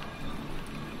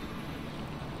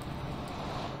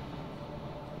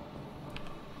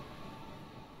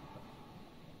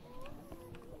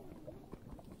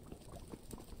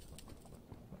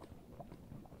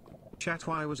 Chat,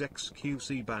 why was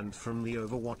xQc banned from the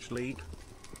Overwatch League?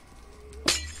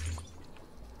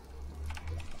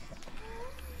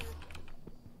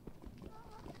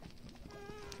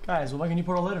 Guys, we'll make a new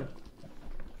portal later.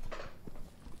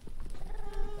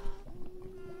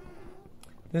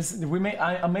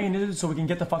 I'm making it so we can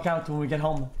get the fuck out when we get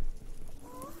home.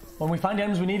 When we find the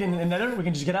items we need in Nether, we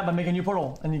can just get out and make a new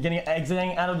portal, and you're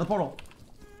exiting out of the portal.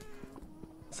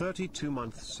 32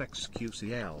 months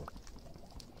xQcL.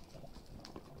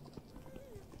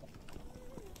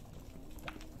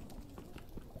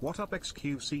 What up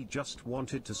xQc, just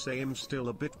wanted to say I'm still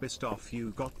a bit pissed off you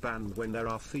got banned when there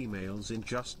are females in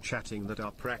just chatting that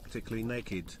are practically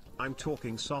naked. I'm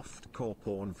talking softcore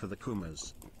porn for the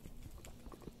Kumas.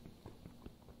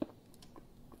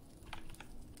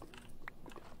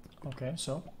 Okay,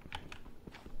 so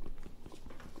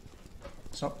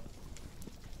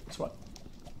what?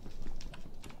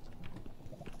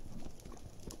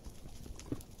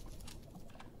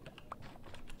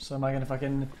 So am I gonna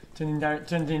fucking turn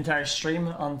the entire stream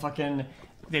on fucking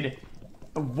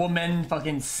a woman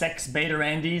fucking sex beta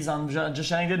Randy's on just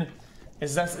Shannon?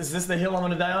 Is this the hill I'm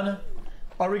gonna die on?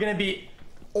 Are we gonna be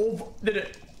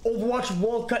Overwatch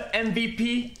World Cup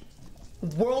MVP,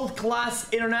 world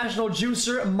class international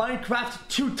juicer, Minecraft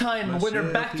 2-time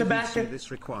winner back to back?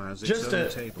 This requires just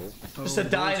to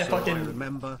die in a fucking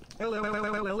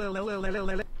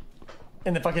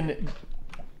in the fucking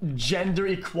gender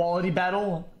equality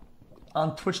battle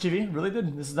on Twitch TV? Really,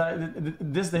 dude? This is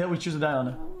the hill we choose to die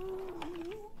on.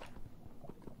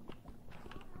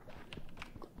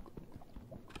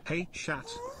 Hey chat,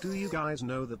 do you guys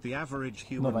know that the average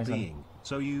human being,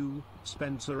 so you,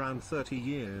 spends around 30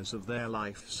 years of their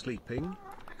life sleeping?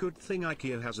 Good thing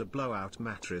IKEA has a blowout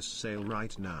mattress sale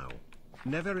right now.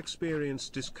 Never experience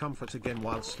discomfort again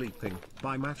while sleeping.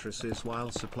 Buy mattresses while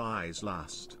supplies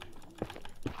last.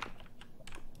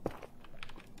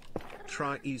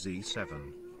 Try easy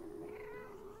 7.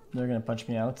 They're gonna punch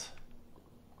me out.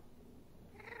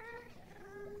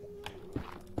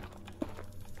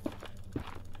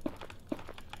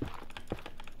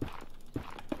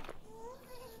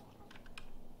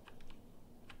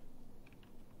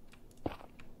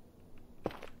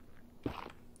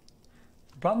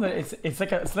 Problem that it's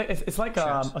like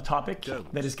a topic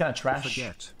that is kind of trash.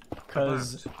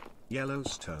 Because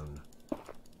Yellowstone.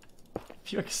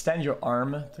 If you extend your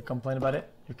arm to complain about it,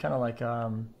 you're kind of like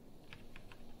and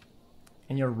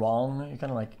you're wrong. You're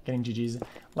kind of like getting GGs.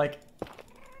 Like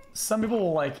some people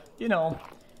will like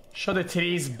show their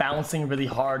titties bouncing really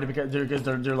hard because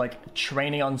they're like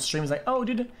training on streams. Like, oh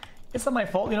dude, it's not my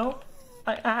fault.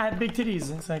 I had big titties.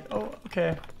 And it's like, oh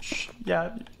okay,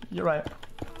 yeah, you're right.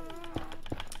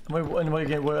 And what are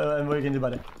you gonna do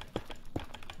about it?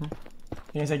 You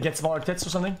gonna say get smaller tits or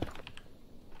something?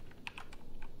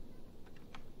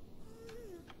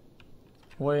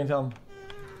 What are you gonna tell him?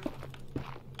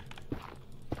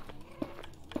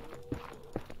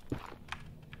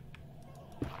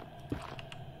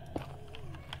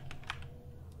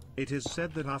 It is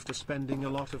said that after spending a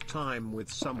lot of time with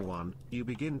someone, you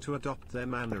begin to adopt their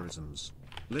mannerisms.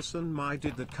 Listen, my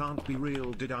did that can't be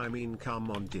real, did I mean come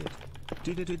on did.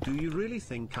 Do you really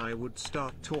think I would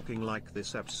start talking like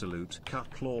this? Absolute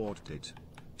cucklord did.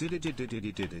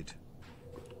 Did.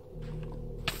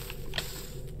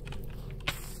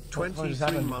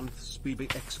 23 months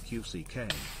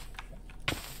BBXQCK.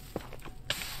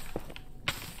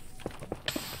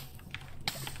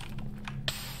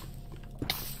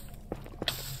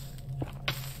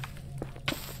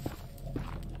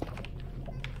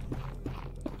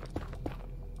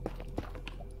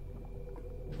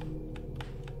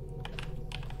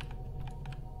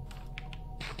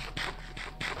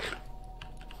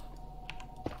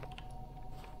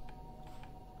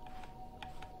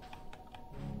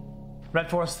 Red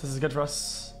forest, this is good for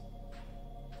us.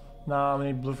 No, we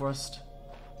need blue forest.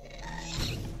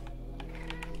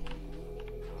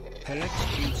 Hey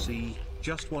xQc,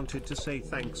 just wanted to say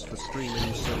thanks for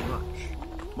streaming so much.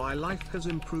 My life has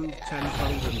improved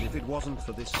tenfold, and if it wasn't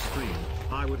for this stream,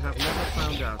 I would have never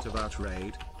found out about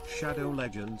Raid, Shadow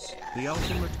Legends, the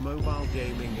ultimate mobile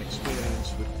gaming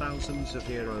experience with thousands of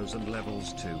heroes and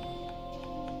levels too.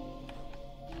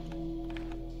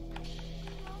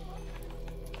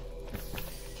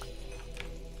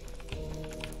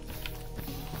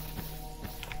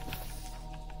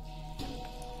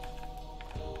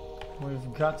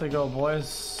 We've got to go,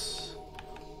 boys.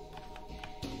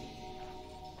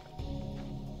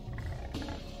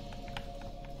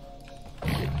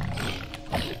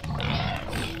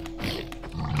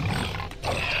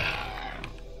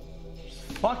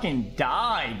 Fucking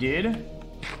die, dude.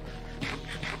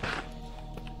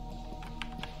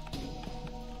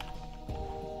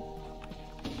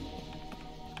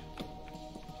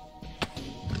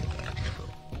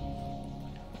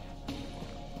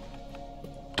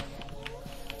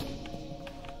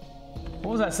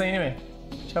 What was that saying anyway?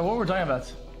 Chat, what were we talking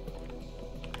about?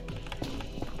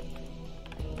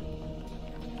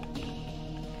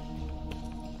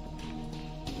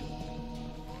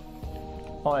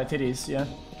 Oh, yeah, titties, yeah.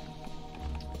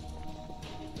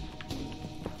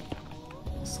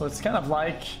 So it's kind of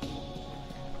like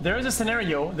there is a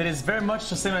scenario that is very much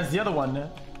the same as the other one,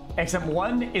 except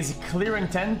one is clear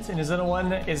intent and the other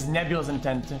one is nebulous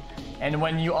intent. And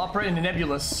when you operate in the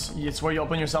nebulous, it's where you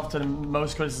open yourself to the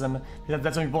most criticism.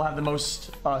 That's when people have the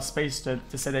most space to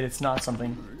say that it's not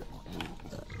something.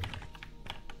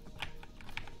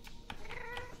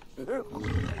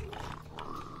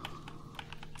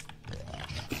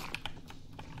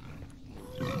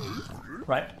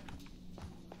 Right.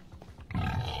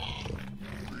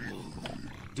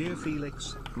 Dear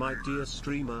Felix, my dear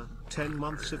streamer, 10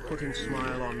 months of putting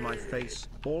smile on my face,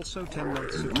 also 10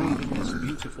 months of reading this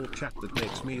beautiful chat that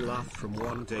makes me laugh from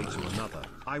one day to another.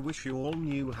 I wish you all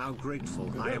knew how grateful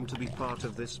I am to be part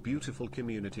of this beautiful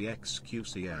community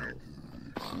xQcOW.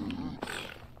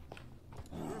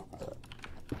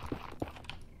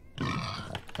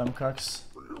 Dumb cucks.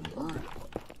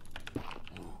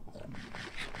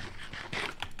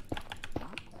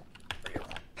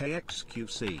 Hey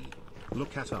xQc,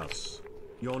 look at us.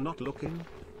 You're not looking?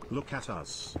 Look at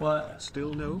us. What?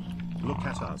 Still no? Look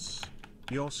at us.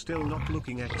 You're still not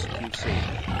looking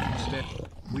xQc. Instead,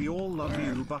 we all love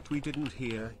you, but we didn't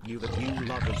hear you that you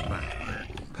love us back.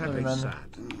 Pepe's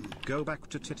sad. Go back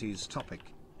to titties topic.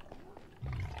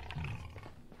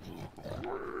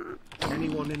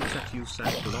 Anyone in chat you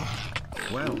sad blocked?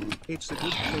 Well, it's a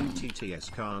good thing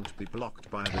TTS can't be blocked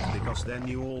by this, because then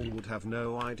you all would have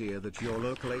no idea that your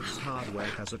local Ace Hardware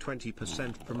has a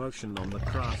 20% promotion on the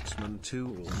Craftsman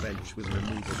tool bench with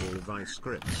removable vice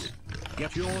grips.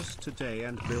 Get yours today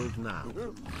and build now.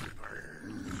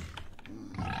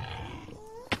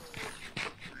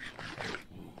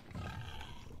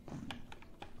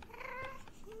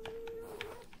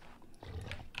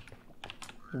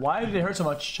 Why did it hurt so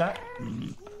much, chat?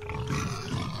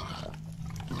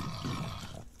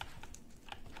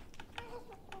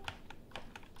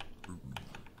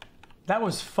 That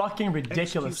was fucking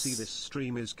ridiculous. xQc, this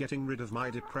stream is getting rid of my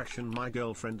depression. My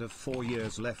girlfriend of 4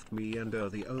 years left me and are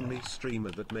the only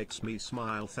streamer that makes me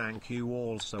smile. Thank you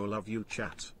all, so love you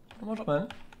chat. What's up, man?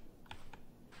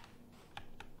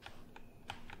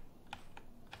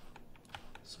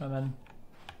 Sorry, man.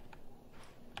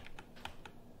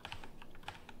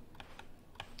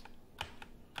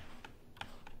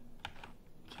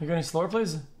 Can you go any slower,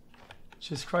 please?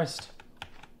 Jesus Christ.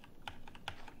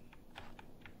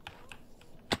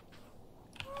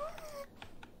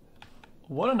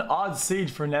 What an odd seed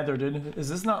for Nether, dude. Is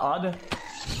this not odd?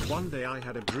 One day I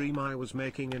had a dream I was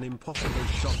making an impossible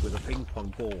shot with a ping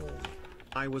pong ball.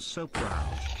 I was so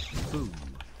proud. Boom.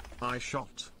 I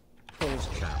shot. Pause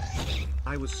chat.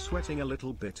 I was sweating a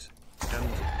little bit.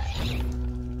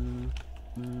 And...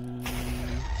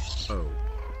 oh.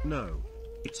 No.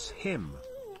 It's him.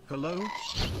 Hello?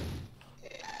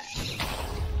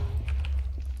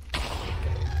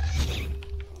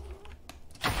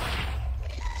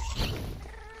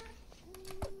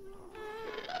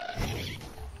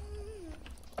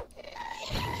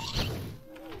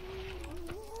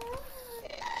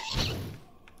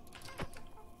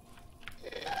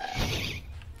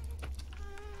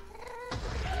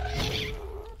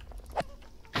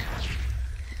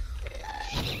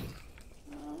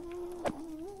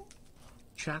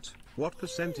 Chat, what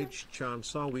percentage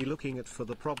chance are we looking at for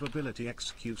the probability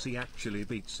xQc actually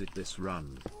beats it this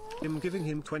run? I'm giving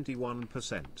him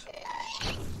 21%.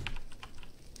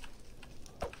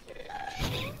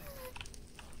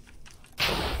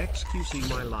 xQc,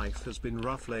 my life has been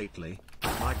rough lately.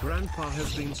 My grandpa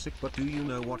has been sick, but do you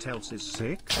know what else is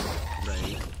sick?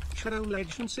 Raid. Shadow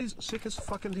Legends is sick as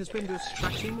fuck and has been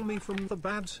distracting me from the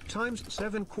bad times.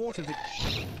 7 quarter.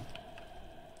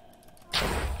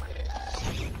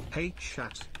 Hey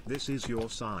chat, this is your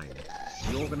sign.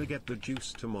 You're gonna get the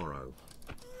juice tomorrow.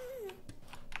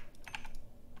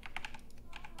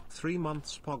 3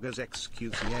 months poggers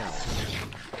xQcOW.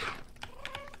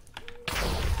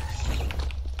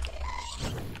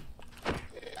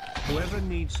 Whoever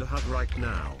needs a hug right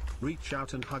now, reach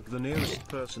out and hug the nearest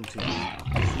person to you.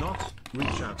 If not,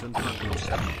 reach out and hug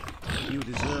yourself. You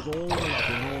deserve all the love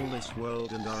in all this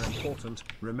world and are important.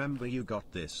 Remember, you got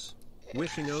this.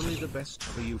 Wishing only the best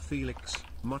for you, Felix.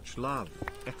 Much love,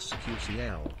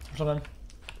 xQcOW.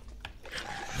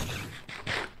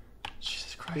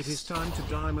 Jesus Christ. It is time to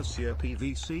die, Monsieur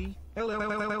PVC.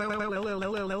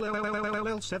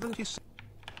 76.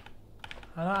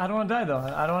 I don't want to die though.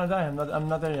 I don't want to die. I'm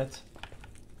not there yet.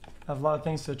 I have a lot of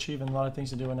things to achieve and a lot of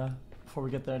things to do now before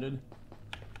we get there, dude.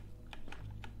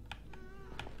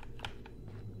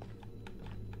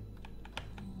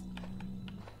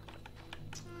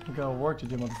 We got work to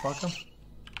do, motherfucker.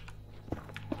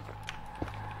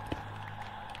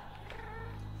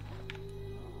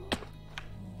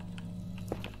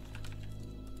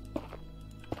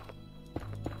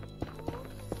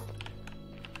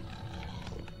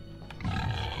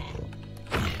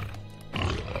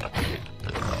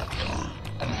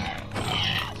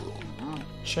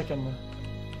 Chicken.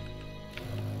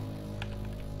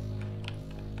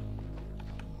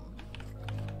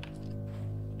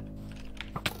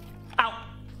 Ow!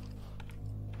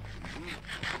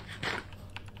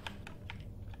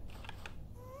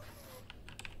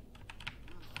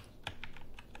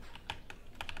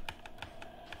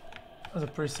 That was a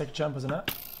pretty sick jump, isn't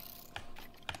it?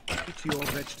 Your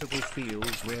vegetable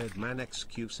feels weird, man.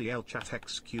 xQcL chat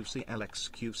xQcL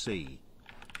xQc.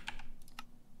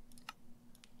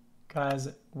 Guys,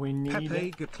 we need...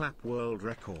 Pepe clap world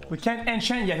record. We can't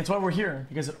enchant yet, that's why we're here.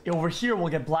 Because over here we'll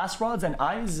get blast rods and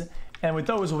eyes. And with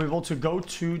those we'll be able to go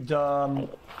to the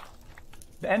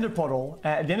ender portal.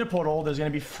 At the ender portal there's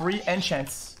going to be free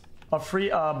enchants. Or free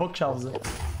bookshelves. That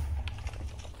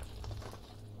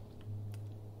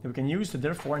we can use to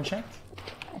therefore enchant.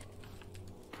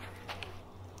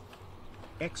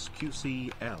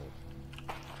 xQcL.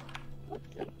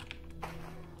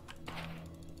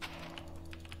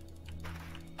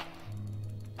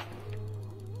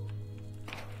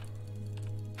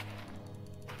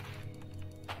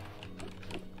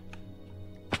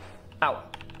 Ow.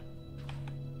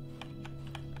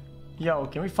 Yo,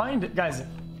 can we find it? Guys.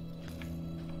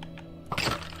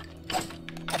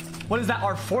 What is that?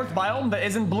 Our 4th biome that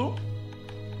isn't blue?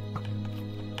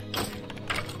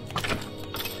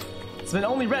 It's been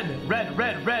only red. Red,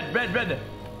 red, red, red, red.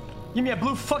 Give me a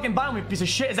blue fucking biome, you piece of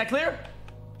shit. Is that clear?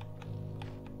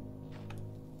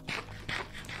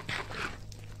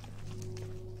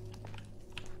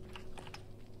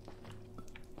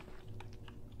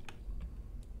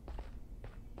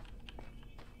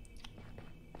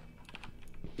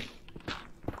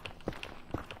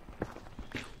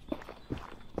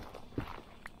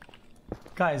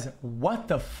 Guys, what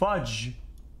the fudge?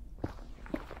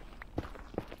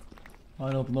 I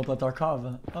don't open up that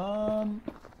Tarkov.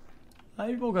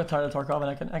 I will get tired of Tarkov,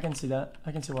 and I can see that.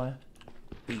 I can see why.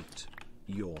 Eat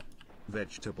your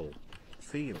vegetable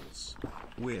feels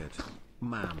weird,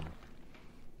 man.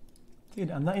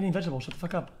 Dude, I'm not eating vegetables. Shut the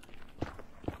fuck up.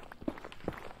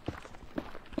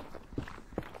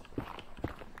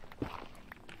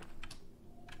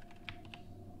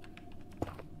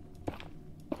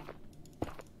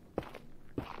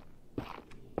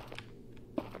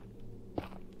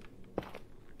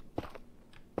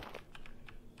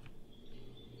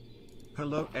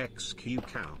 Hello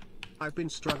xQcOW. I've been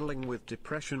struggling with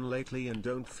depression lately and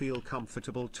don't feel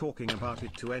comfortable talking about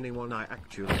it to anyone I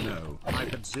actually know. I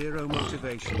had zero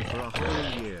motivation for a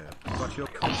whole year, but your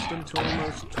constant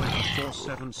almost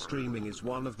 24/7 streaming is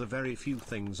one of the very few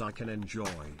things I can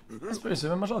enjoy. That's pretty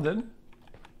simple, much I did.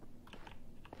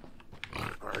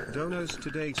 Donos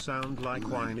today sound like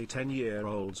whiny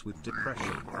 10-year-olds with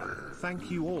depression.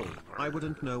 Thank you all. I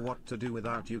wouldn't know what to do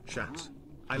without you, chat.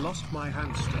 I lost my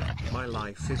hamster. My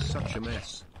life is such a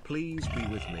mess. Please be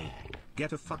with me.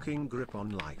 Get a fucking grip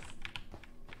on life.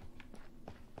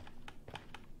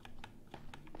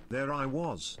 There I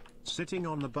was, sitting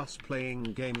on the bus playing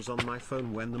games on my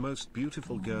phone when the most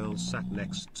beautiful girl sat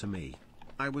next to me.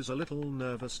 I was a little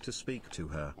nervous to speak to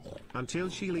her, until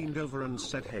she leaned over and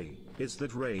said, "Hey, is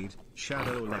that Raid,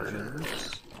 Shadow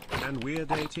Legends? And we're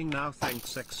dating now,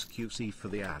 thanks xQc for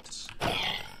the ads."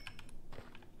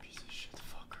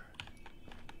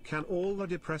 Can all the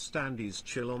depressed Andes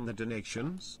chill on the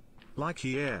donations? Like,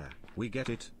 yeah, we get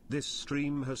it, this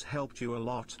stream has helped you a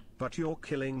lot, but you're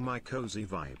killing my cozy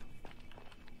vibe.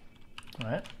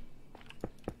 Alright.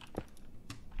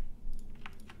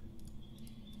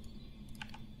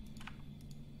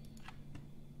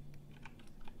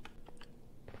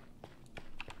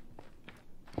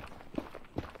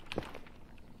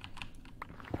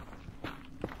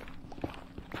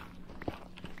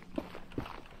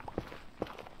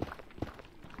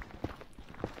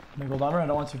 Am I gold armor? I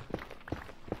don't want to.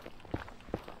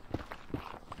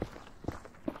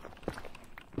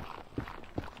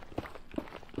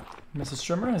 Mrs.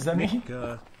 Strimmer, is that me?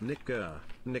 Nicker.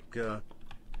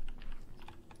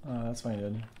 Oh, that's what he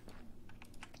did.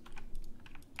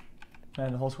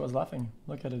 Man, the whole squad's laughing.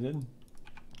 Look at it, did.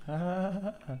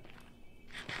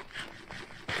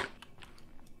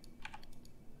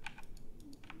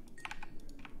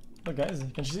 Look, guys,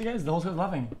 can you see, guys? The whole squad's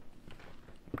laughing.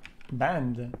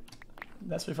 Banned.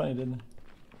 That's pretty funny, didn't it?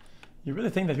 You really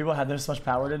think that people had this much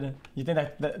power, did it? You think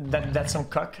that some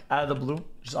cuck out of the blue,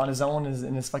 just on his own, is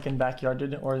in his fucking backyard,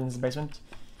 did it? Or in his basement?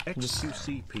 Just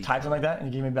typed him like that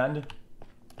and gave me banned?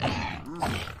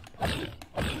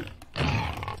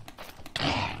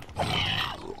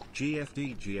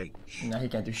 GFDGH. Nah, he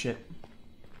can't do shit.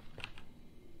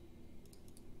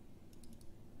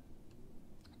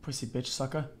 Pussy bitch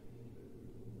sucker.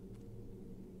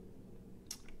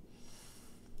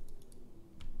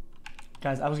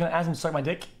 Guys, I was gonna ask him to suck my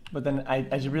dick, but then I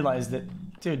just realized that,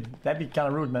 dude, that'd be kind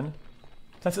of rude, man.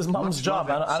 That's his mom's job.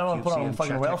 I don't want to put on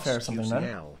fucking welfare or something,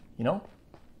 man. You know?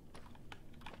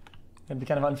 It'd be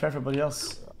kind of unfair for everybody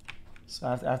else. So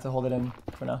I have to hold it in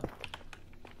for now.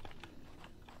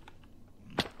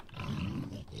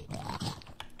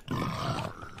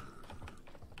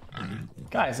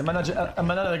 Guys, am I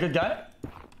not a good guy?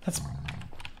 That's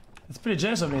pretty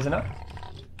generous of me, isn't it?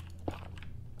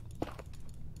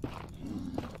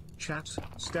 Chat,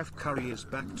 Steph Curry is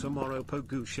back tomorrow.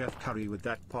 Pogu Chef Curry with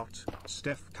that pot.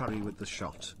 Steph Curry with the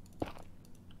shot.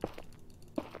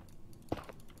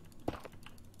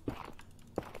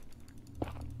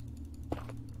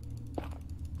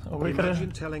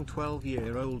 Imagine telling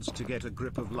 12-year-olds to get a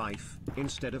grip of life,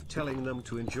 instead of telling them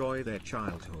to enjoy their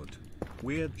childhood.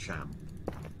 Weird champ.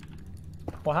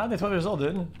 Well, how are they 12 years old,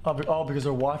 dude? Oh, because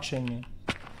they're watching.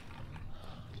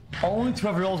 Only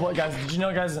 12-year-olds. What, guys? Did you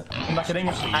know, guys? I'm not kidding.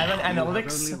 I have an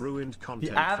analytics. You have only ruined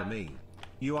content for me.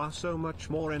 You are so much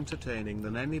more entertaining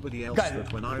than anybody else, guys,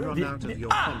 that when I run out of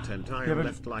your content, I am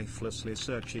left lifelessly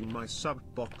searching my sub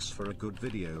box for a good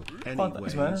video.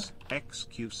 Anyways,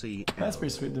 xQcOW. That's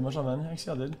pretty sweet, dude. Much love, man.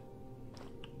 Actually, I did.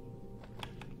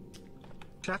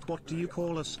 Chat, what do you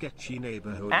call a sketchy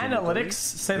neighborhood? Analytics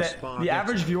say that the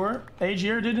average viewer age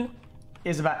here, dude,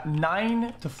 is about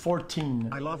 9 to 14.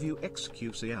 I love you,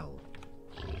 xQcOW.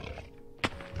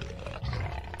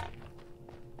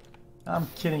 I'm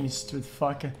kidding, you stupid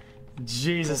fuck.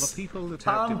 Jesus.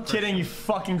 I'm kidding, you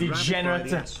fucking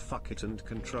degenerate. That's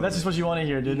just what you want to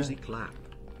hear, dude. Easy clap.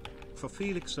 For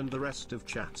Felix and the rest of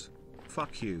chat.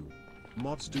 Fuck you.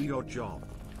 Mods, do your job.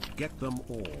 Get them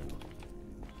all.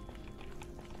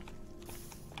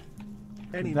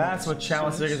 That's what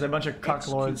challenge is, a bunch of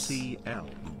cocklords.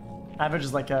 Average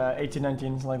is like 18,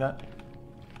 19, something like that.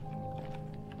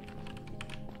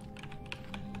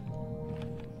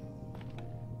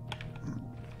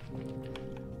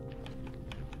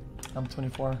 I'm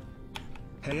 24.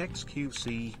 Hey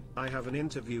xQc, I have an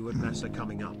interview at NASA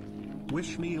coming up.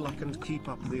 Wish me luck and keep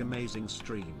up the amazing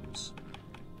streams.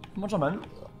 What's up, man?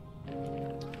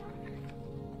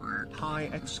 Hi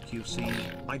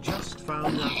xQc, I just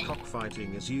found that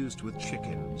cockfighting is used with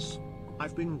chickens.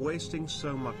 I've been wasting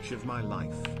so much of my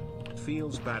life.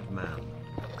 Feels bad, man.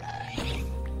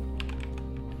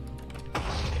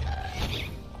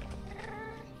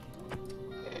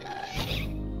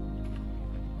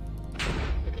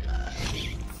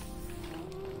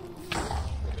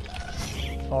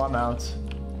 Oh, I'm out.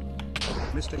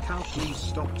 Mr. Cow, please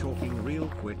stop talking real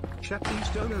quick. Chat, these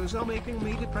donos are making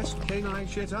me depressed. Canine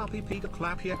shit RPP to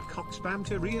clap yet cock spam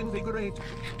to reinvigorate.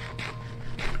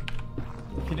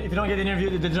 If you don't get the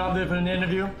interview, the job there for an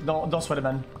interview, don't sweat it,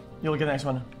 man. You'll get the next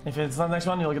one. If it's not the next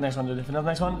one, you'll get the next one, dude. If it's not the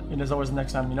next one, there's always the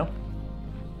next time, you know?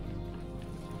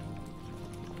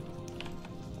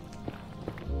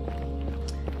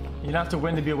 You don't have to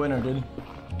win to be a winner, dude.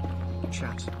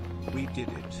 Chat, we did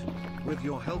it. With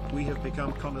your help, we have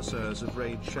become connoisseurs of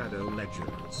Raid Shadow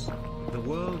Legends. The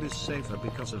world is safer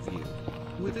because of you.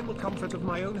 Within the comfort of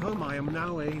my own home, I am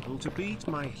now able to beat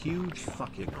my huge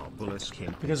fucking obelisk.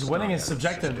 Because winning is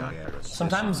subjective.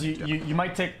 Sometimes you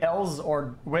might take L's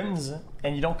or wins,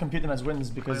 and you don't compute them as wins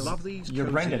because you're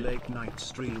branded. Late night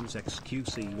streams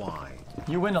xQcOW.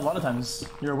 You win a lot of times.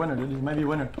 You're a winner, dude. You might be a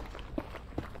winner.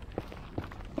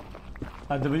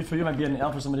 A W for you might be an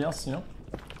L for somebody else, you know?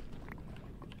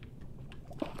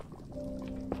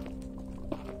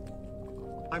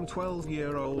 I'm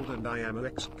 12-year-old and I am a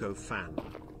xQcOW fan.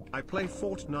 I play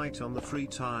Fortnite on the free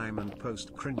time and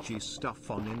post cringy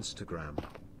stuff on Instagram.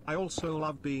 I also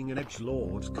love being an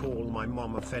edgelord, call my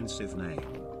mom offensive name.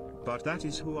 But that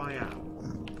is who I am.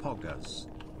 Poggers.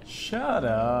 Shut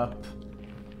up.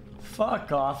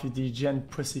 Fuck off, you degen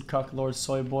pussy cuck lord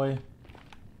soy boy.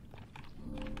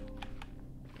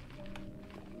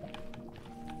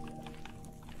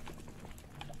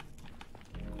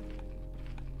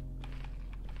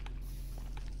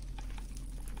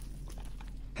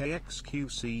 Hey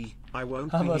xQc, I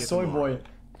won't I'm be a here soy tomorrow, boy.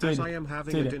 Dude, as I am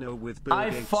having a dinner with Bill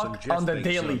I Gates fuck and Jeff on the Bezos.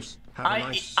 daily. Have a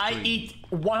nice I stream. eat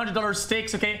 $100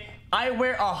 steaks, okay? I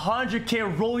wear a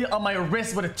 100K rollie on my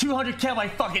wrist with a 200K on my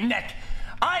fucking neck.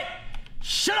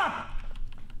 Shut up!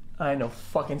 I know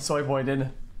fucking soy boy did.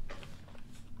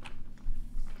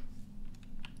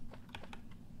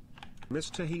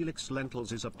 Mr. Helix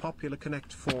Lentils is a popular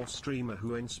Connect 4 streamer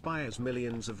who inspires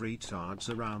millions of retards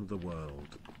around the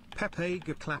world.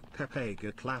 Pepega clap,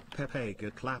 Pepega clap,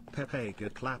 Pepega clap,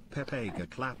 Pepega clap, Pepega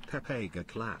clap, Pepega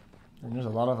clap. And there's a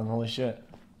lot of them, holy shit.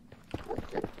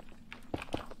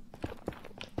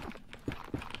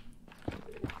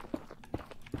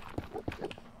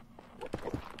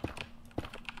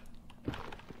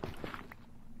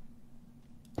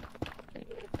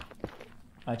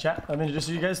 Chat, let me introduce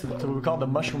you guys to what we call the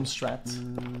mushroom strat.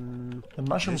 The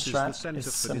mushroom strat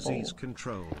is simple.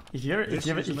 If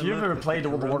you ever played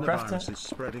World of Warcraft,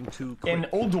 in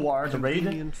Ulduar, the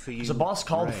raid, there's a boss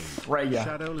called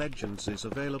Freya.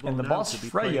 And the boss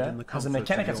Freya has a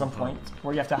mechanic at some point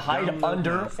where you have to hide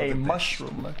under a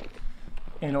mushroom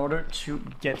in order to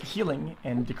get healing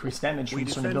and decrease damage from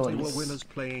certain abilities. We were winners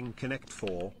playing Connect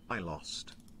 4, I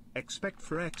lost. Expect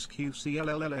for xQc.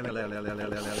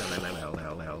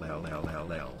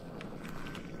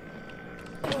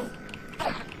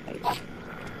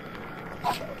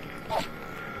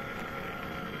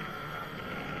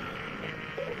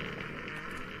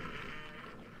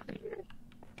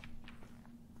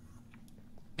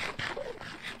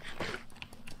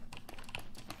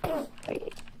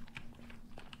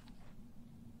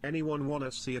 Anyone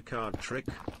wanna see a card trick?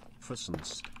 For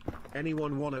sense.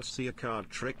 Anyone wanna see a card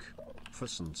trick? For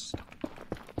sense.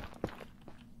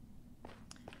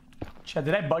 Chat,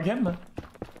 did I bug him?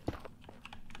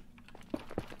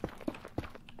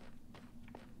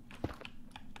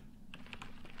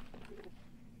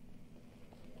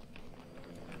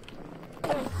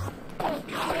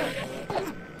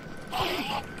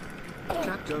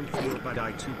 Chat, don't feel bad,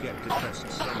 I too get depressed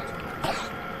sometimes.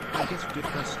 I get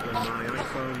depressed when my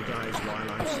iPhone dies while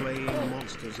I'm slaying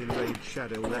monsters in Raid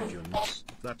Shadow Legends.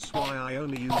 That's why I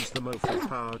only use the Mofo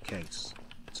power case.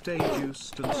 Stay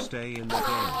juiced and stay in the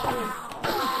game.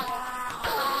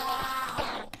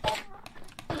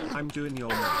 I'm doing your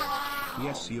math.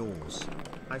 Yes, yours.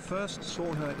 I first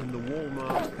saw her in the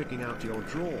Walmart picking out your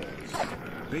drawers.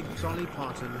 Big Dolly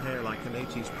Parton hair like an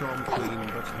 80s prom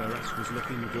queen, but her ass was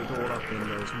looking good all up in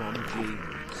those mom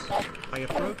jeans. I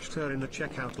approached her in the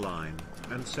checkout line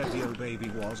and said yo baby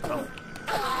was up.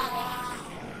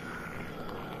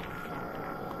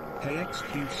 Hey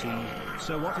xQc,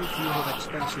 so what if you have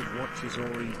expensive watches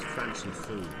or eat fancy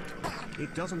food?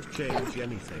 It doesn't change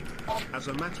anything. As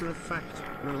a matter of fact,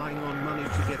 relying on money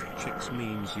to get chicks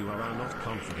means you are not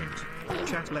confident.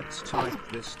 Chat, let's type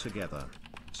this together.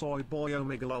 Soy boy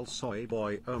omega lol, soy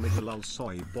boy omega lol,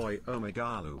 soy boy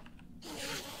omega lu.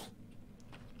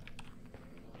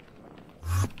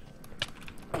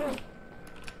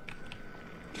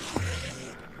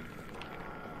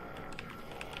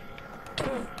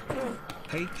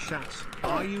 Hey chat,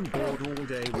 are you bored all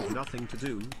day with nothing to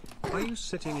do? Are you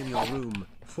sitting in your room,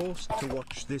 forced to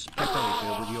watch this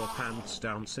pepega with your pants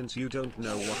down since you don't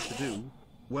know what to do?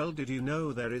 Well, did you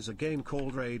know there is a game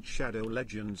called Raid Shadow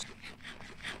Legends?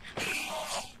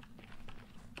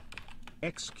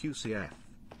 xQcF.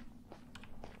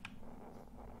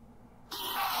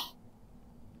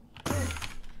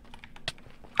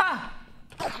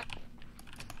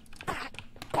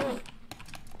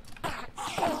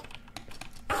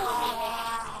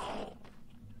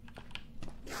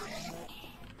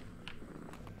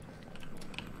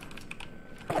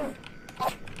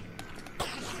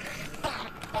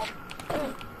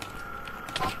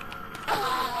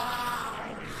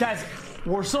 Guys,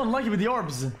 we're so unlucky with the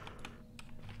orbs.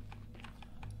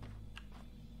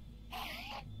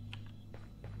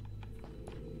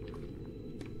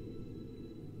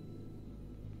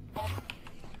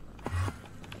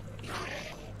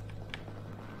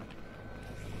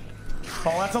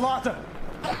 Oh, that's a lot.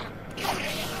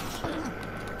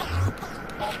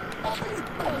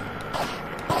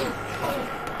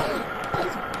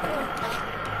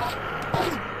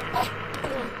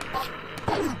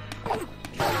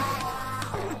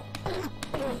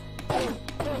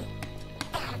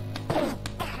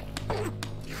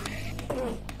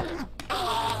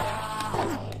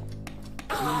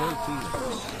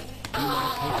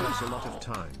 A lot of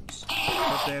times.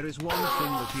 But there is one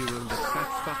thing that you and the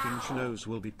fat fucking schnoz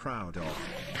will be proud of.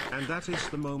 And that is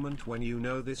the moment when you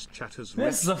know this chat has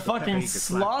This is a fucking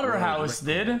slaughterhouse,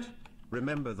 dude.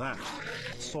 Remember that,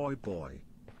 soy boy.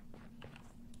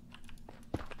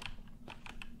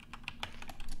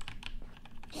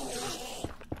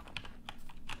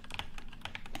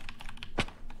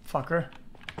 Fucker.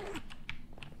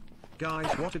 Guys,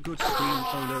 what a good stream.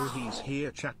 Oh no, he's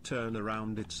here. Chat, turn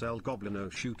around. It's El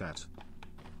Goblino. Shoot at.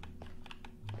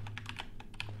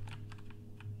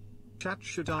 Chat,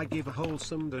 should I give a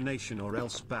wholesome donation or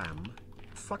else spam?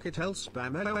 Fuck it, else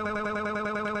spam.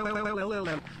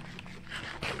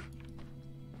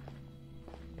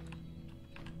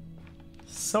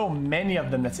 So many of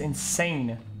them, that's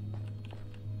insane.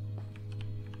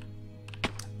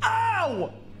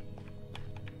 Ow!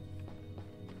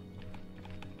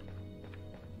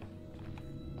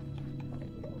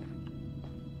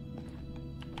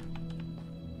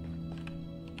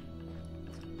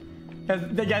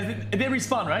 Guys, they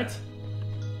respawn, right?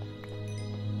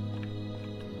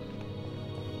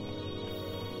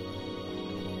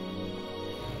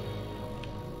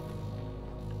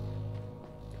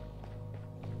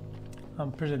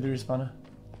 I'm pretty sure they respawn.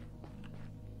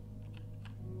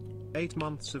 8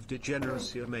 months of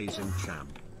degeneracy, amazing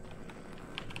champ.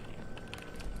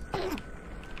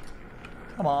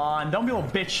 Come on, don't be a little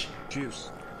bitch. Juice.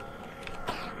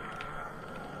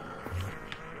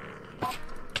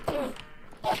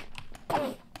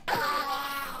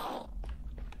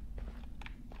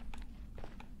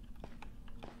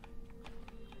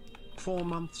 Four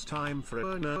months time for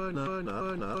a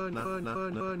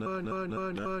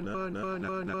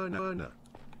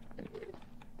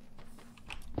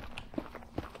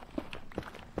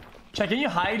Check, can you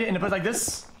hide in a place like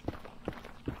this?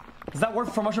 Does that work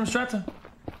for mushroom strat?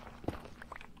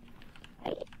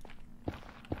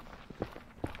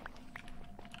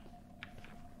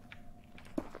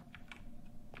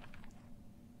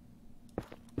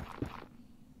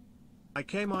 I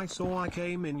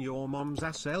came in your mom's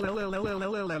ass.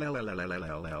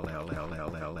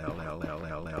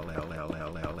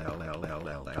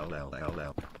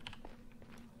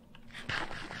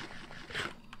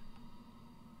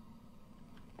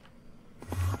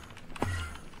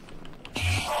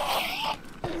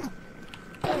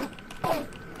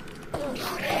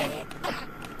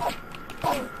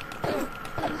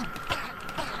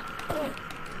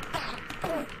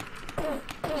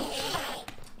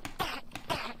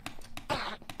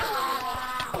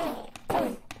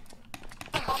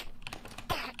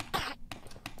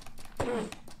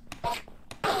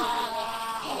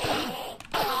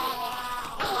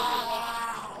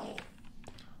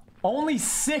 Only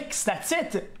 6, that's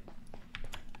it.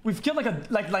 We've killed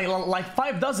like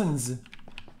 5 dozens.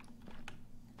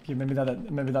 Okay, maybe not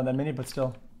that many, but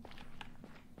still.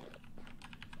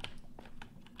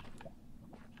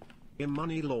 In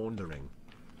money laundering.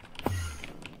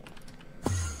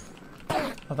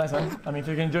 Oh, thanks, man. I mean, if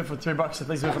you're gonna do it for $3, at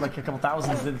least do it for like a couple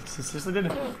thousands. Seriously, did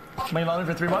money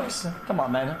laundering for $3? Come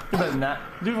on, man. Do better than that.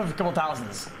 Do it for a couple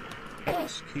thousands.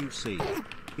 xQc.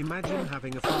 Imagine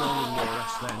having a funnel in your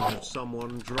ass, then have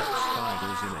someone drop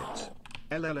spiders in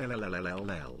it.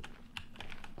 LLLLLLL.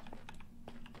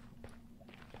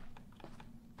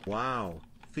 Wow,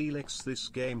 Felix, this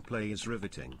gameplay is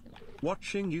riveting.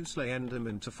 Watching you slay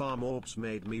Enderman to farm orbs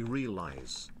made me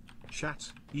realize.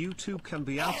 Chat, you too can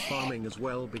be out farming as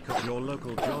well, because your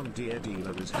local John Deere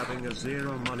dealer is having a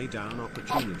zero money down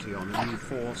opportunity on a new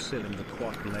 4-cylinder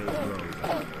quad blade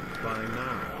rover. Buy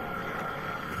now.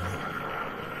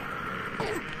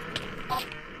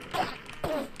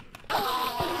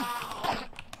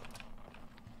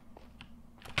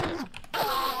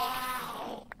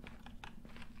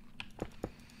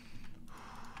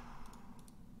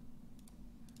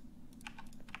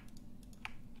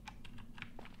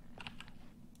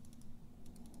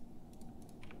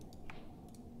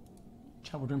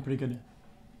 We're doing pretty good.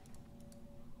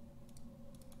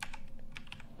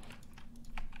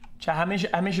 Chat, how many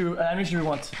should we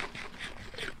want?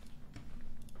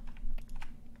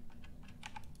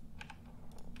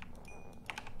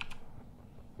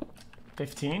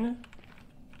 $15?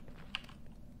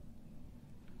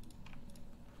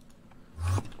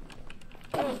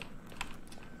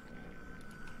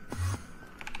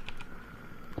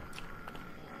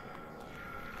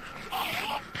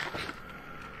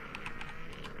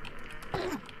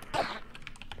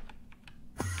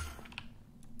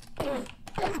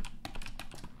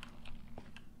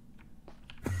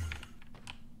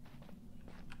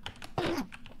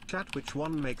 Chat, which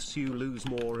one makes you lose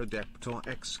more, Adept or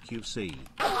xQc?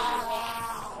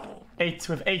 8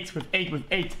 with 8 with 8 with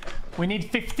 8. We need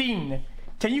 15.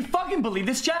 Can you fucking believe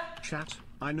this, chat? Chat,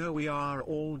 I know we are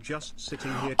all just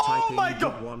sitting here typing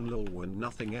good one lol and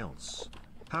nothing else.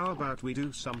 How about we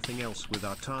do something else with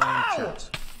our time, chat?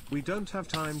 We don't have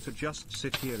time to just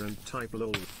sit here and type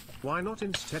lol. Why not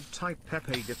instead type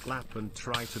Pepe Gatlap and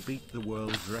try to beat the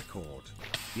world record?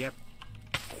 Yep.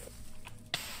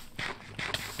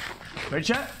 Ready,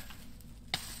 chat?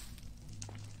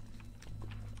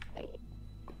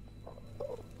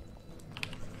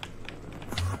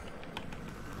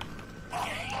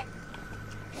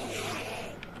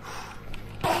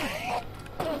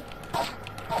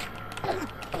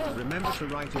 Remember to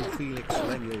write in Félix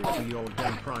Lengyel for your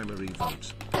damn primary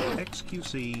vote.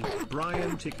 xQc,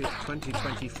 Brian Ticket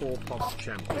 2024 Pop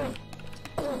Champion.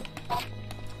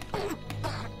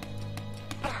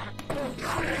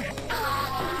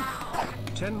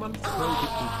 Months pro to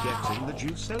keep getting the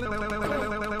juice.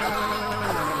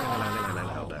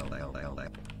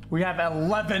 We have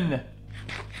 11.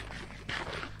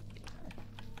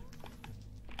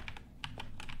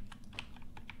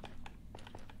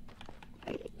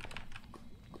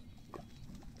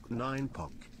 Nine POC.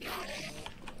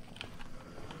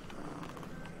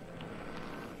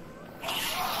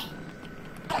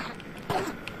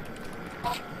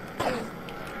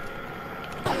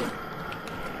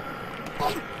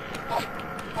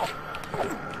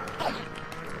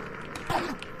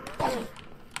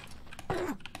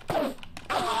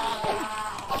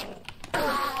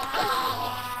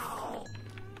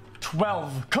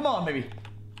 Come on, baby.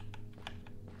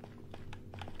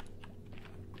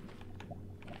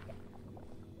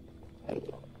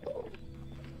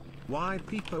 Wide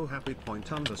people happy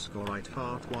point underscore right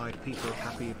heart. Wide people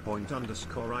happy point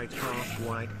underscore right heart.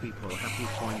 Wide people happy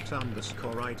point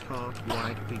underscore right heart.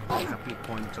 Wide people happy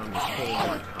point underscore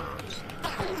right heart.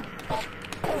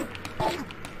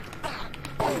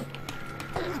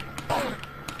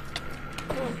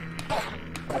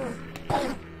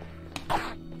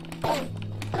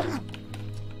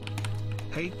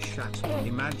 Hey chat,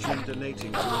 imagine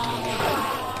donating to $1 million.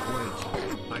 Wait,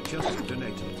 I just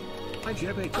donated. I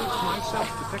debated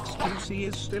myself if xQc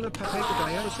is still a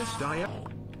dialysis diet.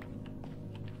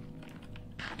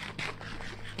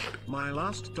 My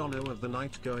last dono of the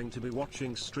night going to be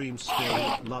watching stream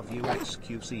still. Love you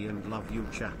xQc and love you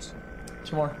chat.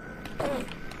 2 more.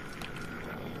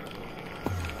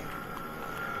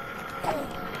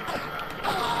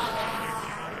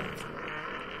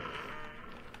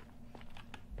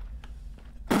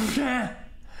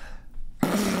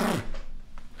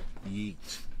 Yeet.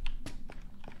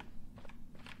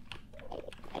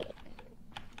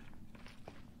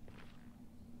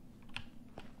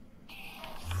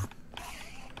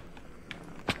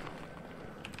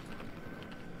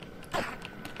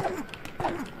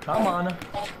 Come on.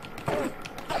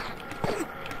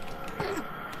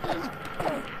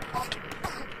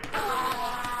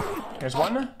 Here's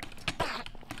one.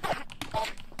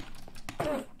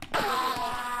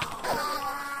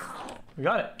 We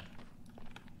got it.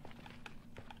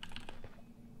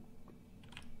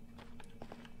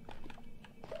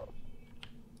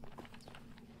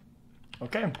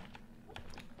 Okay.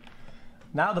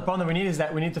 Now the problem that we need is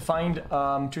that we need to find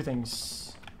 2 things.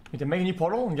 We need to make a new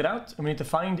portal and get out, and we need to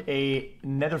find a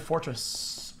nether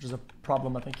fortress, which is a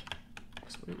problem, I think.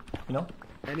 You know?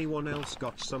 Anyone else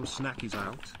got some snackies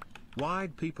out?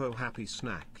 Wide people happy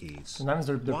snackies. Sometimes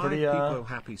they're pretty Wide people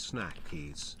happy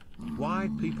snackies.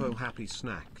 Wide people happy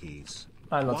snackies.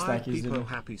 I love Wide snackies, people dude.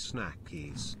 happy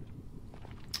snackies.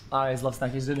 I always love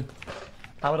snackies, dude.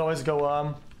 I would always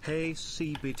go, Hey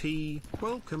CBT,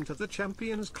 welcome to the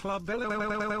Champions Club.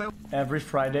 every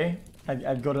Friday,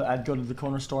 I'd go to the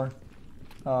corner store,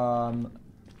 by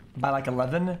like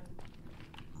 11.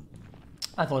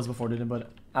 I thought it was before, didn't it?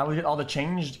 But I would get all the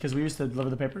change because we used to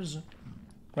deliver the papers,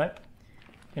 right?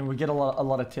 And we get a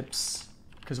lot of tips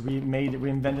because we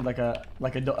invented like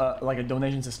a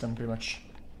donation system pretty much.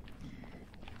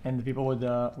 and the people would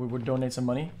we would donate some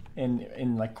money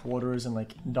in like quarters and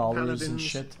like dollars Paladins, and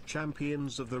shit.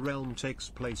 Champions of the Realm takes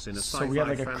place in a so we had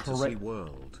like fantasy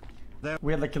world.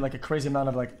 We had like a crazy amount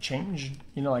of like change,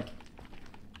 you know,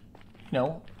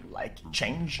 like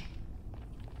change.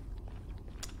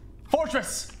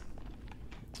 Fortress.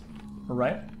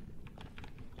 Right.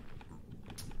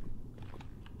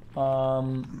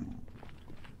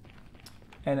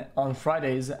 And on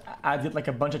Fridays, I'd get like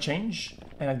a bunch of change,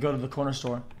 and I'd go to the corner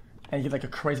store, and get like a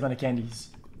crazy amount of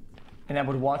candies, and I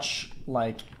would watch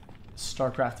like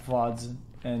StarCraft VODs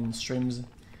and streams.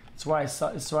 That's why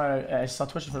I saw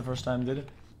Twitch for the first time, dude. I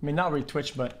mean, not really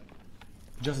Twitch, but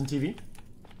just on TV.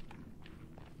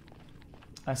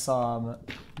 I saw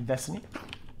Destiny.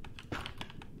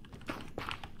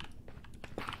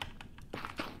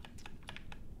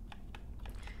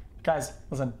 Guys,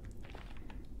 listen.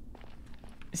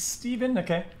 Steven,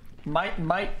 okay, might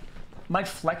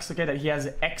flex, okay, that he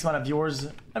has X amount of viewers.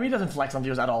 I mean, he doesn't flex on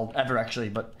viewers at all, ever, actually,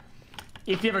 but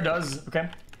if he ever does, okay,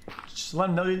 just let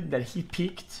him know that he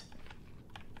peaked,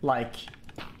 like,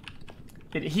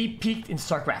 he peaked in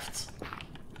StarCraft,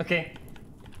 okay?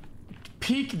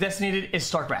 Peak Destiny is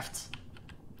StarCraft.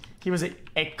 He was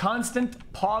a constant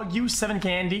POG 7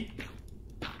 candy.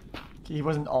 He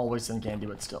wasn't always 7 candy,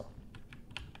 but still.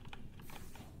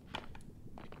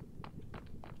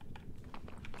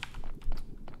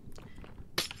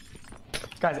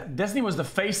 Guys, Destiny was the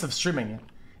face of streaming.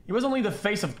 He was only the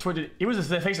face of Twitter. He was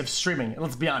the face of streaming,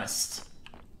 let's be honest.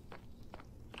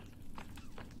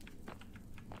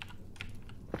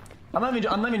 I'm not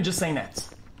even just saying that.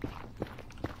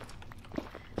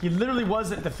 He literally was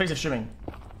the face of streaming.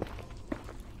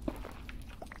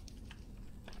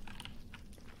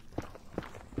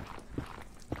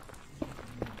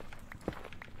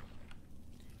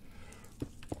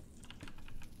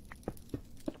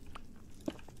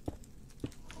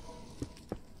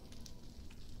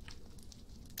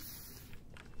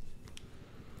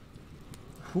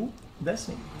 Who?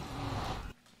 Destiny.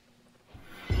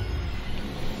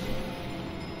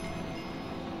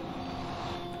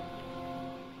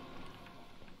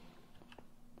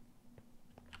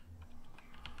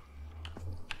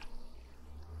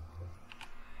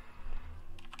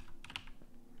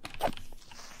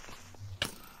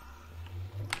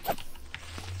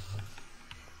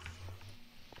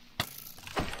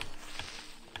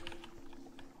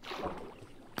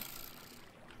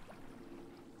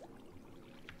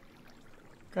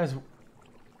 Guys,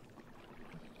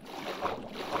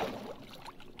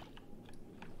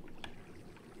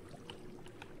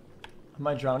 am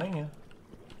I drowning? Yeah.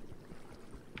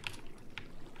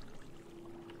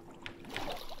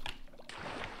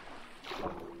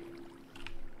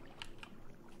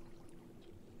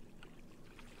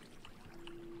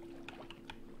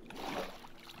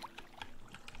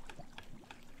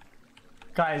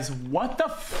 Guys, what the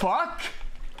fuck?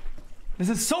 This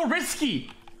is so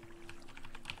risky.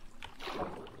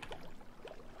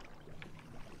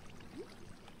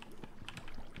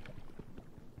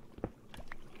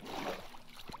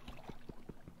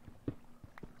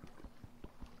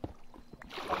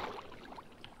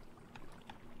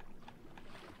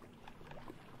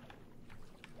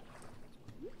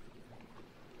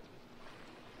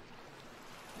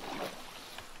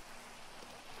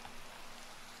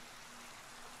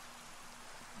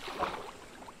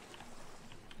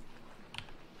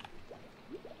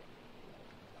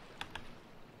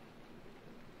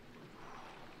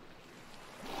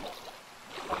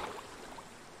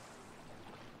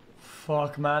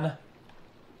 Fuck, man.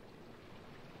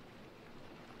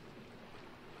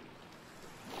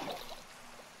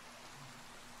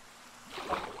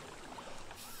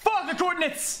 Fuck the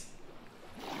coordinates!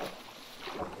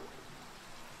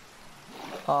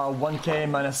 1k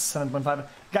minus 7.5.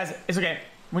 Guys, it's okay.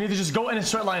 We need to just go in a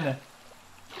straight line.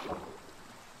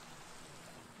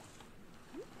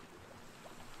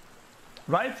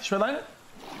 Right? Straight line?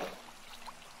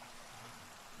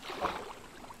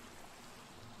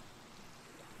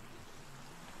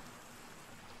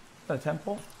 A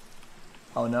temple?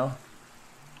 Oh no.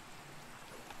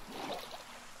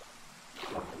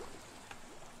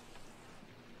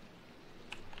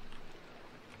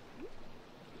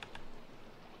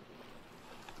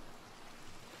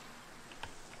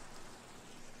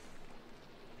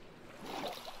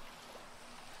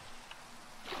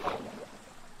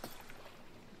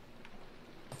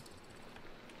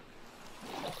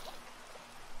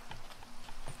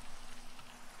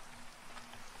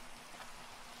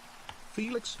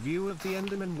 Felix' view of the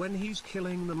Enderman when he's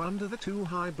killing them under the 2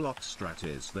 high block strat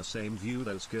is the same view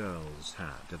those girls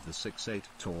had of the 6'8"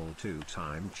 tall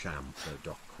 2-time champ the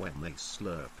Doc when they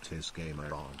slurped his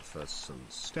gamer on for some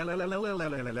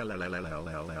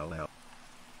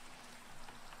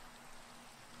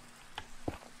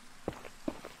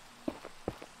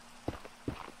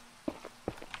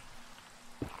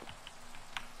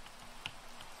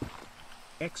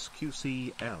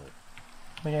xQcOW.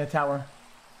 Making a tower.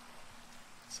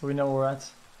 So we know where we're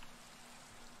at.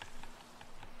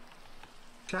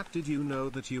 Chat, did you know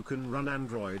that you can run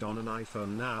Android on an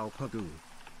iPhone now? Pagoo,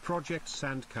 Project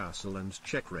Sandcastle and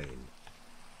Check Rain.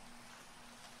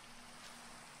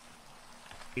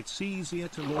 It's easier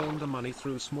to launder money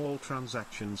through small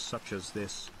transactions such as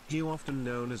this, often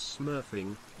known as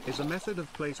smurfing, is a method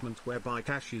of placement whereby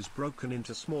cash is broken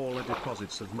into smaller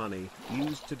deposits of money,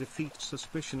 used to defeat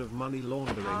suspicion of money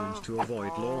laundering and to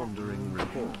avoid laundering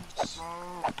reports.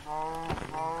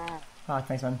 Ah,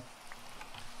 thanks, man.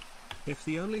 If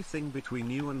the only thing between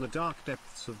you and the dark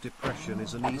depths of depression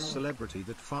is an e-celebrity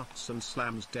that farts and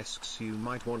slams desks, you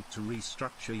might want to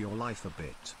restructure your life a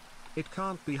bit. It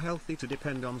can't be healthy to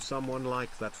depend on someone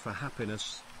like that for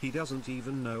happiness. He doesn't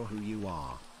even know who you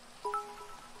are.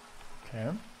 Okay.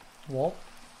 Well,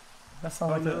 that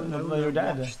sounds like your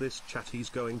dad. Watch this chat. He's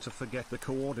going to forget the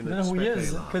coordinates. I don't know who he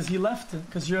is, because he left.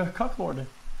 Because you're a cucklord.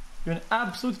 You're an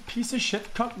absolute piece of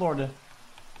shit cucklord.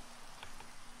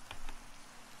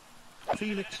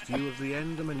 Felix' view of the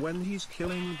Enderman when he's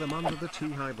killing them under the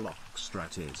 2 high block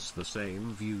strat is the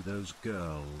same view those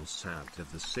girls had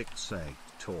of the 6'8"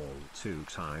 tall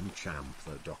 2-time champ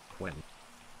the Doc when.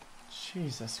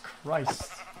 Jesus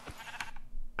Christ.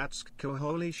 xQcOW,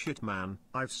 holy shit man,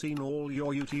 I've seen all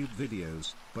your YouTube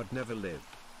videos, but never live.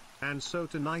 And so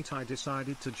tonight I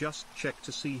decided to just check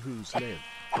to see who's live.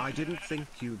 I didn't think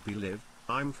you'd be live.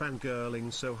 I'm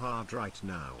fangirling so hard right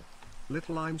now.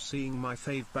 Little I'm seeing my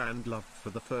fave band love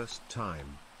for the first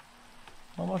time.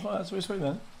 How much like that's really sweet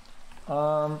then.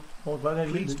 Well,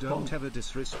 please don't ever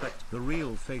disrespect the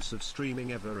real face of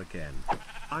streaming ever again.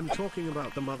 I'm talking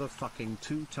about the motherfucking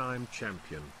 2-time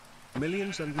champion.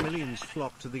 Millions and millions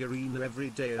flock to the arena every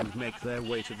day and make their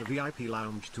way to the VIP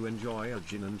lounge to enjoy a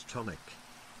gin and tonic.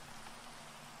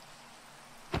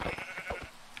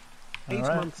 8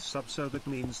 months sub, so that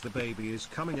means the baby is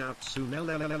coming out soon.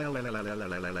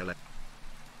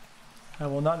 I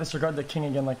will not disregard the king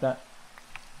again like that.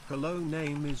 Hello,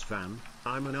 name is Van.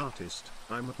 I'm an artist.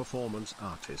 I'm a performance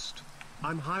artist.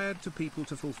 I'm hired to people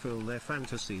to fulfill their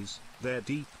fantasies, their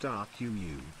deep dark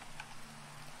UU.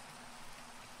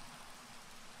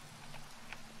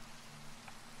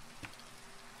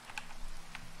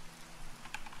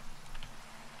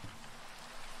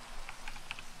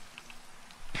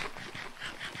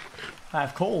 I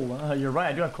have coal. You're right,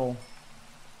 I do have coal.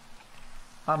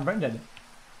 I'm brain dead.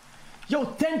 Yo,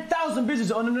 10,000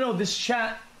 business. Oh, no, this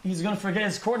chat, he's gonna forget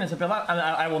his coordinates.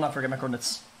 I will not forget my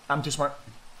coordinates. I'm too smart.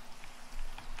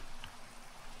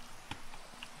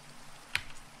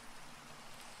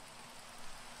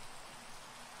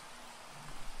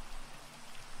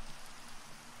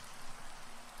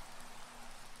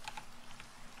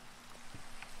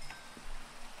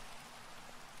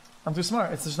 I'm too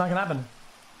smart. It's just not gonna happen.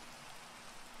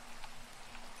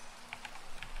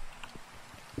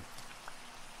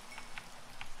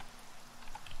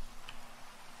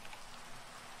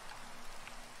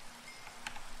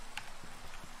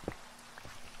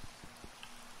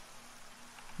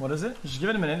 What is it? Just give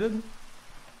it a minute, dude.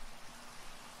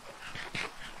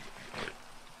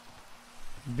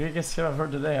 Biggest hit I've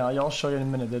heard today. I'll show you in a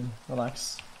minute, dude.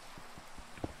 Relax.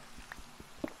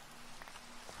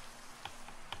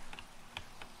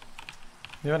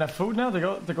 Do you have enough food now to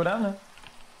go down now?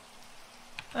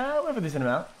 We have a decent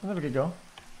amount. I think we could go.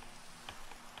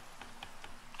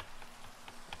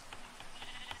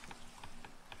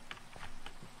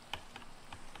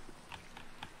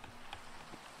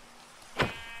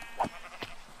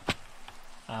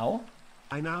 Ow.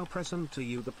 I now present to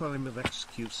you the poem of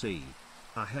xQc.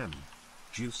 Ahem.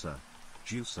 Juicer.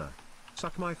 Juicer.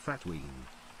 Suck my fat ween.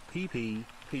 PP.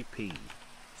 PP.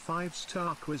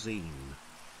 5-star cuisine.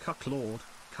 Cucklord.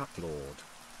 Cucklord.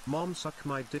 Mom suck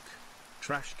my dick.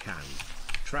 Trash can.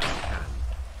 Trash can.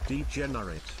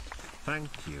 Degenerate. Thank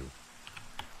you.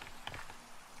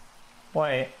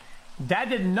 Wait. That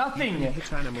did nothing! You can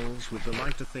hit animals with the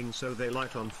lighter thing so they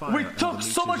light on fire. We took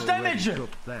so much damage! To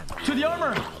the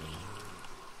armor!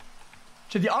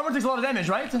 The armor takes a lot of damage,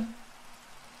 right?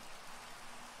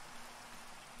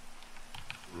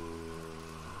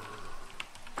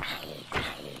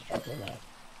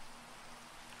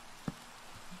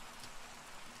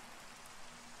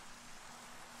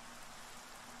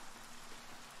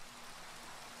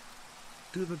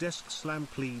 do the desk slam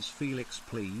please Felix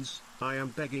please, I am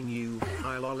begging you,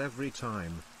 I lol every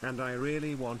time, and I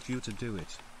really want you to do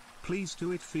it. Please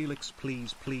do it Felix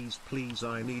please please please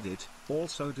I need it,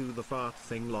 also do the fart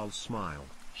thing lol smile.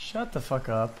 Shut the fuck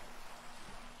up.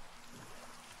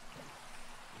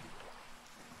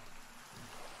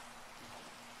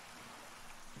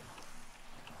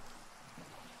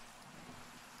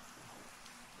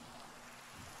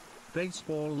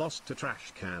 Baseball lost to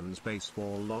trash cans,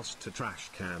 baseball lost to trash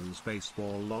cans,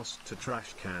 baseball lost to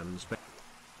trash cans.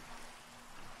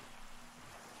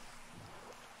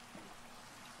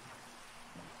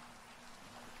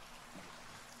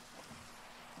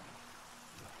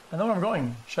 I know where I'm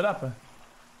going. Shut up.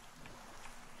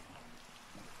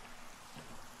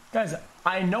 Guys,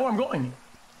 I know where I'm going.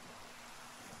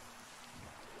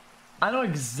 I know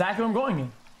exactly where I'm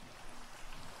going.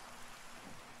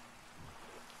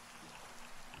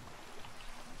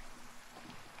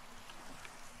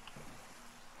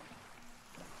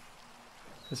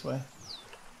 This way.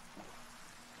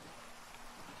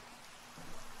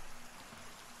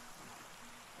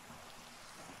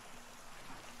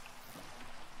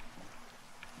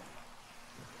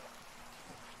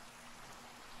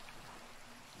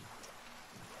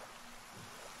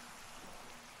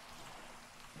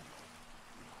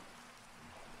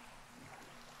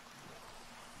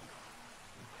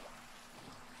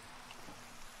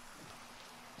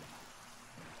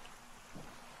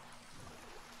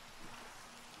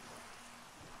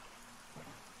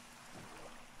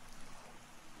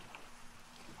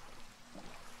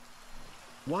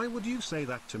 Why would you say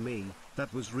that to me?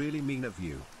 That was really mean of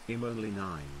you. I'm only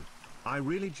 9. I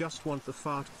really just want the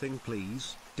fart thing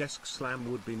please. Desk slam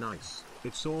would be nice.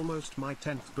 It's almost my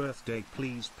 10th birthday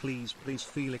please please please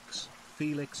Felix.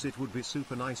 Felix it would be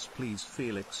super nice please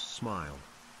Felix smile.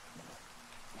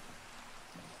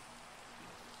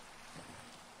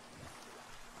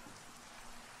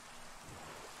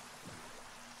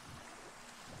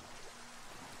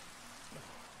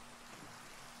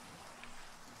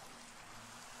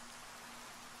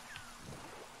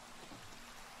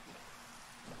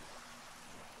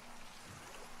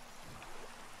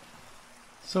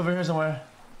 It's over here somewhere.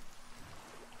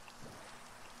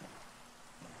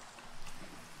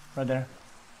 Right there.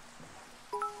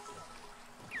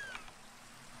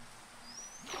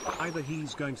 Either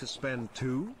he's going to spend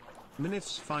 2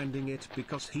 minutes finding it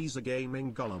because he's a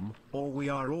gaming golem, or we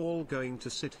are all going to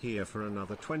sit here for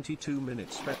another 22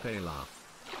 minutes. Pepe laugh.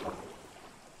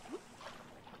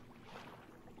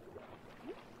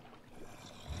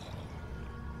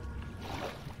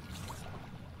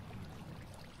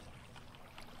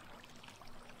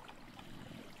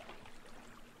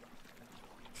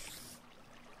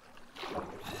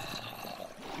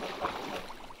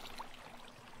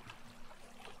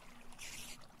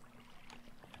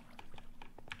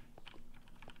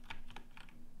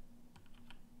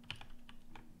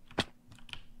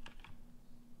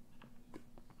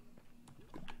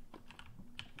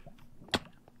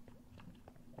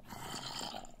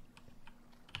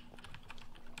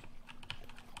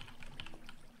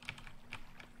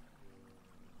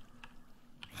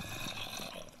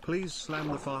 Please slam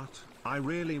the fart, I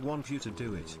really want you to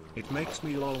do it. It makes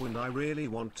me lol and I really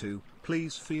want to.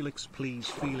 Please Felix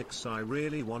I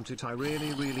really want it. I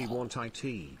really want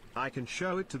it. I can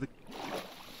show it to the...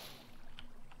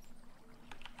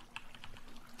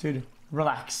 Dude,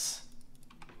 relax.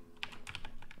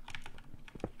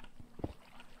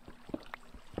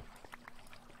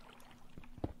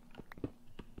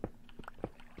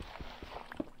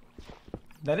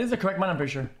 That is the correct one, I'm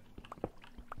pretty sure.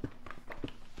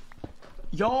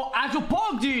 Yo, actual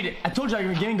pog, dude! I told you I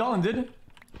was getting golem, dude.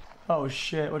 Oh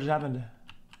shit, what just happened?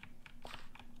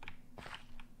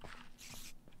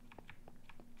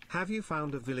 Have you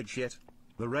found a village yet?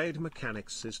 The raid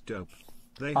mechanics is dope.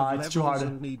 They it's have too hard.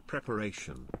 levels and need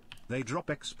preparation. They drop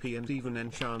XP and even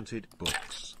enchanted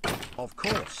books. Of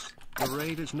course, the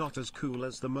raid is not as cool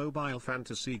as the mobile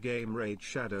fantasy game Raid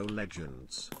Shadow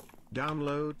Legends.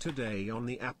 Download today on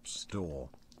the App Store.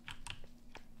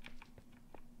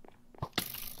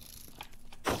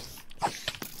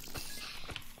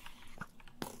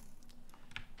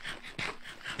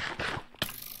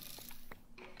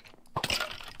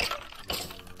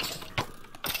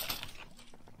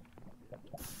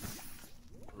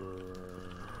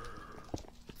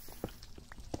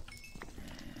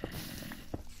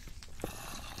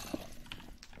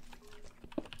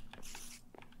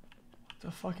 What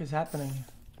the fuck is happening?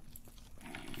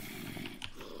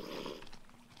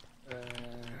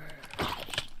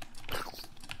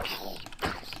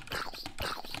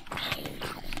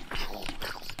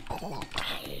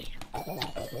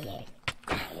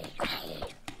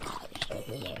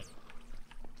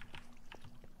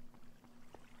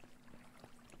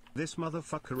 This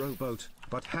motherfucker rowboat,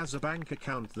 but has a bank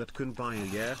account that can buy a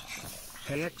yacht.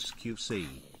 Hey xQc,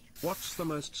 what's the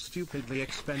most stupidly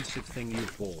expensive thing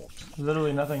you've bought?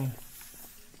 Literally nothing.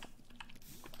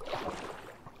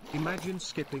 Imagine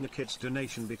skipping a kid's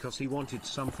donation because he wanted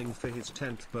something for his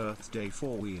 10th birthday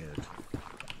for weird.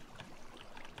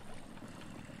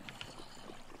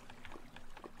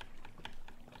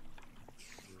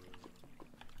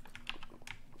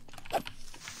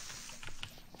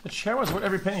 The chair was worth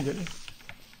every penny, dude.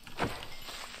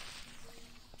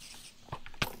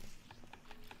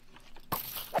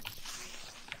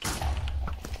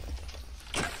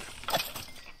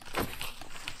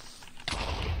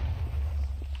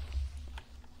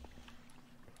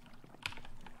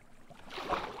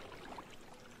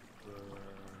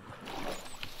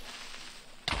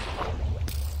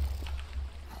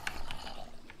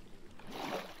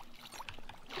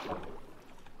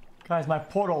 Guys, my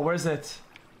portal, where's it?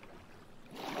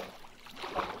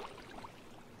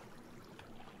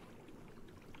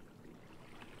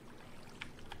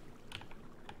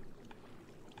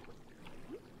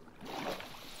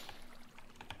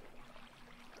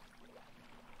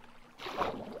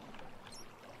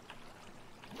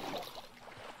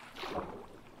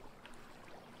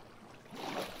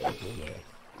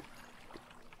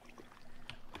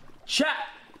 Chat!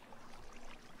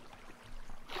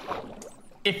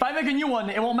 If I make a new one,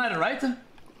 it won't matter, right? I'm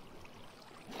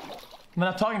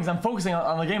not talking because I'm focusing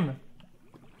on the game.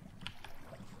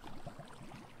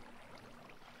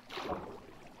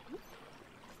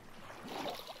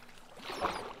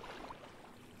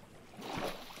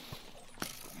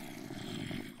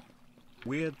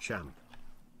 Weird champ.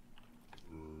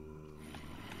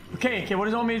 Okay, what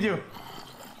does it want me to do?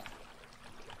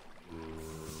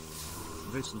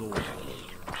 This lord.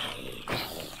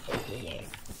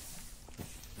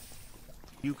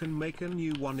 You can make a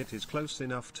new one, it is close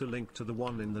enough to link to the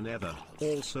one in the nether.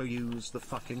 Also use the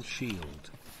fucking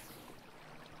shield.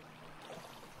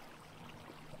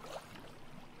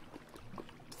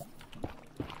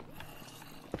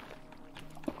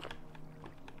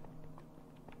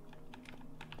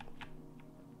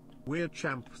 Weird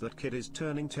champ, that kid is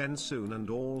turning 10 soon and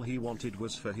all he wanted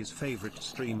was for his favorite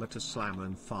streamer to slam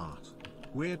and fart.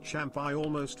 Weird champ, I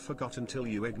almost forgot until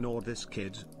you ignored this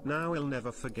kid. Now he'll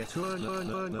never forget. Dude,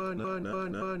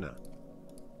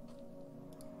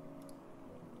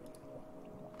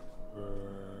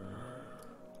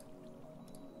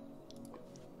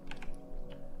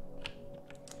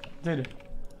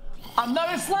 I'm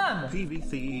not Islam!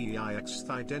 PVThe I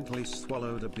accidentally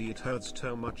swallowed a bee, it hurts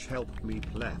too much, help me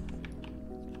pleb.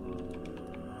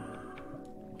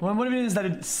 What even is that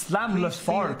Islam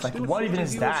fart? Like, what even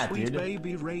is that, sweet dude?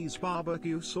 Baby Ray's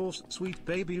barbecue sauce. Sweet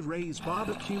Baby Ray's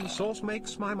barbecue sauce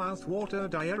makes my mouth water.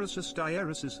 Diuresis,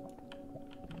 diuresis.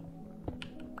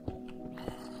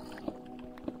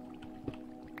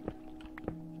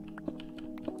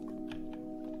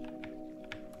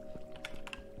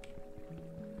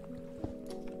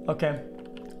 Okay.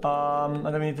 I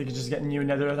think we need to just get a new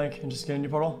nether, I think, and just get a new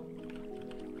portal.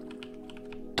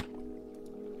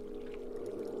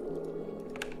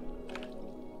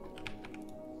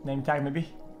 Name tag, maybe?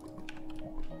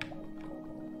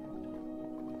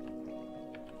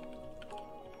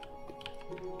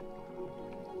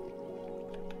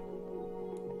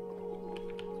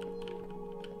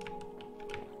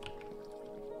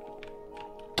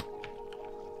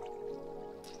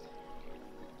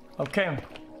 Okay.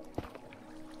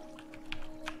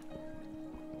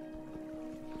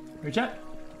 Reach out.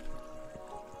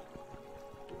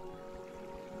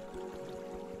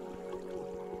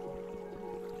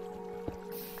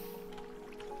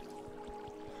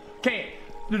 Okay.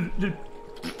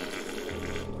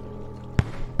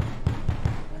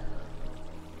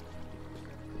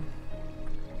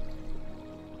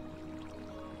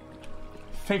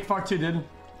 Fake fart too, dude.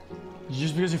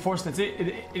 Just because you forced it.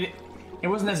 It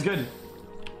wasn't as good.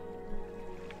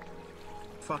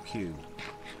 Fuck you.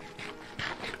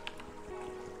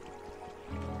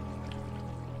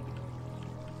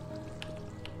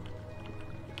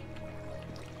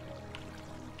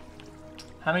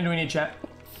 How many do we need, chat?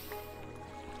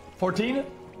 14?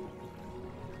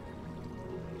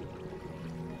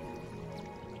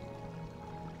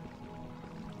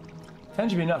 Ten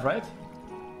should be enough, right?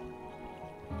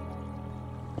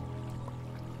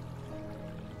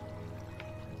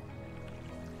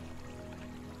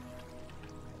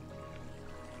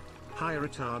 Hi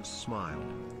retards smile.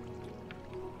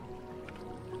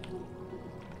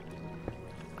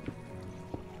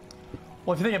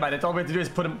 Well, if you think about it, all we have to do is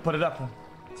put it up.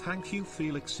 Thank you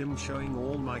Felix. I'm showing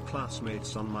all my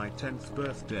classmates on my 10th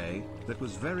birthday. That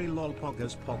was very lol.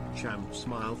 Poggers pog champ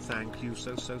smile. Thank you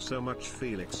so much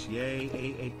Felix.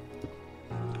 Yay.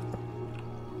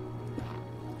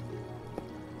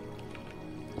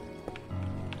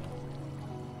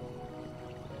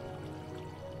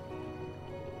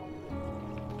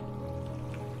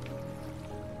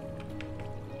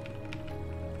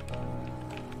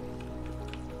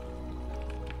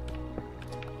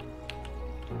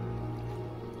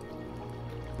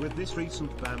 With this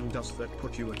recent ban, does that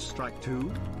put you at strike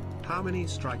 2? How many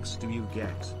strikes do you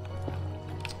get?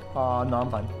 No,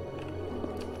 I'm fine.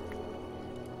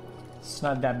 It's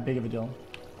not that big of a deal.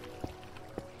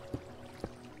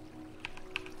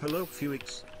 Hello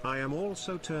Felix, I am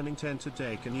also turning 10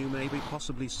 today. Can you maybe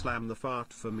possibly slam the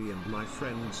fart for me and my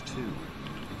friends too?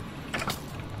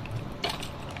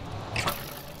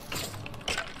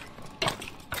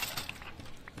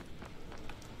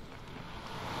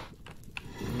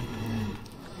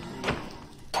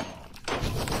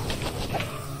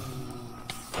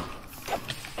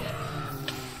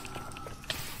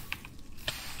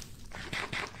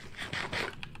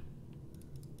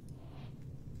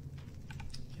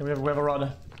 We have a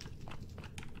rod.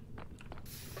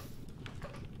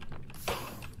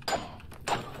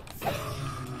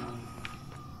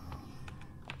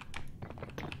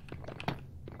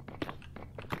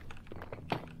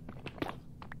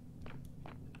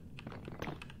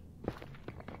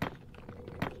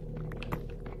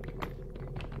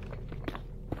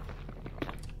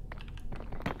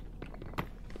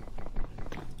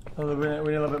 We need a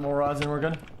little bit more rods and we're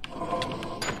good.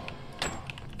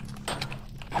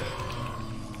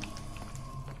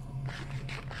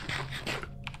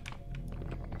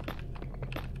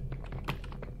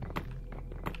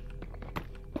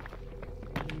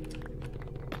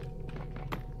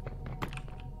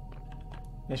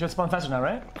 They should spawn faster now,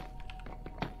 right?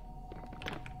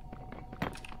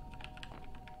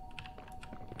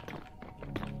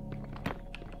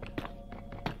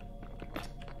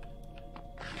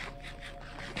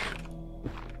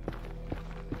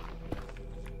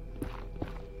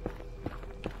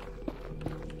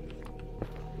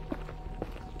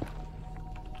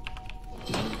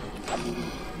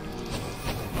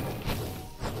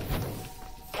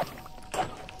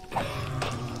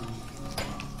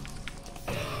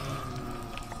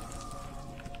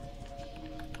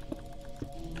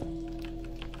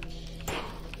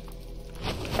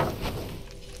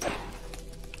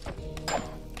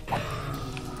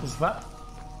 What?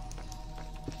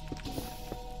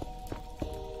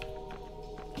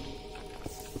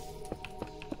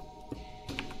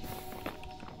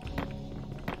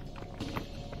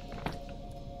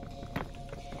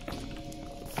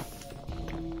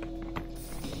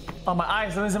 Oh, my eye,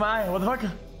 something's in my eye. What the fuck?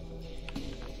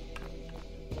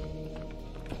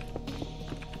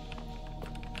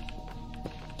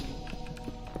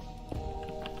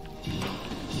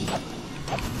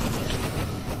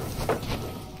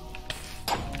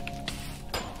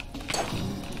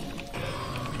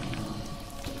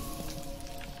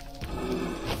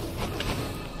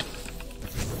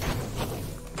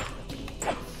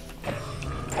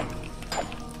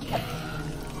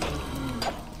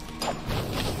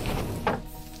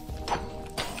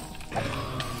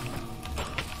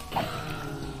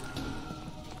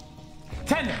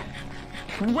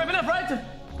 Weapon in front!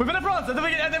 Weapon in front! At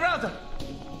the round!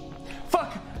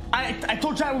 Fuck! I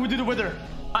told Chad we would do the wither.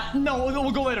 No,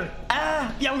 we'll go later.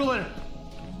 Yeah, we'll go later.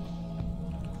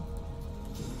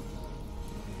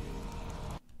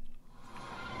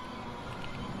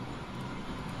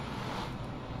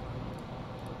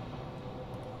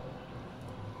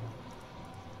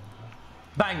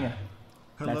 Bang!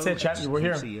 Hello, that's it, chat. We're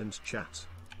here. And chat.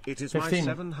 It is 15.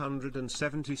 my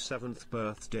 777th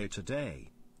birthday today.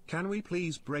 Can we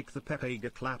please break the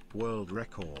Pepega clap world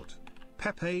record?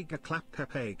 Pepega clap,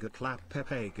 Pepega clap,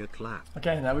 Pepega clap.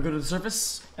 Okay, now we go to the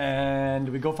surface and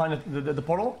we go find the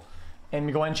portal and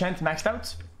we go enchant maxed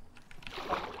out.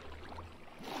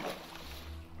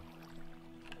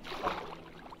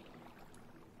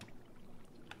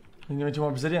 We need 2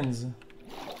 more Brazilians.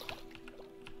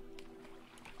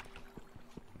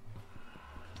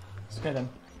 Let's get them.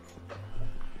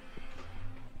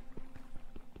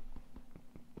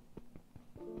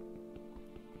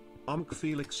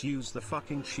 Felix use the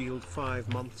fucking shield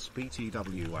 5 months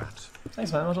BTW at.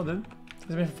 Thanks man, what's up dude? He's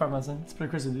been here for 5 months then. It's pretty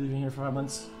crazy dude, he's been here for 5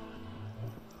 months.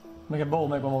 Make a bowl,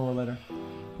 make one more later.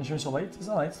 You sure it's so late? It's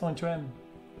not late, it's only 2 AM.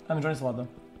 I'm enjoying this a lot though.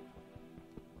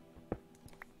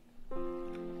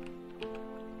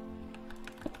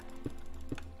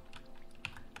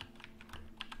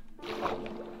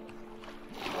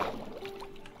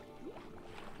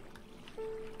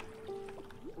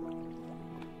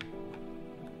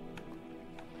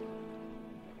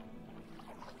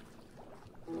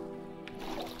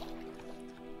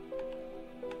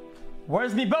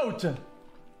 Where's me boat?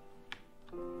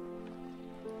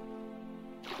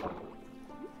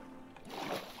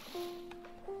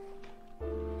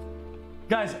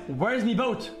 Guys, where's me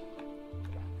boat?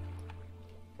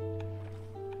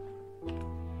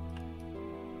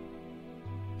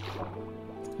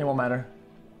 It won't matter.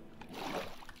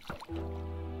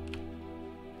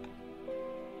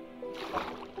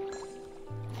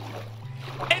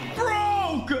 It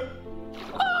broke!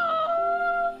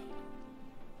 Ah!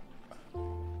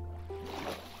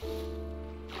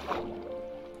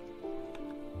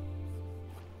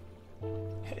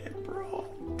 It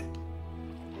broke.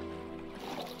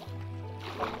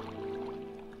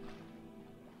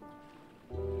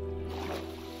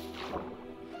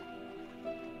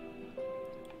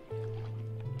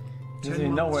 Doesn't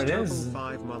even know where it is.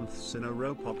 5 months in a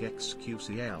row,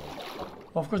 xQcOW.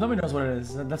 Well, of course, nobody knows what it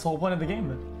is. That's the whole point of the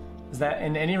game. Is that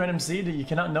in any random seed, you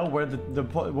cannot know where the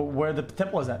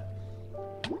temple is at.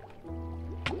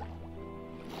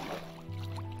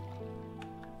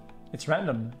 It's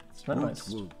random. It's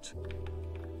randomized. Woot, woot.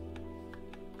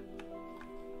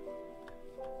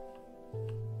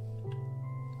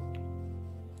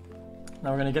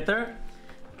 Now we're gonna get there,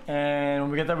 and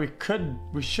when we get there,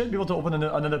 we should be able to open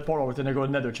another portal within the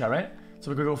nether chat, right? So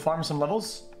we could go farm some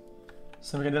levels,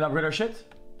 so we can then upgrade our shit.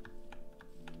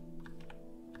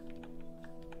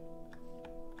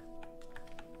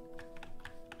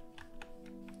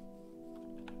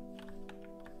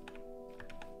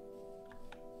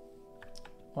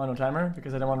 Oh, no timer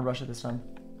because I don't want to rush it this time.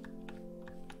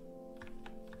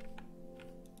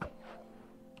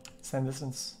 Same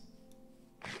distance.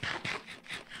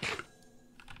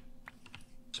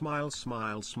 Smile,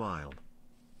 smile, smile.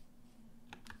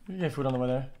 You get food on the way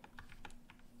there.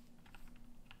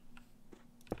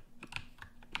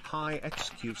 Hi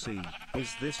xQc,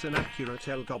 is this an accurate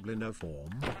El Goblino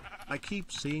form? I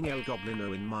keep seeing El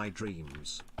Goblino in my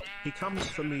dreams. He comes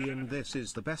for me and this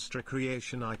is the best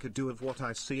recreation I could do of what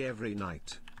I see every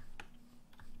night.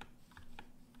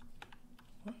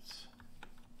 What?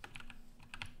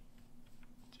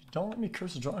 Dude, don't let me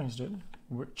curse the drawings, dude.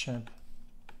 Weird champ.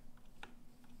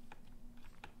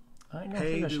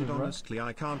 Hey dude, honestly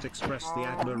I can't express the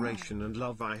admiration and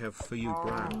love I have for you,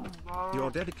 Brown. Your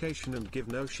dedication and give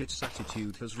no shits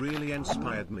attitude has really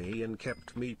inspired me and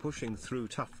kept me pushing through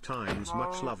tough times.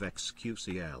 Much love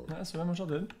xQcOW. That's very much I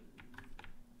did.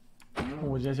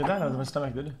 Oh, did you see that? My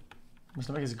stomach did. My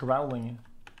stomach is growling.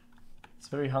 It's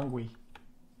very hungry.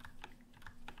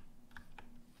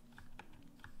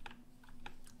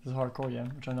 This is hardcore, yeah.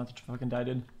 I'm trying not to fucking die,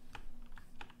 dude.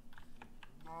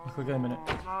 I'll click in a minute.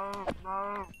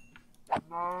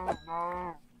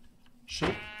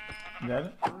 Sheep,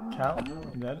 dead. Cow,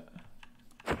 dead.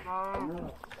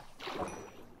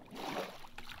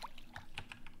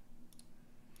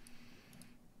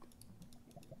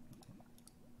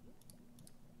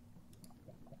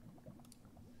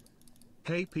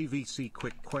 Hey PVC,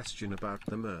 quick question about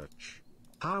the merch.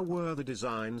 How were the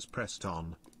designs pressed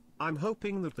on? I'm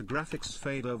hoping that the graphics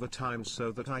fade over time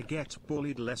so that I get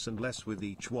bullied less and less with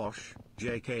each wash.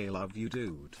 JK, love you,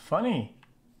 dude. Funny.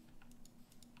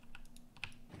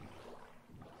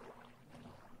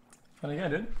 Funny guy,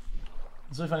 dude.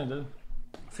 It's really funny, dude.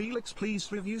 Felix,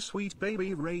 please review Sweet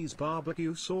Baby Ray's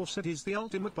barbecue sauce. It is the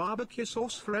ultimate barbecue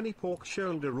sauce for any pork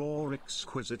shoulder or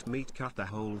exquisite meat cut. The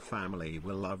whole family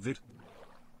will love it.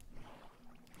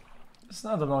 It's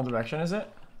not the wrong direction, is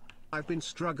it? I've been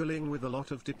struggling with a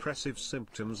lot of depressive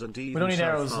symptoms and even we don't need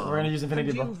arrows. We're gonna use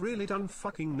infinity bow. You've really done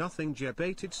fucking nothing.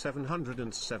 Jebated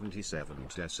 777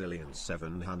 decillion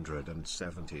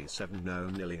 777 no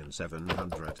million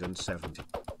 770.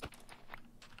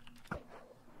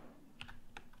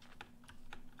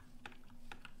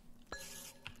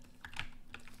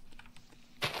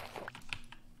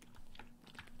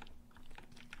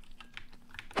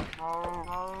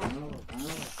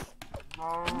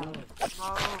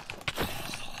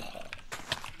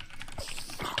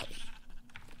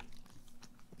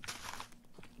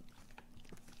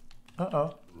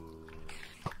 Uh-oh.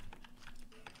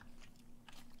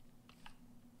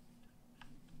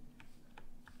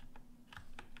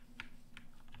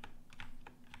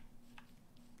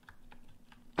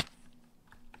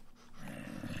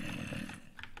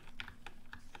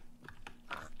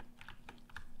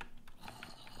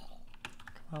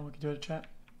 Come on, we can do it, chat.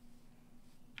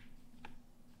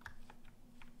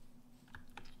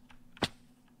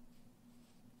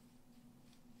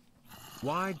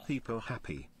 Why people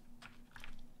happy?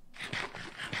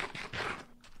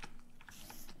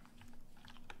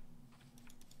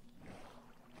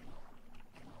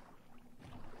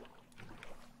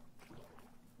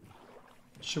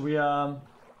 Should we,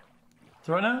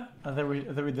 Throw it now? I think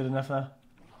we did enough now.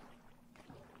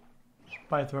 Should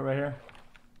probably throw it right here.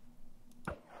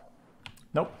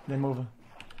 Nope, didn't move.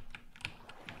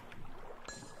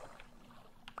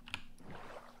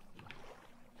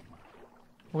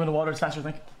 We're gonna water, it's faster, I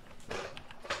think.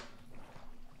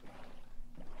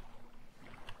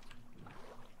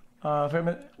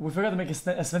 We forgot to make a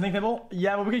smithing table.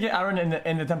 Yeah, but we could get iron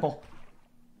in the temple.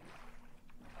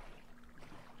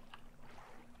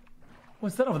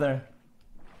 What's that over there?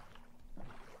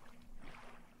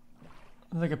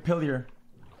 Like a pillar.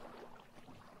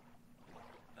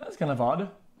 That's kind of odd.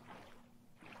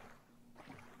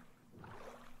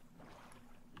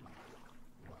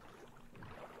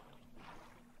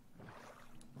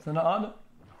 Is that not odd?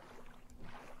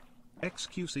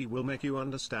 xQc will make you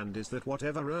understand is that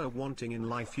whatever you're wanting in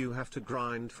life you have to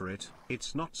grind for it.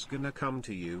 It's not gonna come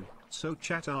to you. So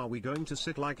chat, are we going to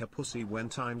sit like a pussy when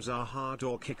times are hard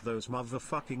or kick those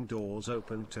motherfucking doors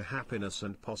open to happiness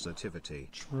and positivity?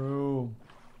 True.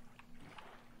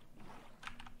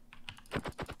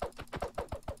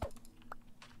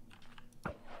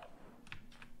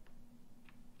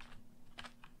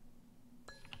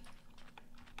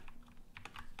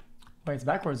 Wait, it's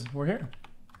backwards. We're here.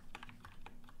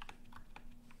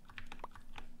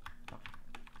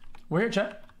 We're here,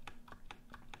 chat.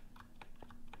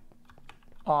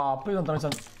 Aw, please don't tell me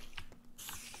something.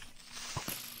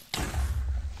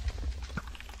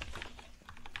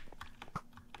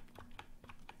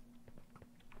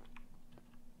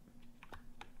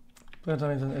 Please don't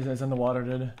tell me it's in the water,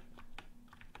 dude.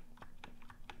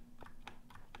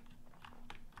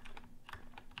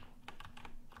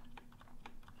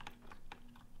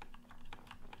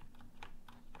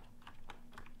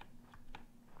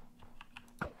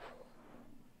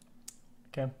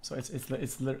 Okay, so it's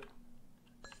literally.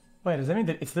 Wait, does that mean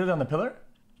that it's literally on the pillar?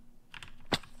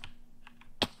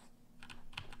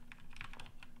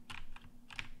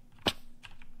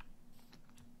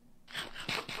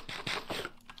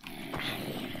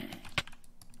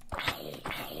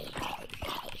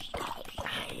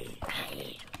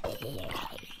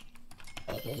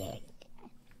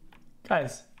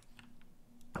 Guys.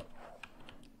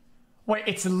 Wait,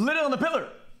 it's literally on the pillar!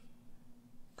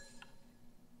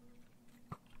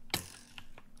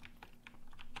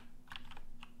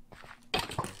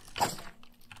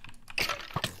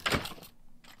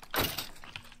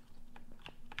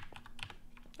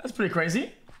 That's pretty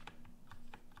crazy.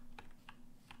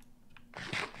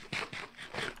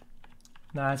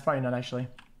 Nah, it's probably not actually.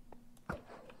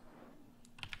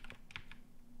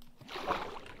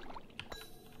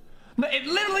 No, it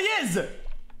literally is!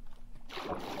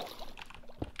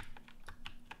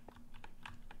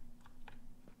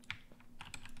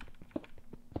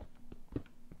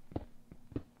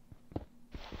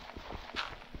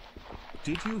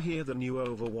 Did you hear the new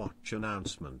Overwatch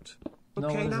announcement? No,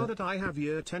 Okay, now that I have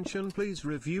your attention, please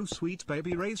review Sweet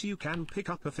Baby Ray's. You can pick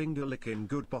up a finger licking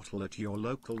good bottle at your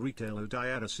local retailer.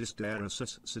 Diaresis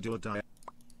Diaresis.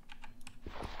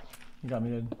 You got me,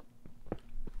 dude.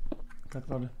 Got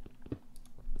the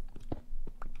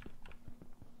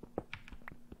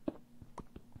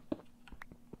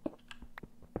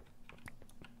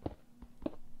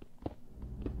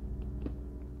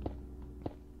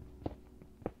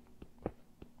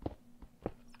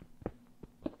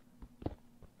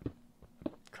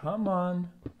Come on.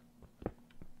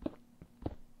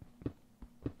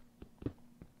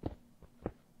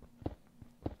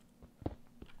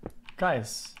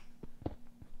 Guys.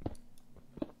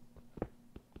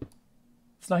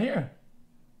 It's not here.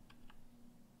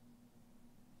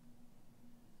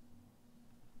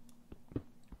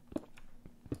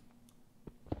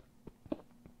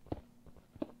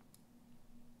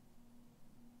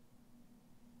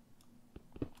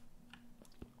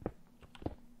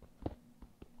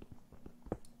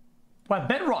 What,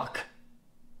 bedrock?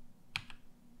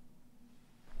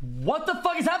 What the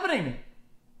fuck is happening?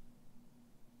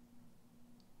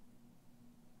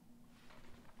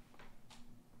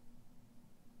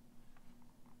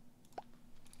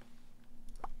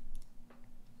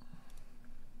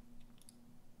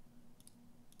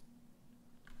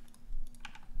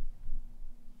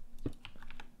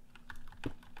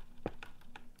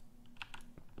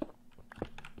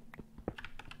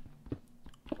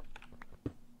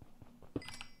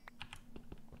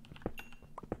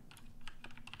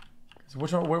 So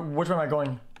which one am I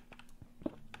going?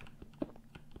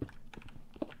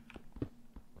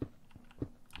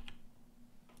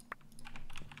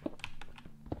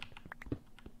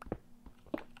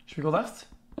 Should we go left?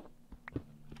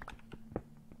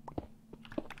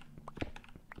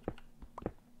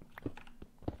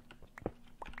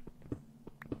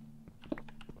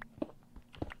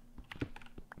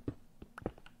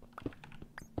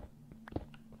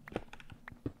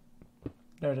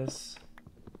 There it is.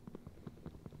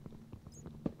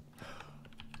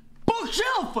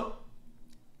 Bookshelf!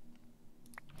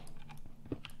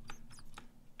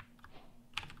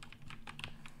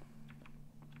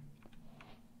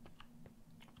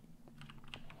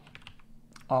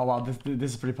 Oh wow, this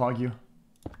is pretty poggy.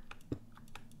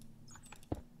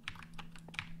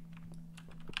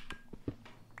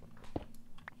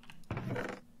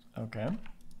 Okay.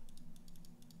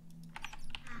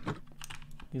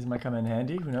 These might come in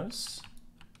handy, who knows?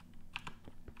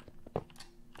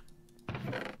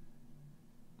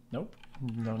 Nope,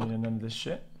 don't need none of this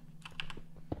shit.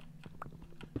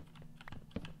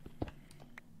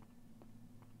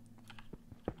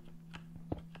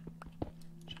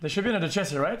 There should be another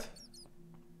chest here, right?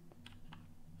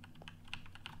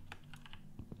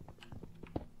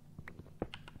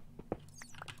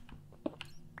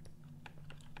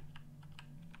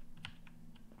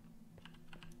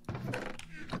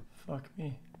 Fuck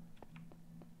me.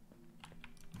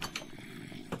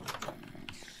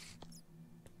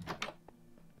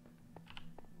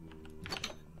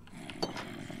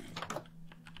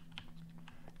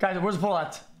 Guys, where's the pole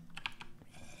at?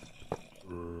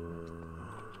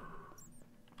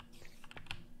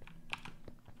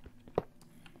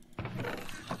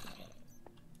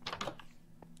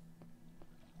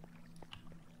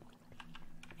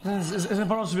 Isn't the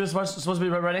pole supposed to be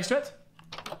right next to it?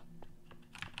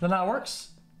 Then that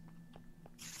works.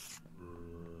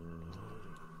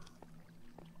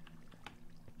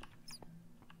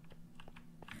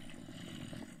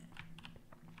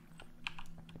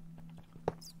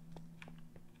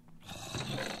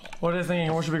 What are you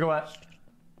thinking? Where should we go at?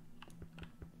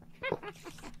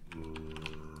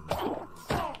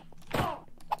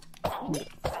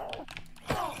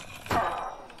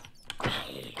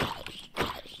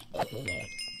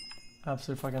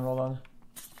 Absolute fucking roll on.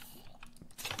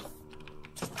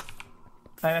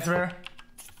 And that's rare.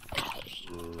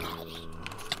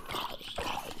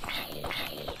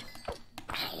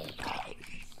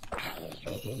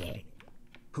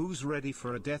 Who's ready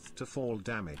for a death to fall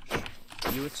damage?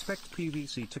 You expect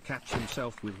PVC to catch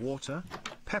himself with water?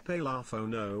 Pepe laugh, oh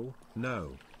no,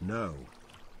 no, no.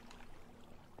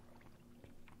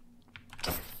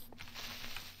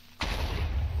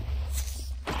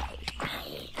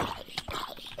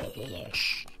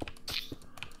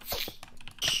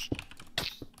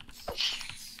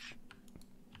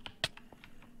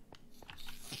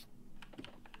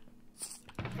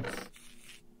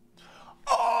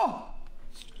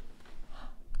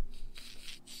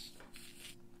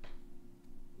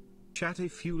 Chat,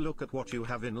 if you look at what you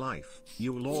have in life,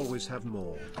 you'll always have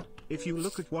more. If you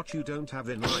look at what you don't have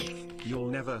in life, you'll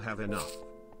never have enough.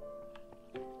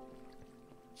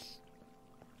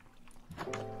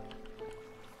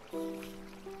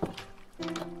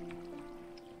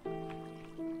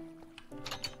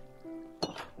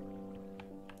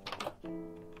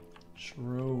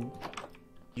 True.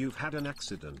 You've had an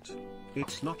accident.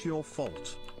 It's not your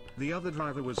fault. The other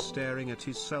driver was staring at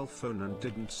his cell phone and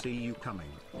didn't see you coming.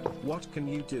 What can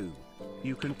you do?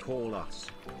 You can call us.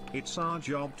 It's our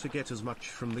job to get as much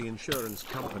from the insurance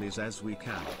companies as we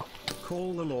can.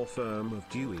 Call the law firm of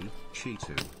Dewey,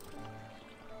 Cheetu.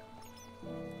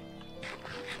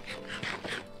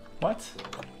 What?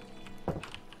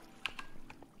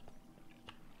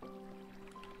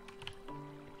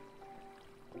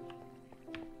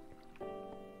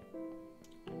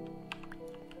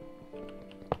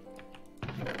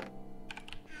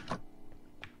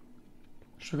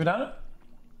 Should we go down it?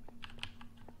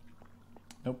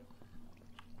 Nope.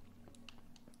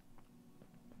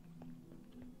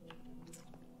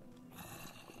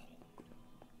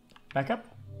 Back up.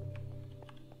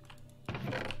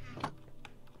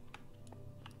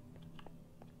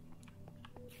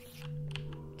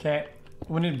 Okay,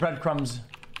 we need breadcrumbs.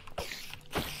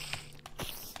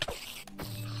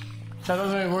 That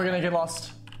doesn't mean we're gonna get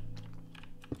lost.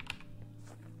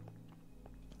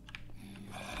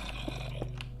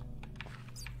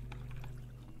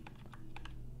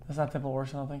 That's not temple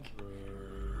worse, I don't think.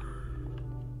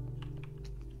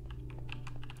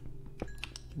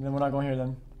 And then we're not going here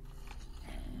then.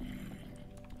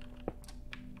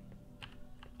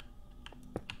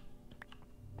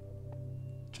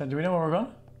 Chad, do we know where we're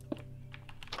going?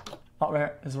 Oh, right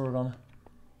here. This is where we're going.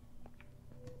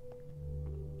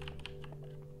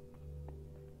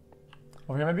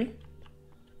 Over here, maybe?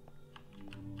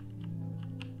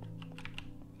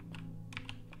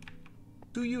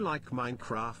 Do you like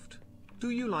Minecraft? Do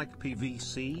you like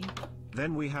PVC?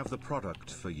 Then we have the product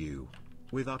for you.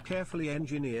 With our carefully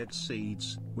engineered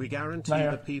seeds, we guarantee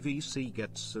the PVC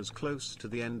gets as close to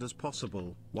the end as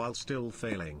possible, while still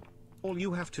failing. All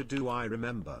you have to do I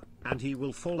remember, and he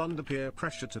will fall under peer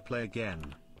pressure to play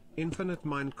again. Infinite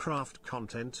Minecraft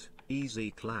content,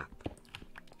 easy clap.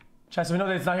 Chat, so we know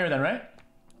that it's not here then, right?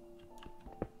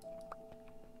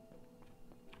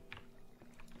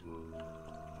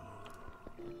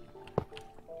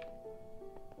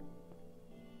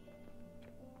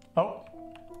 Oh.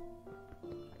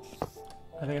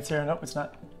 I think it's here. Nope, it's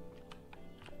not.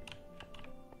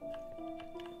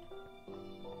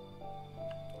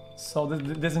 So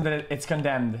this isn't that it's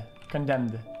condemned.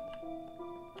 Condemned.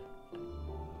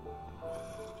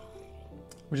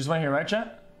 We just went here, right,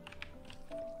 chat?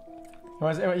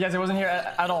 Yes, it wasn't here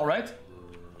at all, right?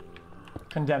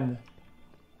 Condemned.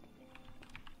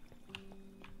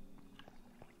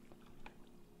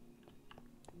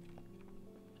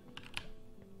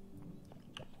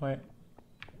 Wait.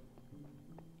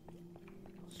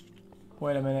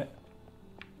 Wait a minute.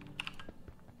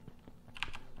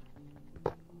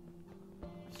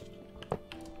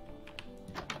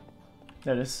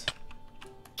 There it is.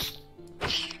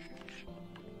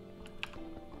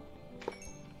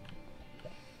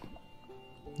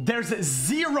 There's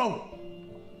 0!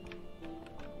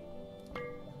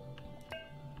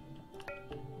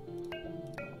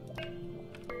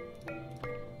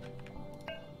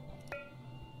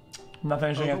 Not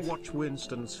finishing it. Overwatch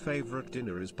Winston's favorite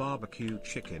dinner is barbecue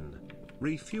chicken.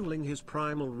 Refueling his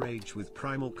primal rage with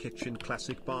Primal Kitchen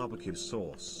classic barbecue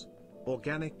sauce.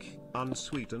 Organic,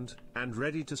 unsweetened, and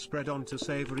ready to spread onto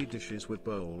savory dishes with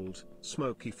bold,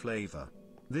 smoky flavor.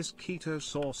 This keto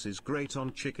sauce is great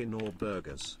on chicken or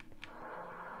burgers.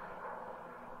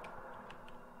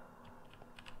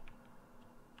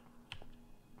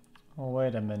 Oh,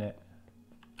 wait a minute.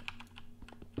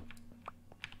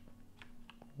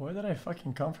 Where did I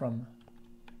fucking come from?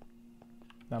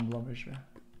 Down below, for sure.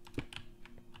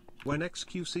 When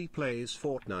xQc plays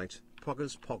Fortnite,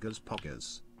 poggers poggers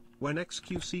poggers. When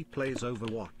xQc plays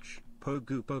Overwatch,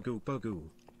 pogu pogu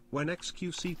pogu. When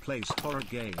xQc plays horror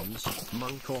games,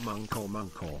 munkor munkor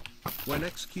munkor. When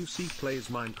xQc plays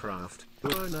Minecraft,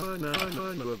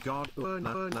 god,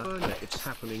 it's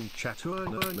happening chat.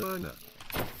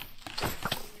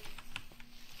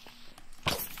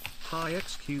 Hi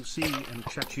xQc and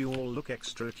chat, you all look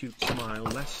extra cute, smile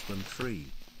less than 3.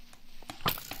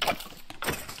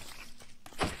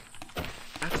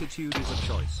 Attitude is a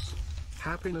choice.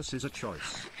 Happiness is a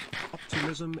choice.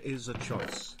 Optimism is a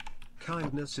choice.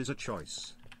 Kindness is a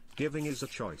choice. Giving is a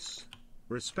choice.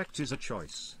 Respect is a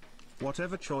choice.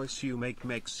 Whatever choice you make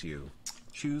makes you.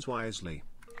 Choose wisely.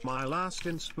 My last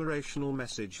inspirational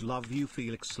message. Love you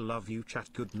Felix, love you chat,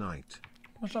 good night.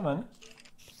 What's up, man?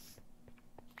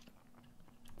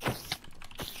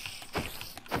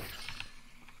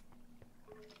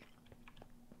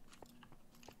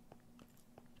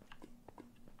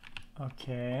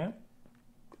 Okay.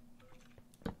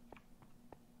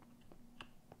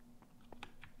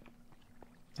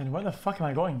 Then where the fuck am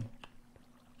I going?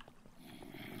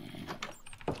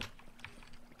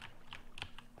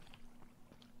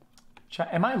 Chat,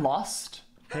 am I lost?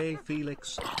 Hey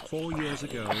Felix, 4 years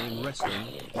ago in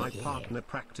wrestling, my partner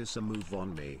practiced a move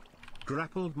on me.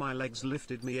 Grappled my legs,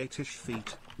 lifted me 8-ish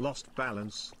feet, lost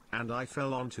balance, and I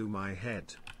fell onto my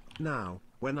head. Now,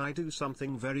 when I do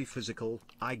something very physical,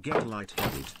 I get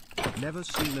lightheaded. Never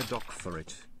seen a doc for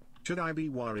it. Should I be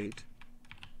worried?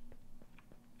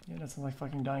 Yeah, that sounds like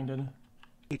fucking dying, dude.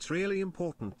 It's really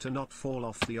important to not fall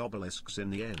off the obelisks in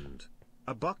the end.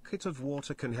 A bucket of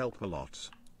water can help a lot.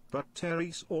 But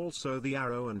Terry's also the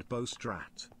arrow and bow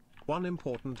strat. One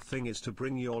important thing is to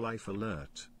bring your life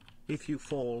alert. If you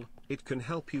fall, it can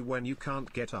help you when you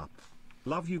can't get up.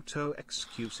 Love you to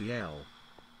xQcOW.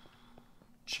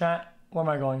 Chat, where am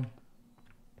I going?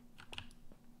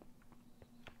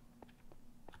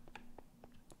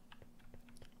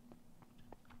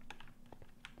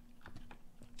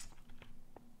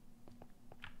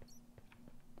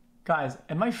 Guys,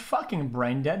 am I fucking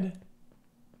brain dead?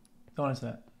 Don't want to say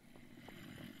that.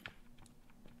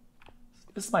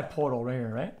 This is my portal right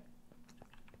here, right?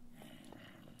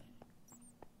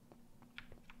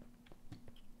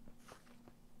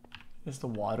 This is the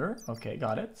water. Okay,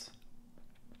 got it.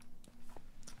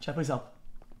 Chat, please help.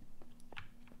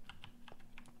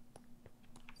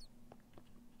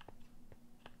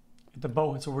 The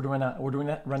bow, it's what we're doing now. We're doing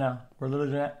that right now. We're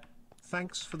literally doing that.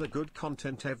 Thanks for the good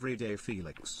content every day,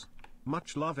 Felix.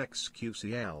 Much love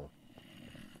xQcOW.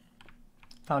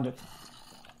 Found it.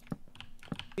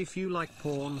 If you like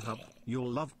Pornhub, you'll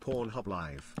love Pornhub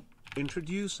Live.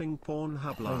 Introducing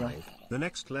Pornhub Live, the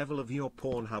next level of your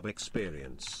Pornhub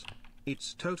experience.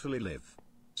 It's totally live.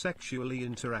 Sexually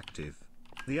interactive.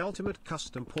 The ultimate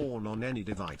custom porn on any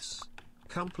device.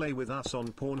 Come play with us on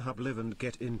Pornhub Live and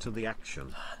get into the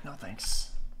action. No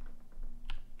thanks.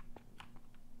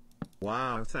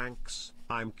 Wow, thanks.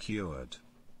 I'm cured.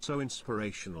 So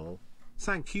inspirational.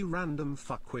 Thank you, random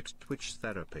fuckwit Twitch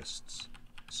therapists.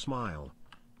 Smile.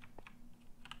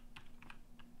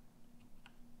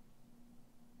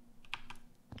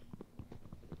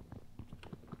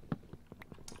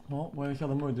 Well, way to kill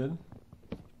the mood, dude.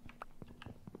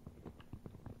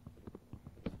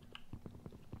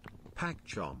 Pack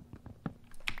chomp.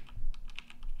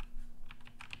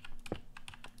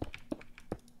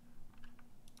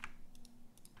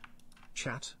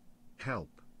 Chat. Help.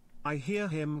 I hear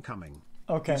him coming.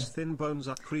 Okay. His thin bones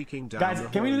are creaking down. Guys,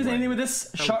 can we do anything with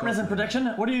this? Sharpness and protection?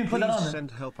 What do you even put that on?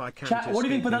 Send help, I can't chat, what do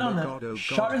you even put that on? God, oh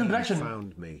Sharpness and protection.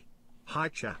 Found me. Hi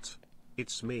chat.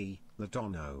 It's me, the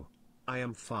Dono. I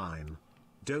am fine.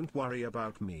 Don't worry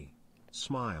about me.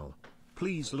 Smile.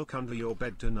 Please look under your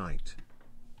bed tonight.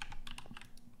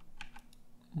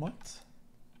 What?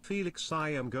 Felix, I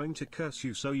am going to curse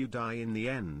you so you die in the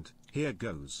end. Here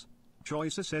goes.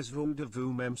 Choice says vous de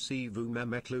vous mem si vous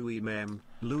mem et Louis mem,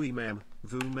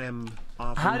 vous mem.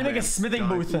 How do you make a smithing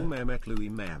booth? Louis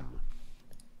mem.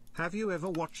 Have you ever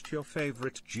watched your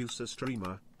favorite juicer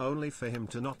streamer, only for him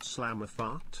to not slam a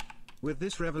fart? With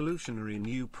this revolutionary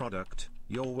new product,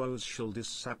 your woes shall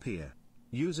disappear.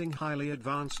 Using highly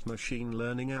advanced machine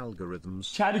learning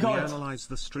algorithms, we analyze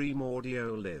the stream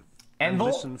audio live and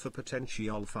listen for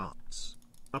potential farts.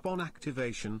 Upon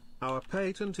activation, our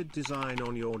patented design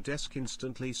on your desk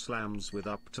instantly slams with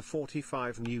up to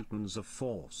 45 newtons of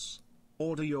force.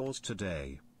 Order yours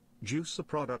today. Juicer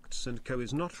Products & Co.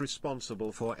 is not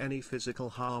responsible for any physical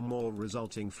harm or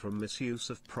resulting from misuse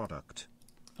of product.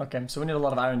 Okay, so we need a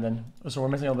lot of iron then. So we're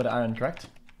missing a little bit of iron, correct?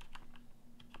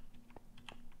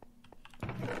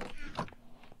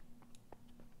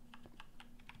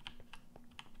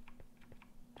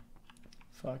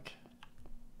 Fuck.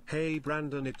 Hey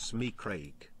Brandon, it's me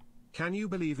Craig. Can you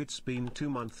believe it's been 2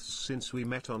 months since we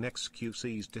met on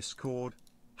xQc's Discord?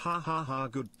 Ha ha ha,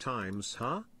 good times,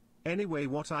 huh? Anyway,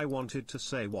 what I wanted to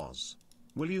say was,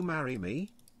 will you marry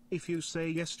me? If you say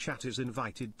yes, chat is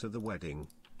invited to the wedding.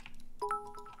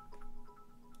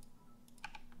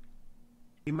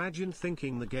 Imagine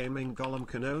thinking the gaming golem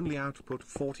can only output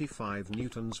 45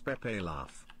 newtons. Pepe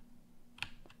laugh.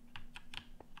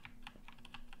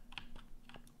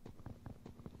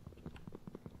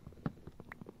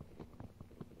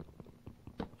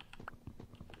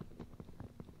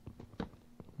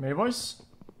 Maybe boys?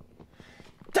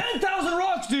 10,000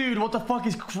 rocks, dude! What the fuck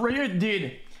is crazy,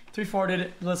 dude? 3-4,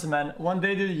 dude. Listen, man. One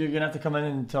day, dude, you're gonna have to come in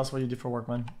and tell us what you do for work,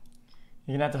 man.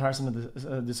 You're gonna have to hire someone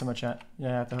to do some chat. Yeah,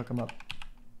 I have to hook him up.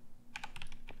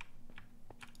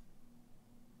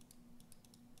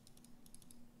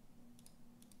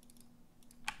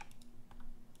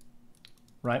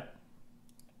 Right.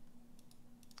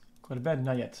 Go to bed?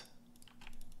 Not yet.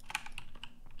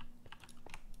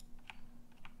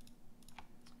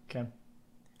 Okay.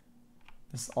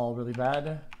 This is all really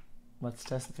bad. Let's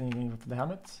test if anything with the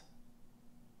helmet.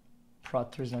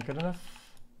 Prot 3 is not good enough.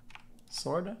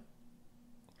 Sword.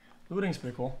 Looting's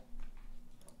pretty cool.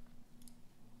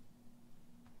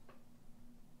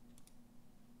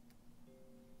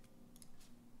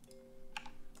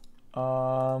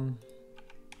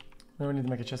 We need to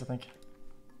make a chest, I think.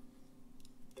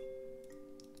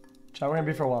 Chat, we're gonna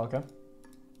be for a while, okay?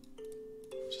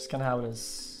 Just kinda how it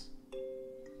is.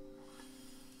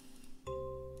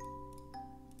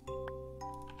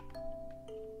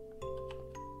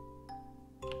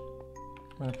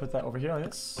 I'm gonna put that over here like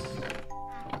this.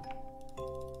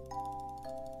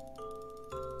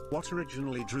 What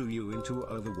originally drew you into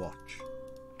Overwatch?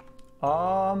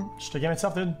 Just the game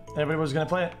itself, dude. Everybody was gonna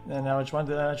play it, and I just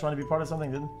wanted to be part of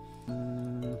something, dude.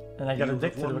 And I got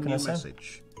addicted. What can I say?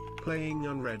 Message. Playing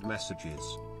unread messages.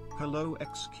 Hello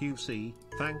xQc,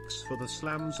 thanks for the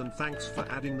slams and thanks for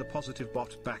adding the positive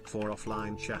bot back for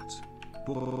offline chat.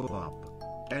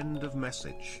 End of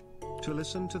message. To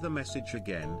listen to the message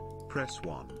again, press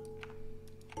 1.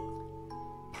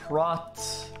 Prot.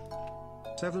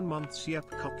 7 months. Yep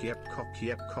cock yep cock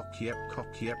yep cock yep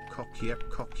cock yep cock yep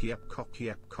cock yep cock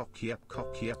yep cock yep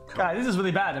cock yep cock. Guys, this is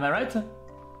really bad, am I right?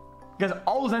 Because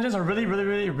all those engines are really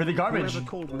garbage. Whoever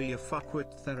called me a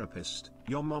fuckwit therapist,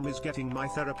 your mom is getting my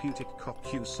therapeutic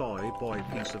cock, you soy boy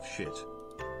piece of shit.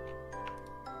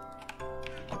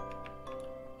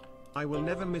 I will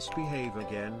never misbehave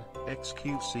again.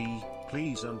 xQc,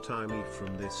 please untie me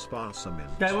from this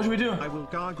sparcement. Guys, what should we do? I will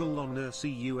gargle on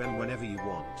CUN whenever you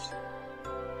want.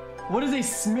 What is a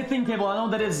smithing table? I know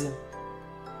what that is.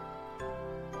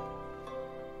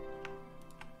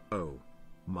 Oh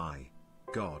my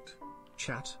god.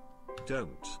 chat.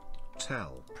 Don't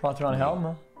tell Proton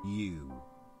Helm. you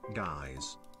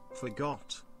guys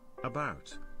forgot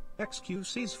about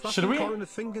xQc's Should we? fucking corner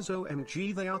fingers.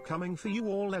 OMG, they are coming for you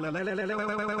all.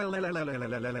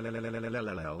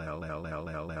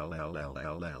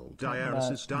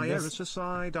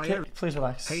 Please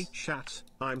relax. Hey chat,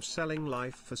 I'm selling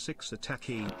life for 6 attack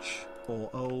each,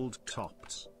 or old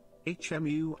tops.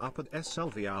 HMU up at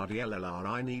SLVRDLLR.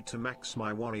 I need to max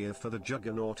my warrior for the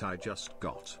juggernaut I just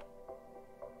got.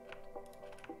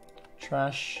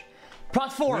 Trash.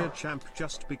 Prot 4! We're champ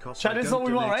just because Chat, I this is don't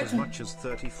what we want, donate right? as much as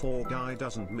 34 guy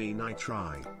doesn't mean I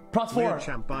try. Prot 4! We're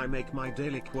champ, I make my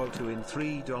daily quota in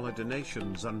 $3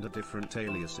 donations under different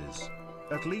aliases.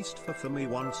 At least for me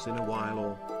once in a while,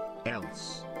 or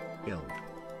else. Ill.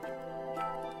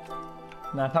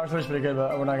 Nah, Power 3 is pretty good,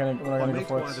 but we're not gonna go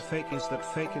for Why the it. fake is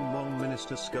that fake in Mong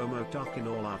Minister ScoMo duck in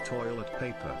all our toilet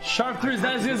paper. Sharp 3 is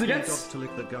that as good as it Got gets? to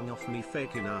lick the gun off me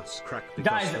faking ass crack.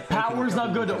 Guys, power's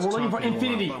not good. We're looking for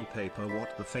infinity.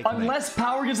 Unless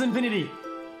power gives infinity.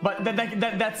 But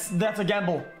that's a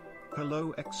gamble.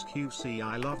 Hello xQc,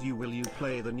 I love you. Will you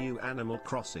play the new Animal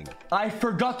Crossing? I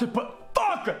forgot to put.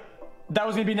 Fuck! That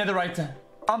was gonna be netherite.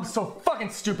 I'm so fucking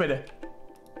stupid.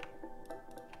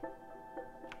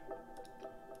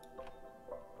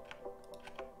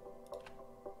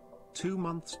 Two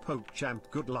months poke champ,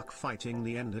 good luck fighting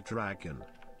the Ender Dragon.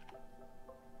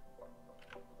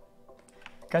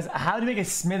 Guys, how to make a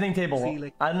smithing table?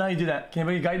 Felix. I don't know how you do that. Can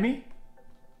anybody guide me?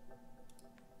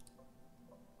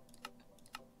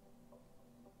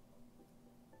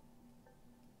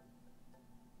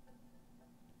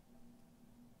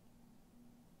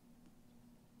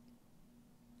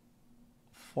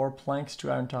 Four planks,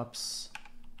 2 iron tops.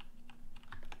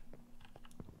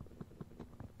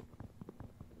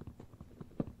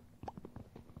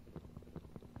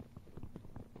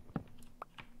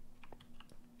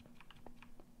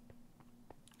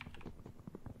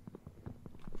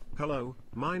 Hello,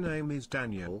 my name is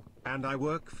Daniel, and I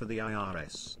work for the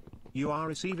IRS. You are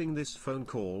receiving this phone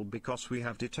call because we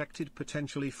have detected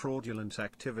potentially fraudulent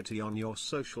activity on your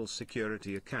social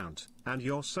security account, and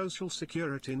your social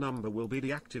security number will be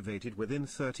deactivated within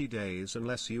 30 days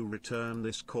unless you return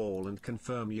this call and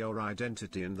confirm your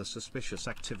identity and the suspicious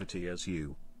activity as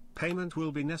you. Payment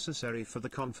will be necessary for the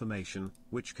confirmation,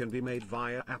 which can be made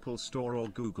via Apple Store or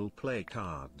Google Play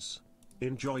Cards.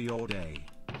 Enjoy your day.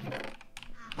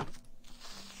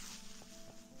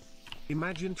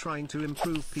 Imagine trying to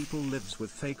improve people's lives with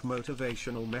fake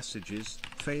motivational messages,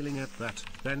 failing at that,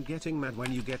 then getting mad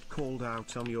when you get called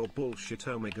out on your bullshit.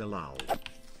 Omega lol.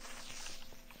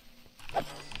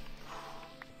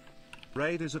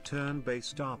 Raid is a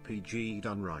turn-based RPG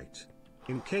done right.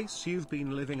 In case you've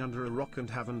been living under a rock and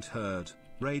haven't heard,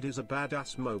 Raid is a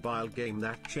badass mobile game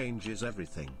that changes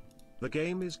everything. The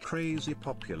game is crazy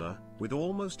popular, with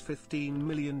almost 15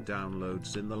 million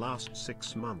downloads in the last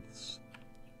 6 months.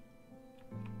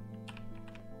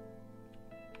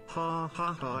 Ha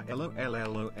ha ha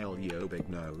LOL yo big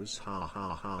nose ha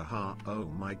ha ha ha oh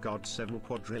my god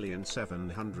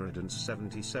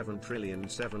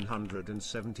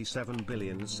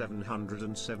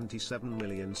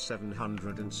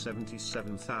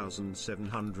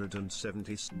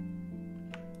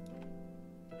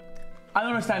I don't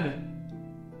understand it.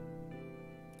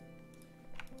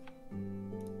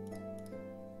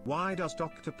 Why does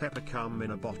Dr. Pepper come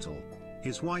in a bottle?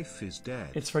 His wife is dead.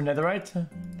 It's for netherite.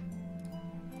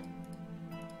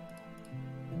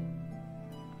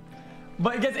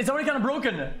 But it's already kind of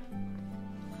broken.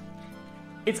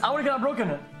 It's already kind of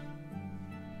broken.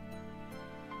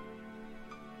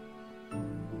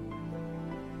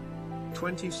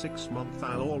 26 month.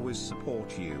 I'll always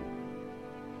support you.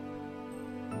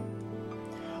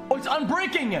 Oh, it's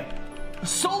unbreaking!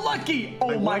 So lucky!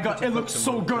 Oh my god, it looks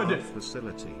so good!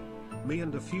 Facility. Me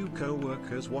and a few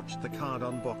co-workers watched the card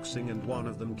unboxing and one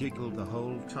of them giggled the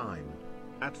whole time.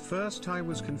 At first I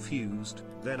was confused,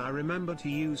 then I remembered he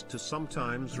used to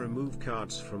sometimes remove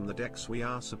cards from the decks we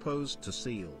are supposed to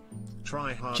seal.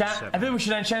 Try hard. Chat, I think we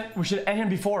should end him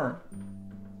before.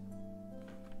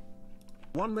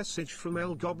 One message from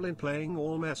El Goblin playing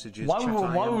all messages. Why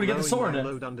would we get the sword? I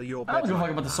don't give a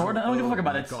fuck about the sword. I don't give a fuck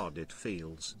about it. God, it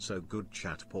feels so good.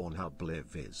 Chat. Pornhub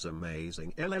live is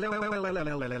amazing. Guys,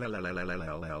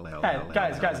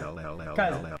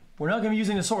 we're not gonna be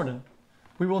using the sword.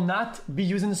 We will not be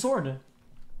using the sword.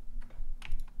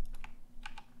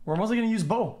 We're mostly gonna use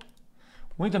bow.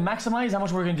 We need to maximize how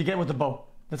much we're going to get with the bow.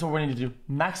 That's what we need to do.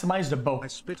 Maximize the bow. I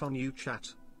spit on you,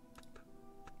 chat.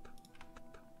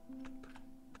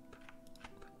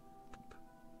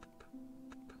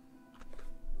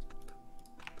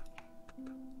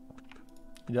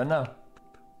 You don't know.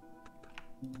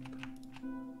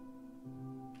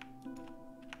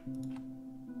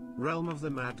 Realm of the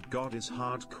Mad God is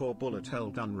hardcore bullet hell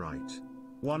done right.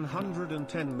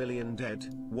 110 million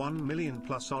dead, 1 million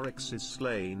plus Oryx is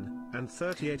slain, and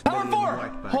 38 Power million 4!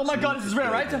 whitebacks. Oh my god, this is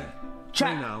rare, right?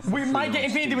 Chat, we might get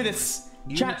infinity with this.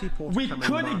 Chat, we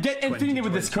could get infinity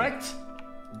with this, correct?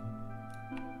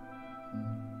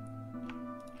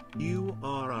 You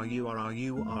are.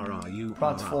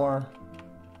 Prot 4.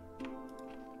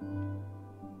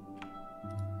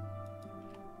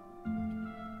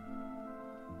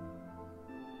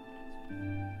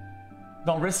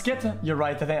 Don't risk it. You're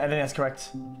right. I think that's correct.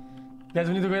 Guys,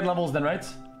 we need to get levels then, right?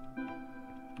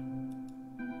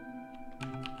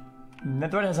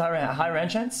 Network has higher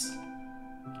enchants.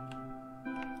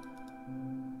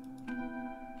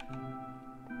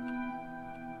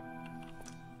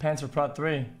 Pants for Prot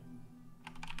 3.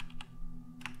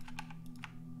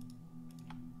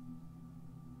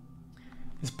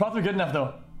 Is Prot 3 good enough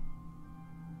though?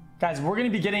 Guys, we're gonna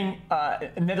be getting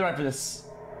netherite for this.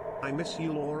 I miss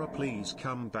you, Laura. Please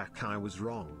come back. I was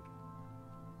wrong.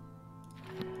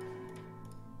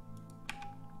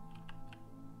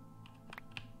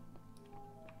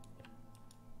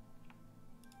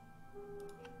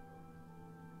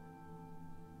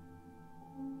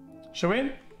 Should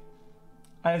we?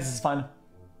 This is fun.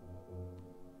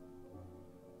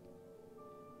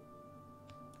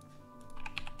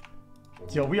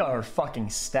 Yo, we are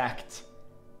fucking stacked.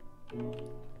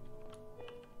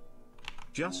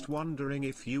 Just wondering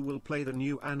if you will play the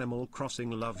new Animal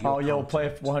Crossing Love Oh, Your yeah, we'll play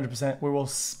content. it 100%. We will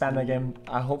spam the game,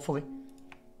 hopefully.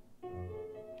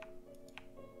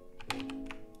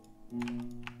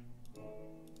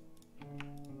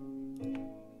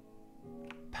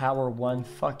 Power 1,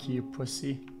 fuck you,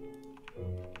 pussy.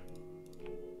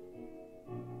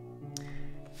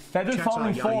 Feather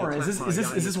Falling 4, is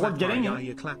this worth getting?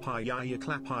 You clapper, you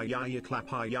clapper, you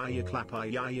clapper, you clapper,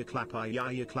 you clapper,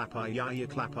 you clapper, you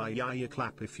clapper, you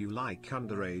clap if you like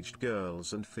underage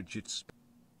girls and fidgets.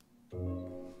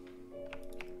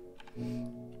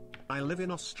 I live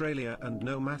in Australia and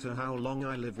no matter how long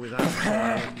I live without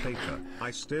toilet paper,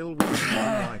 I still want to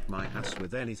wipe my ass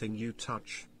with anything you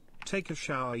touch. Take a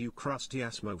shower, you crusty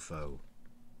ass mofo.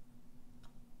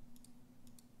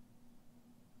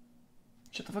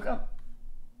 Shut the fuck up.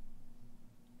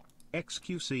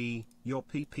 xQc, your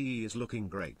PP is looking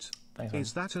great. Thanks,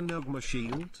 is that a Nogma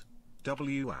shield?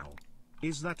 WoW.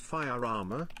 Is that fire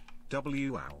armor?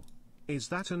 WoW. Is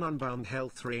that an unbound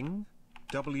health ring?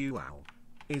 WoW.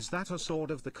 Is that a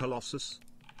sword of the Colossus?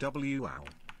 WoW.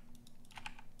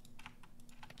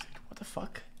 What the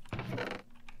fuck?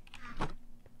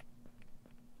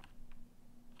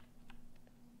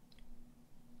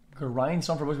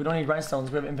 Grindstone for books. We don't need grindstones.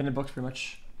 We have infinite books pretty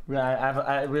much. We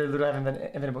literally have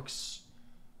infinite books.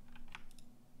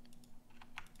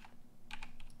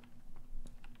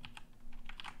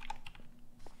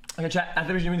 Okay, chat. I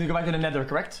think we need to go back to the nether,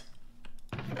 correct?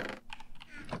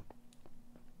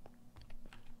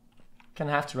 Kind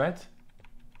of have to, right?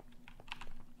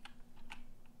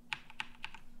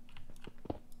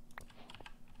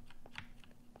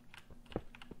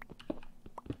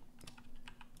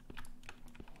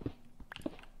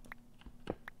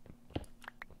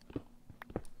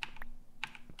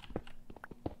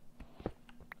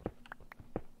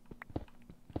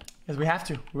 Because we have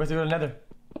to. We have to go to the nether.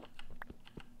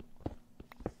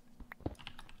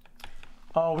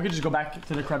 Oh, we could just go back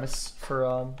to the crevice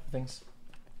for things.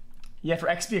 Yeah, for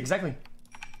XP, exactly.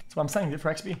 That's what I'm saying,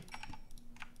 for XP.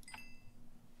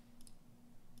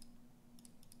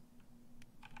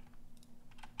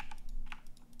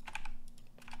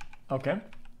 Okay.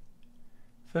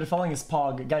 So the following is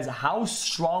Pog. Guys, how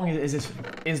strong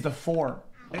is the 4?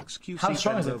 xQc How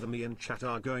strong is it? over me and chat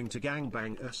are going to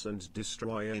gangbang us and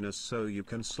destroy us so you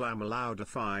can slam a louder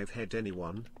 5-head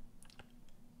anyone.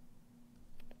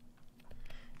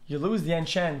 You lose the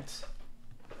enchant.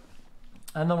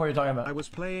 I don't know what you're talking about. I was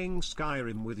playing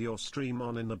Skyrim with your stream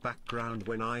on in the background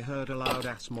when I heard a loud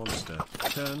ass monster.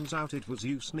 Turns out it was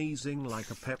you sneezing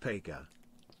like a pepega.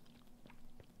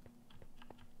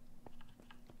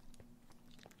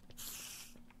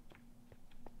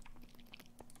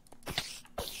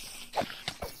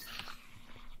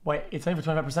 Wait, it's only for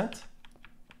 25%?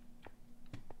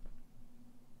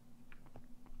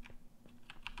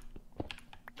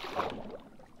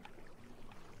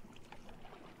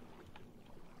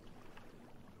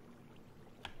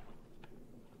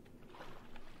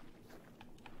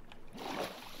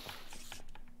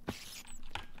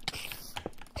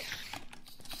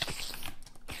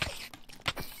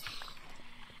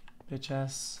 Bitch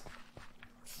ass.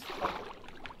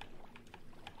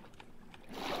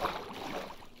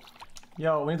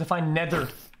 Yo, we need to find nether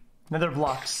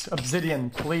blocks.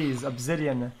 Obsidian, please.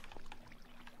 Obsidian.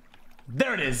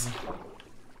 There it is.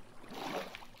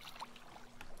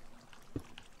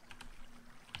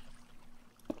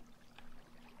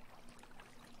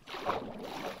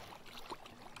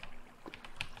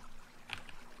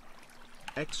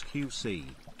 xQc.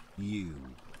 You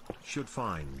should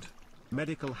find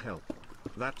medical help.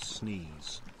 That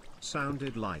sneeze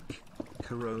sounded like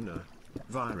corona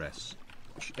virus.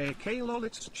 AK lol,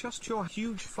 it's just your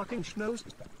huge fucking schnoz.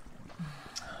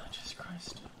 Jesus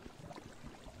Christ.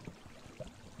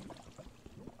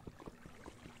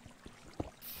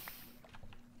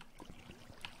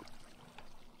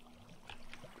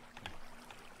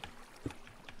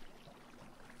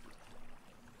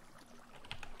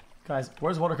 Guys,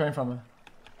 where's water coming from?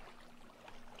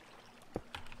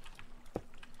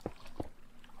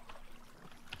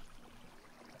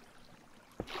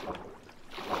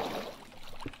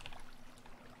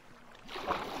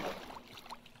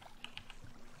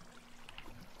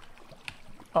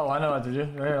 Oh, I know what to do.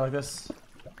 Right here, like this.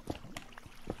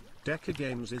 Deca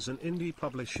Games is an indie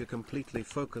publisher completely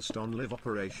focused on live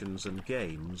operations and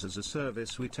games as a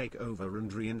service. We take over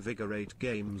and reinvigorate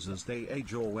games as they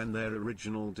age or when their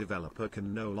original developer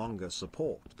can no longer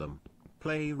support them.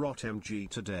 Play RotMG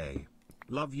today.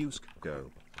 Love you,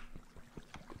 xQcOW.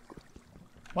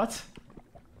 What?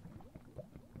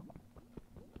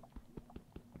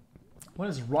 What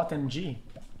is RotMG?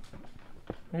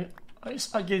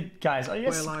 Guys, are you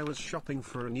Well, I was shopping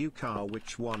for a new car.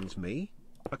 Which one's me?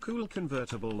 A cool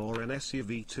convertible or an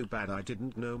SUV? Too bad I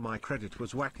didn't know my credit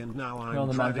was whack and now I'm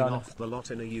driving off the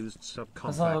lot in a used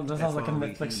subcompact. That sounds like a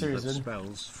Netflix series, dude.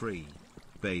 Spells free,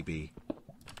 baby.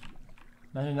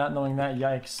 Imagine not knowing that,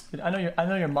 yikes. Dude, I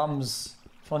know your mom's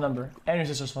phone number and your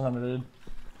sister's phone number, dude.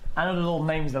 I know the little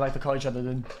names they like to call each other,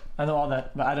 dude. I know all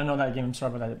that, but I don't know that game. I'm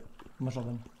sorry about that. Much of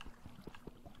them.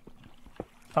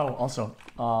 Oh, also,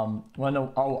 wanna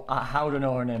know how to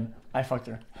know her name? I fucked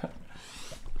her.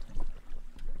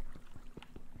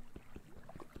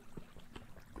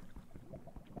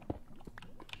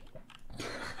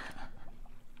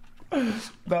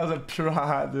 That was a pure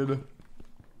haha, dude.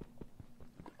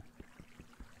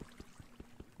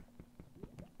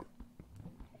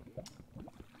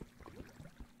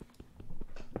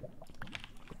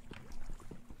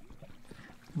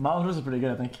 Mom's jokes are pretty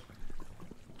good, I think.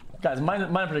 Guys, mine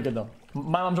are pretty good though.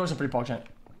 My mom's jokes are pretty potent.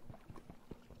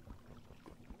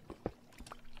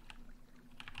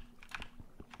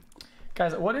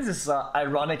 Guys, what is this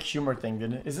ironic humor thing,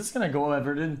 dude? Is this gonna go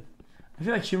ever, dude? I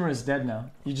feel like humor is dead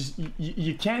now.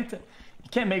 You can't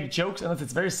make jokes unless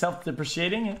it's very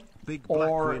self-depreciating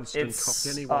or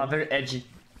it's very edgy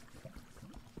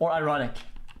or ironic.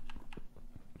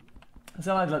 It's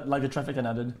not like the traffic that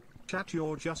I did. Chat,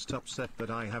 you're just upset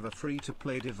that I have a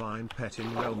free-to-play divine pet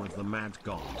in Realm of the Mad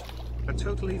God. A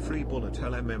totally free bullet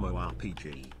hell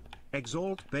MMORPG.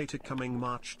 Exalt beta coming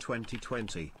March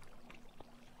 2020.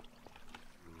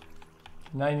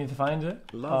 Now you need to find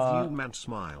it. Love you, man.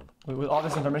 Smile. With all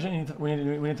this information, we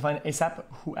need to find ASAP.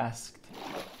 Who asked?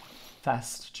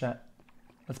 Fast, chat.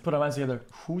 Let's put our minds together.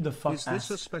 Who the fuck asked? Is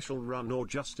this a special run or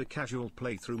just a casual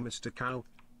playthrough, Mr. Cow?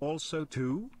 Also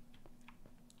too?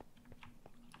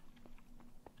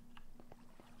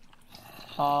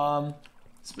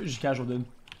 It's just casual, dude.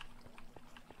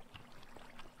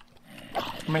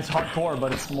 I mean, it's hardcore,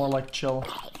 but it's more like chill.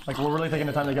 Like, we're really taking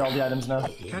the time to get all the items now.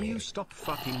 Can you stop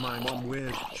fucking my mom,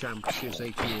 weird champ? She's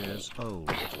 8 years old.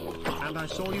 And I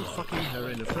saw you fucking her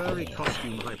in a furry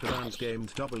costume. Hyperdance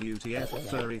gamed. WTF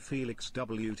furry Felix,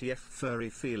 WTF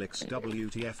furry Felix,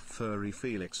 WTF furry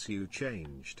Felix, you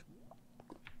changed.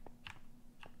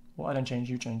 Well, I didn't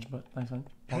change, you changed, but thanks, man.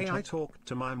 Hey, I talked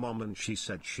to my mom and she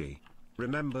said she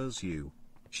remembers you.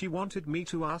 She wanted me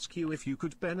to ask you if you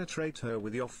could penetrate her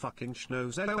with your fucking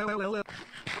schnoz.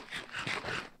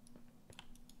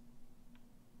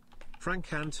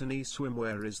 Frank Anthony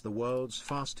Swimwear is the world's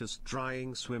fastest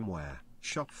drying swimwear.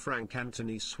 Shop Frank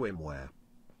Anthony Swimwear.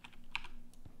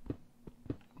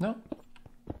 No.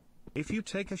 If you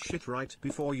take a shit right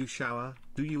before you shower,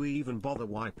 do you even bother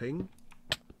wiping?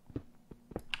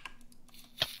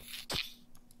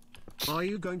 Are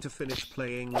you going to finish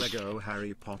playing Lego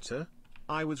Harry Potter?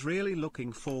 I was really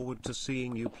looking forward to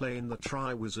seeing you play in the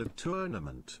Triwizard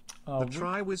Tournament. The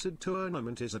Triwizard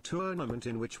Tournament is a tournament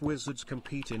in which wizards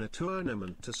compete in a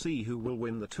tournament to see who will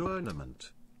win the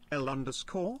tournament. L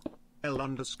underscore? L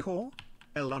underscore?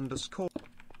 L underscore?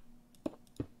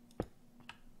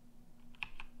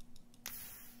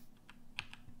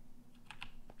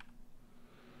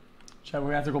 Chat, we're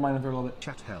gonna have to go mine for a little bit.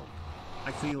 Chat help.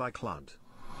 I feel like Lud.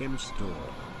 Him store.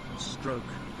 Stroke.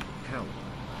 help.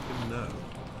 No.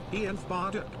 Ian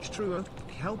Barda True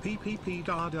help EPP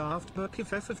Dardaft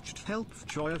Burkif of help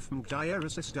joy of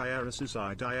diaresis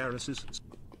I diaresis.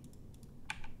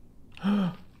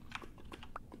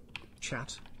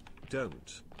 Chat.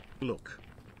 Don't look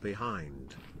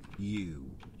behind you.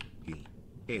 He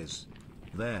is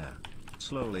there.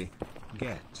 Slowly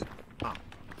get up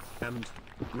and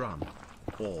run,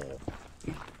 or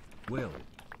he will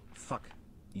fuck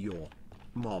your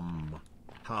mom.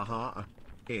 Haha.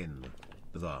 In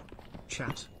the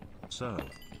chat. So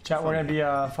chat, we're gonna be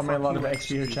filming a lot of XP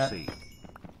here, chat.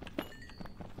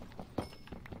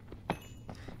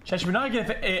 Chat, should we not get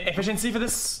efficiency for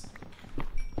this?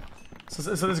 So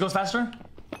this goes faster?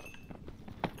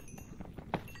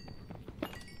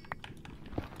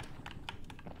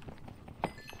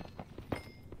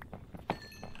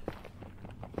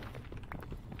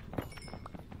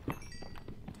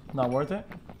 Not worth it?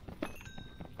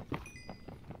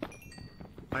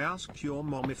 I asked your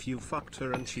mom if you fucked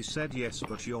her and she said yes,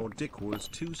 but your dick was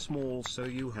too small so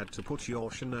you had to put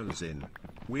your nose in.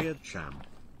 Weird cham.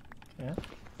 Yeah.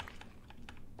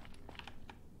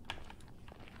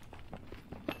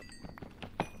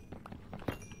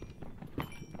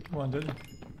 Come on, dude.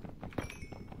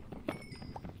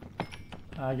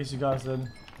 I guess you guys did.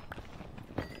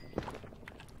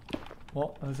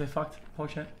 Well, as they fucked.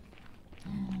 Fuck shit.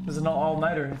 This is not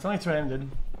all-nighter. It's only 2 AM,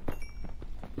 dude.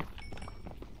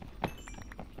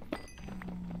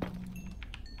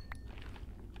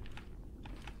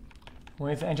 We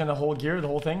need to engine the whole gear, the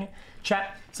whole thing.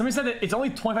 Chat, somebody said that it's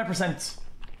only 25%.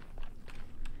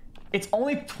 It's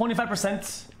only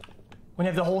 25% when you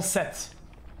have the whole set.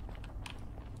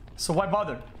 So why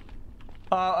bother?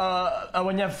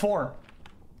 When you have 4.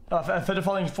 For the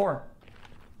following 4.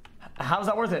 How's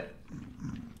that worth it?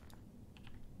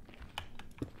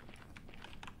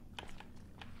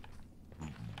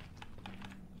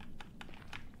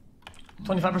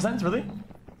 $25%, really?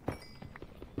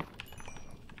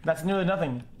 That's nearly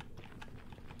nothing.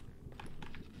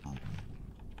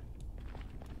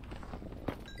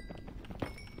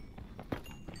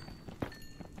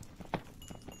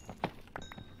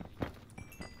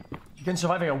 You can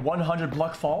survive a 100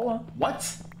 block fall?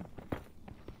 What?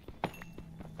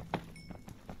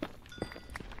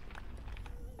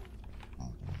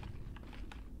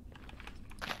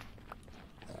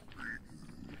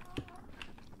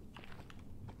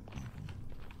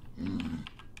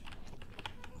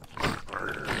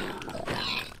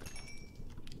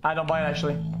 I don't buy it,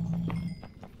 actually.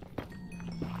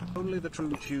 Only the true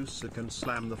juicer can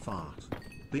slam the fart.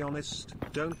 Be honest,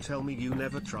 don't tell me you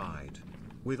never tried.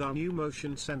 With our new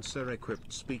motion sensor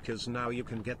equipped speakers now you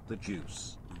can get the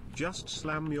juice. Just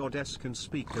slam your desk and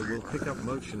speaker will pick up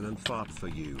motion and fart for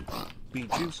you. Be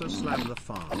juicer slam the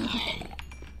fart.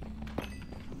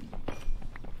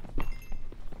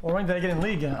 What rank did I get in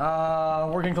League?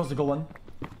 We're getting close to gold 1.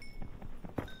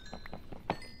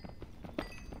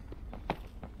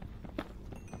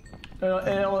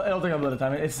 It'll take a bit of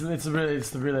time. It's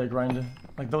really a grind.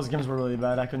 Like those games were really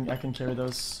bad. I couldn't carry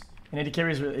those. And AD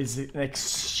carry is an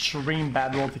extreme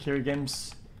bad role to carry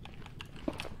games.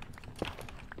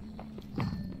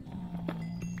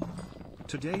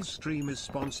 Today's stream is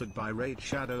sponsored by Raid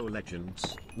Shadow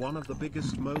Legends, one of the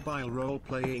biggest mobile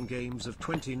role-playing games of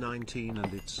 2019,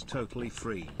 and it's totally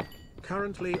free.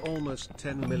 Currently, almost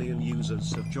 10 million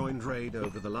users have joined Raid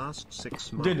over the last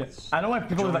 6 months. Dude, I know why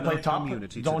people that play top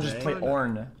don't just play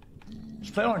Ornn.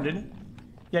 Just play Ornn, dude.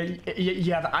 Yeah,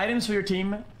 you have items for your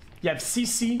team, you have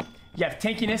CC, you have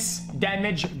tankiness,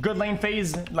 damage, good lane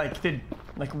phase. Like, dude,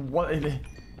 like what?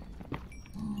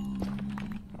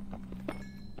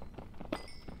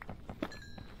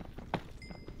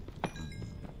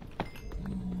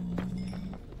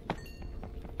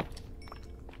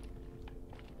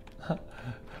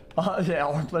 Yeah,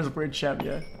 Ornn plays a weird champ,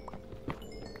 yeah.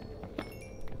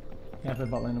 Yeah, I play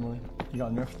bot lane normally. You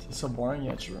got nerfed. It's so boring,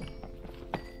 yeah, true.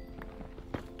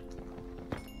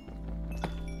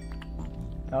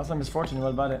 That was my misfortune, what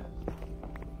about it?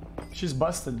 She's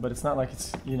busted, but it's not like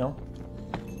it's, you know,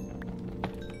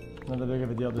 not that big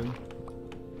of a deal, dude.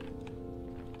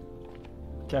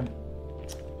 Okay.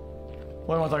 What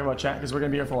do you want to talk about, chat? Because we're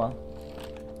gonna be here for a while.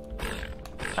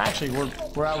 Actually,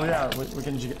 we're out. We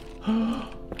can just get.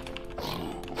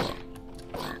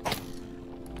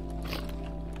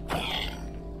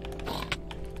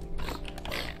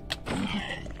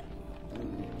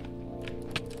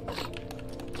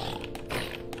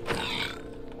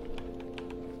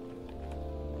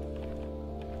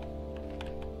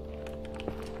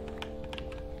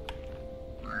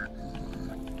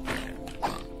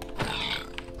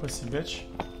 Pussy bitch.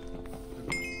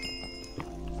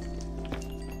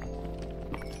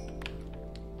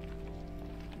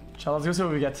 Ciao, let's go see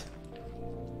what we get.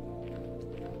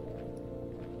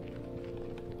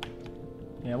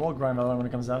 Yeah, we'll grind Valorant when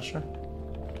it comes out, sure.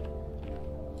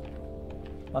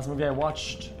 Last movie I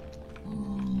watched.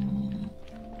 I'm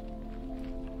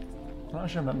not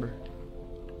sure I remember.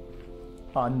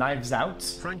 Knives Out?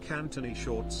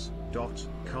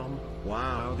 FrankAnthonyShorts.com.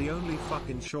 Wow, the only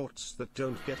fucking shorts that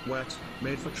don't get wet.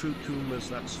 Made for true coomers,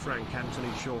 that's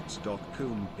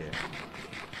FrankAnthonyShorts.com here.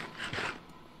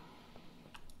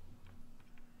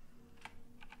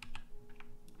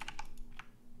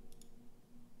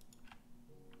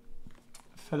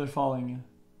 Feather falling.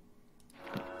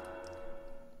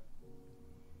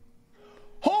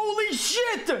 Holy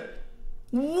shit!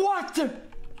 What?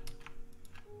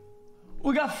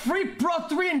 We got free Pro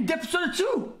 3 and Dipster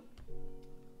 2!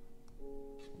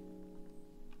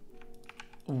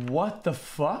 What the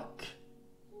fuck?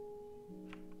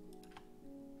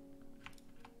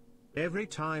 Every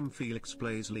time Felix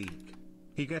plays League,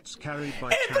 he gets carried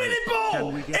by Infinity Ball!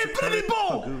 Can we get Infinity a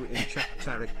Ball! Pogu in chat?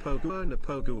 Tarek Pogu and a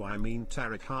Pogu, I mean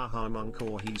Tarek, haha monk,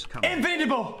 or he's coming. Infinity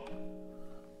Ball!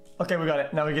 Okay, we got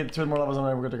it. Now we get 2 more levels and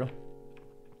then we're good to go.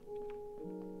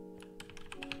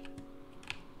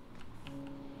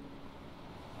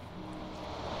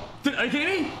 Dude, are you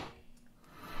kidding me?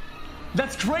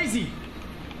 That's crazy!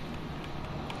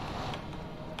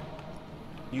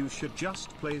 You should just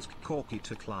play Corky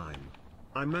to climb.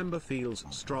 I remember feels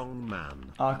strong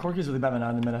man. Corky's really bad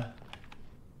now in the meta.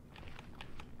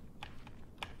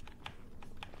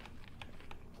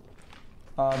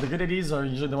 The good ADs are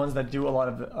usually the ones that do a lot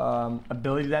of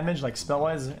ability damage, like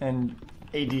spell-wise, and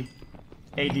AD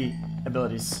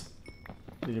abilities.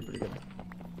 They do pretty good,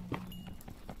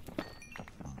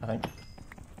 I think.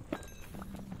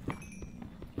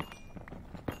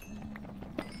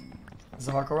 It's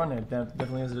a hardcore run, it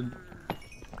definitely is.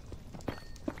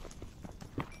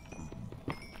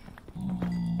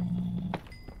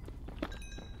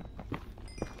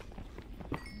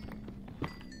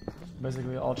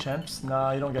 Basically all champs.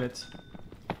 Nah, you don't get it.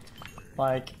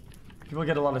 Like, people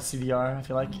get a lot of CDR, I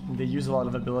feel like. They use a lot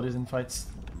of abilities in fights.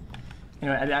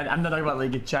 Anyway, I'm not talking about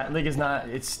League. Chat. League is not,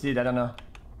 it's, dude, I don't know.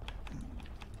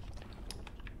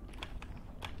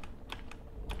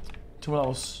 To what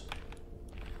else?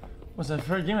 What's the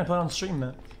first game I played on stream,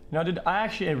 man? You know, dude, I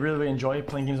actually really enjoy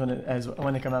playing games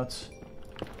when they come out.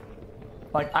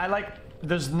 Like,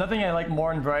 there's nothing I like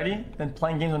more in variety than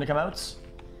playing games when they come out.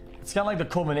 It's kind of like the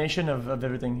culmination of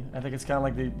everything. I think it's kind of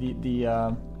like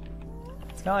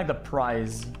it's kind of like the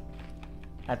prize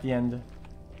at the end.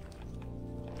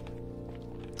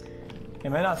 It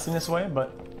might not seem this way,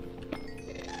 but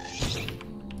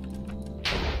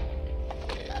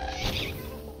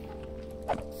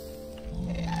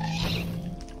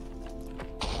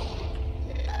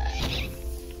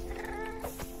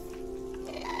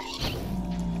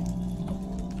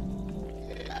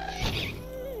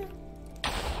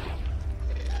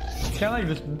kind of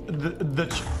like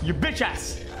you bitch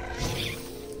ass.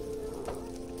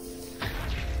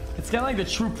 It's kind of like the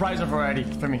true prize of variety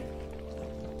for me.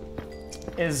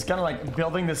 Is kind of like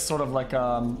building this sort of like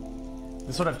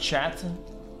this sort of chat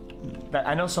that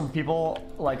I know some people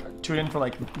like tune in for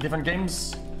like different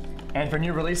games and for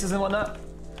new releases and whatnot.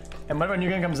 And whenever a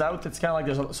new game comes out, it's kind of like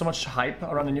there's so much hype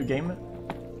around the new game.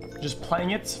 Just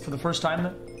playing it for the first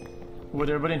time with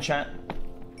everybody in chat.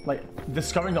 Like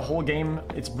discovering the whole game,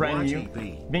 it's brand new.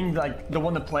 Being like the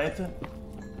one to play it,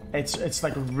 it's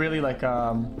like really like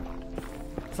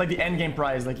it's like the end game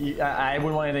prize. Like I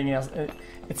wouldn't want anything else.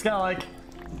 It's kind of like,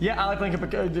 yeah, I like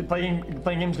playing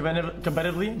games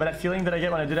competitively, but that feeling that I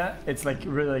get when I do that, it's like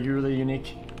really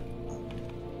unique.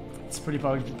 It's pretty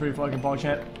fucking pog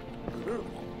chat.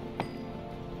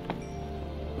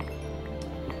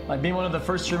 Like being one of the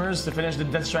first streamers to finish the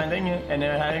Death Stranding and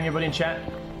having everybody in chat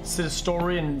see the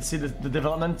story and see the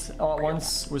development all at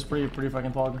once was pretty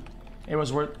fucking pog. It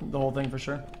was worth the whole thing for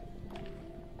sure.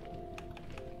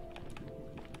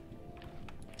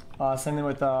 Same thing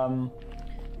with I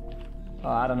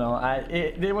don't know.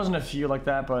 There wasn't a few like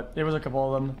that, but there was a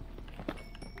couple of them.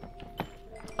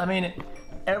 I mean,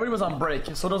 everybody was on break,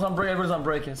 so those on break, everybody's on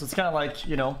break. So it's kind of like,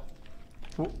 you know,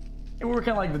 we were kind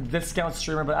of like the discount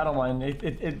streamer, but I don't mind.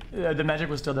 The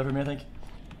magic was still there for me, I think.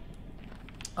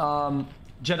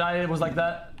 Jedi was like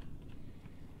that.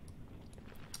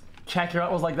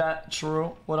 Kakarot was like that.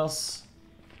 True. What else?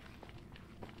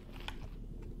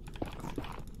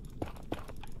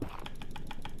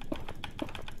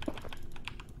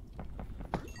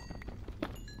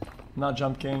 Not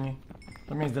Jump King.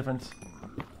 That means different.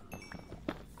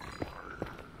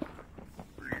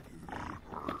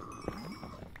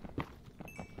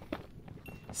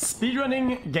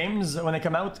 Speedrunning games when they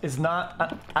come out is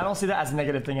not. I don't see that as a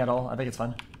negative thing at all. I think it's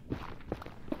fun.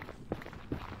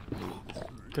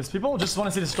 Because people just want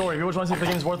to see the story. People just want to see if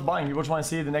the game's worth buying. People just want to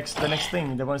see the next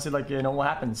thing. They want to see, like, you know, what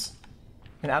happens.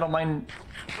 And I don't mind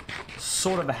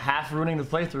sort of half ruining the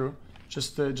playthrough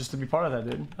just to be part of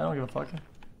that, dude. I don't give a fuck.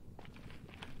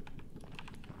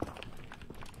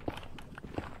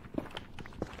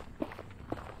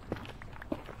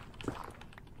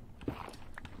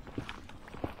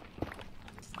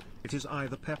 It is I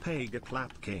the Pepega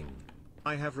Clap King.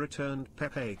 I have returned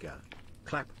Pepega.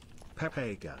 Clap.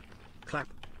 Pepega. Clap.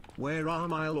 Where are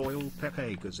my loyal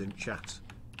Pepegas in chat?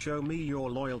 Show me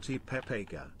your loyalty,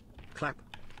 Pepega. Clap.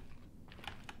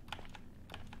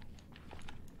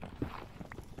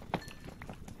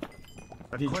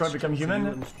 Detroit Become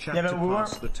Human? Yeah, but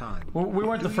we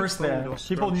weren't the first there.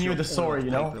 People knew the story,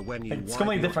 you know? Like, it's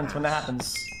completely different when that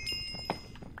happens.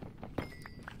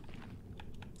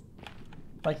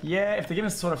 Like, yeah, if the game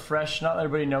is sort of fresh, not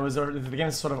everybody knows, or if the game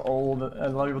is sort of old, a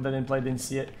lot of people that didn't play didn't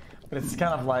see it. But it's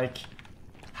kind of like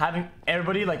having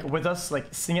everybody like with us, like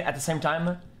seeing it at the same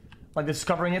time, like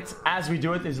discovering it as we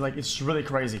do it is like, it's really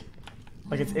crazy.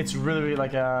 Like it's really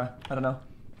like I don't know,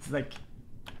 it's like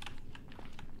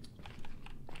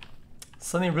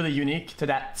something really unique to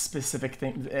that specific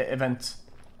thing event.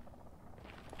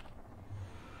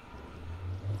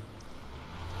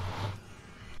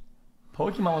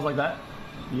 Pokemon was like that.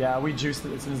 Yeah, we juiced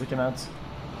it as soon as it came out.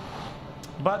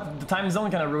 But the time zone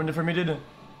kind of ruined it for me, dude.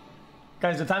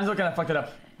 Guys, the time zone kind of fucked it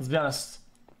up. Let's be honest.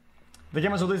 The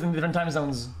game was released in different time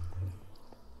zones.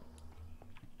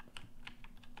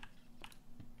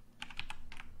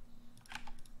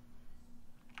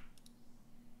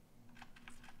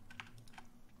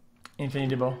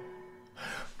 Infinity Bow.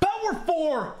 Power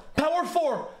 4! Power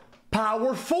 4!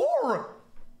 Power 4!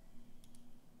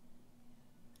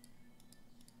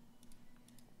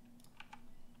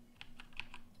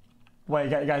 Wait,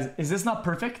 guys, is this not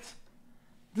perfect?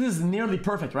 This is nearly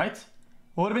perfect, right?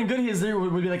 What would have been good is there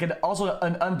would be like also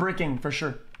an unbreaking for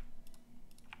sure.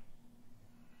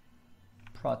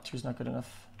 Prot 2 is not good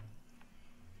enough.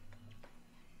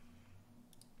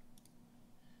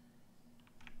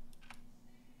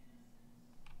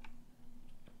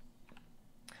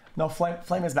 No,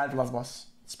 flame is bad for last boss.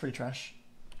 It's pretty trash.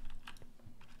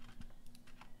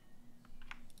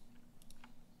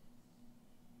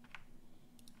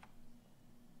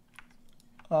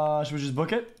 Should we just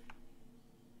book it?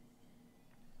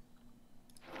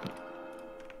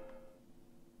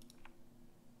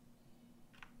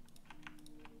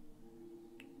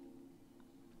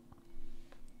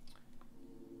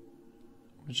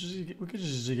 We could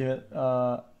just give it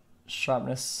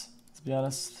sharpness, to be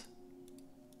honest.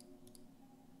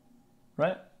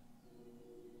 Right?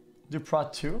 Do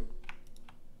prot 2.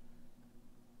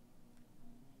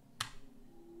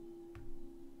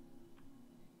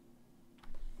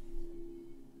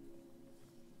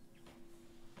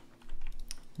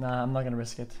 Nah, I'm not gonna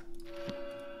risk it.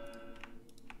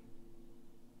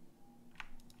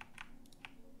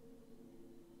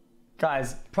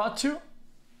 Guys, prot 2?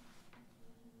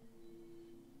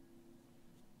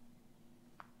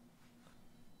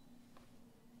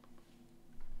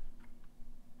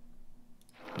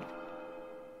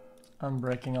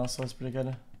 Unbreaking also is pretty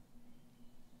good.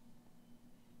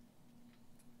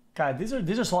 God, these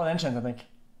are solid enchants, I think.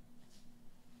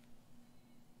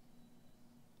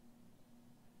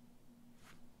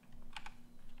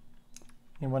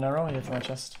 In 1 arrow, you have my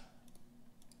chest.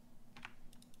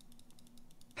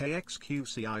 Hey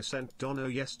xQc, I sent Dono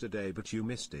yesterday but you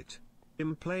missed it.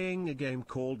 I'm playing a game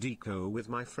called Eco with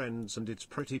my friends and it's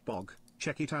pretty pog.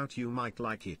 Check it out, you might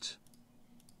like it.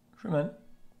 Sure, man.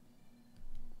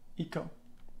 Eco.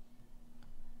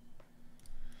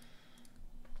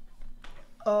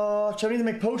 Should we need to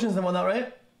make potions and whatnot,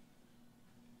 right?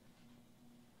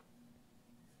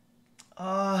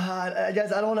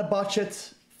 Guys, I don't want to botch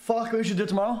it. Fuck, we should do it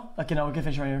tomorrow? Okay, no, we can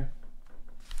finish right here.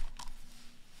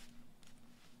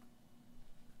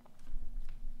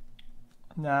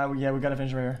 Nah, yeah, we gotta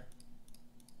finish right here.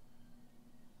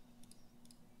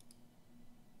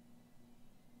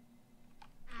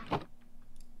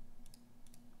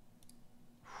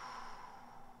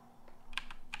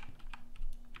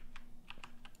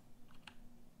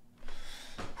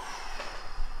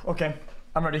 Okay,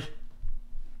 I'm ready.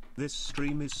 This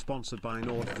stream is sponsored by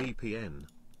NordVPN.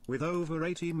 With over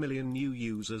 80 million new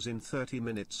users in 30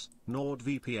 minutes,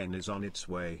 NordVPN is on its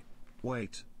way.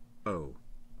 Wait. Oh.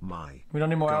 My. We don't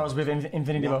need more God. hours with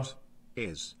Infinity Bow. What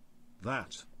is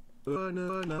that?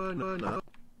 No.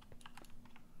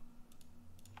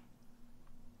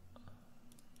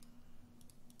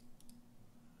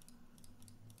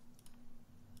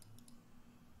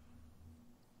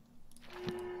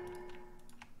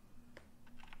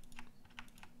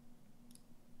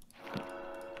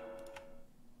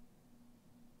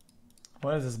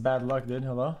 What is this bad luck, dude?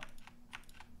 Hello?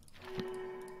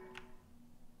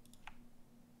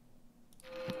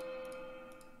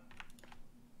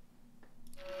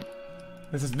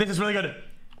 This is really good.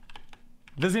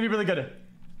 This is gonna be really good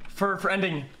for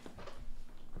ending.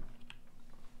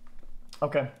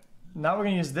 Okay, now we're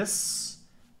gonna use this.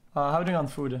 How are we doing on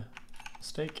food?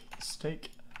 Steak,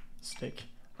 steak, steak.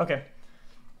 Okay.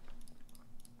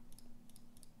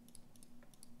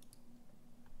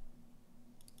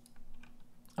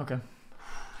 Okay.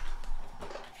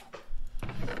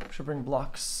 Should bring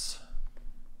blocks.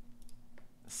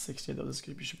 60 though. This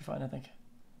should be fine, I think.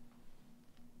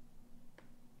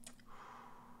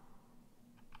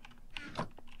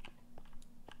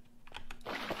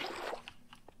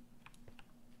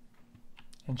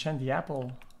 Enchant the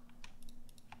apple.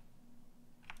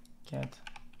 Can't.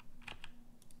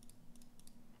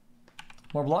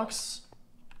 More blocks.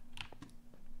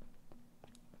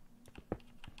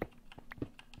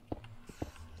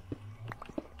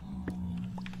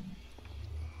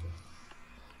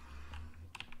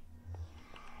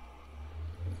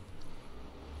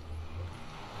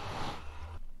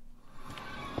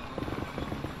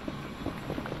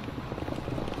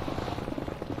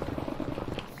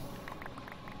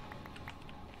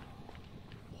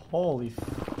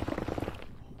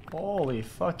 Holy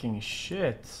fucking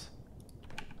shit.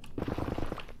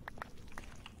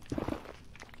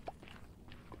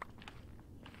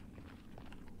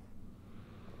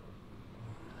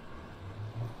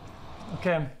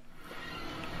 Okay.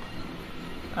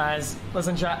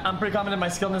 Listen, chat, I'm pretty confident in my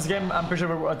skill in this game. I'm pretty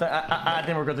sure I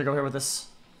think we're good to go here with this.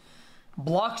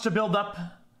 Blocks to build up.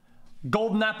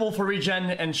 Golden apple for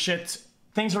regen and shit.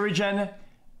 Things for regen.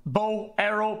 Bow,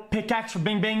 arrow, pickaxe for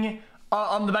bing bing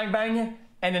on the bang bang,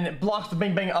 and then it blocks the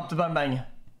bing bang up the bang bang.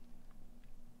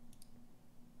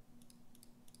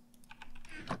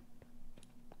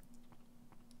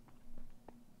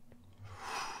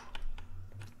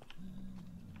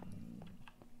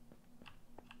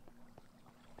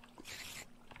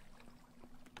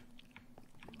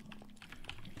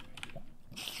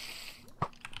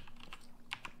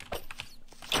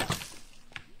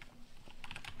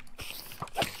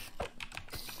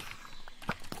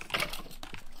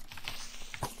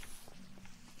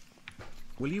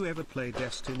 Will you ever play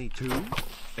Destiny 2?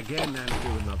 Again and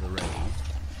do another raid?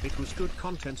 It was good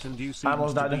content and you seem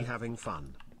to be having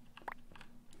fun.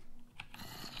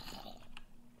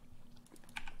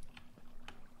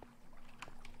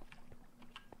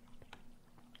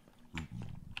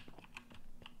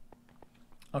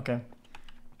 Okay.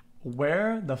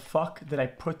 Where the fuck did I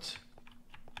put...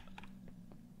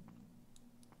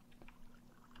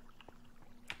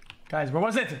 Guys, where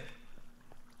was it?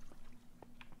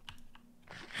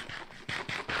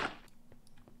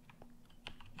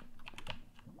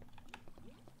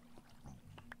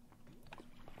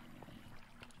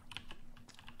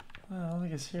 I don't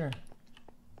think it's here.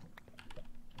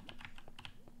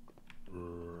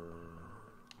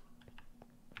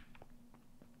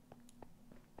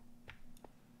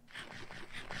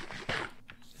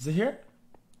 Is it here?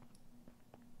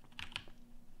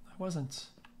 I wasn't.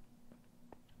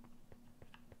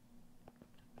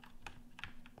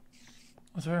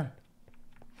 What's here?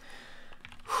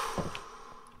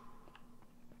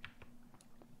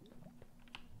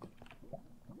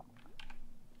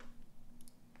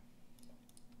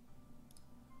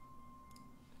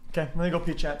 Okay, let me go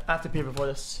pee, chat. I have to pee before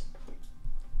this.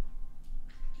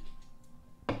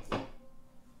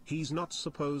 He's not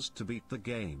supposed to beat the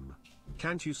game.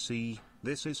 Can't you see?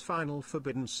 This is final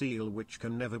forbidden seal which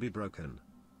can never be broken.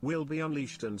 Will be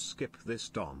unleashed and skip this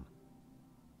Dom.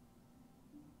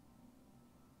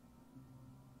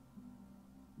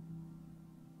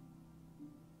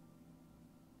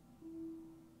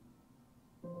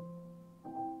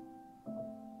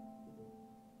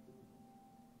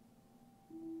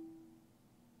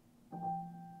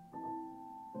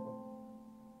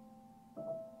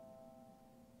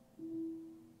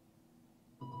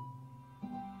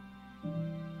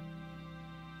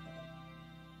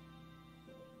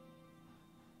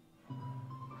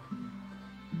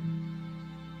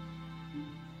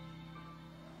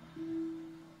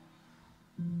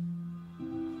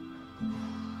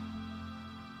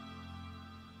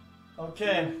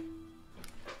 Okay.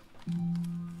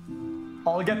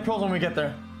 I'll get pros when we get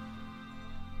there.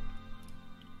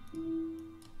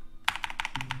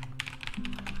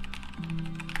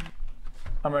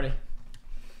 I'm ready.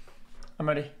 I'm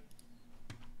ready.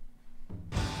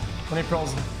 20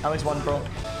 pros, at least one pro.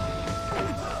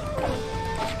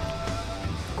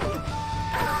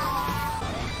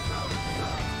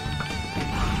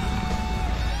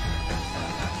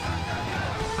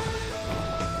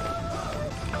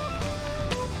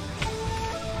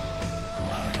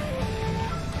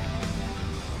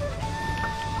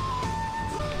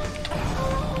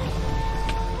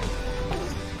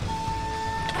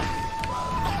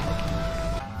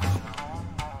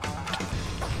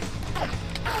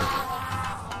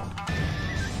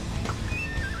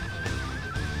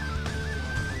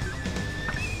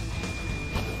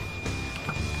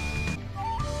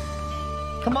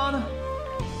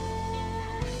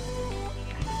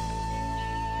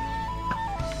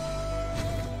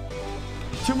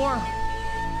 2 more.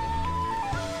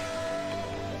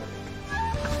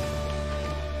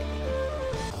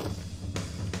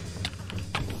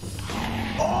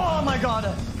 Oh my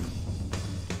god.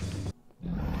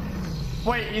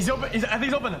 Wait, he's open. I think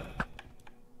he's open.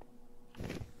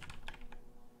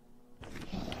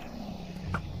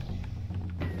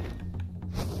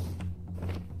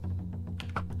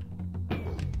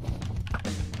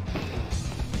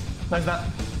 Nice that.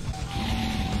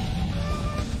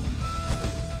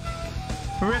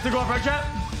 We have to go for a chat.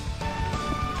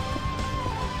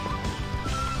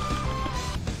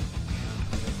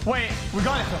 Wait, we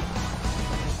got it.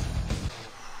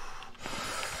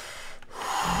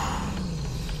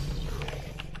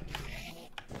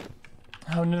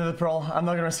 Oh, we need another pearl. I'm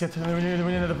not gonna risk it. We need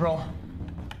another pearl.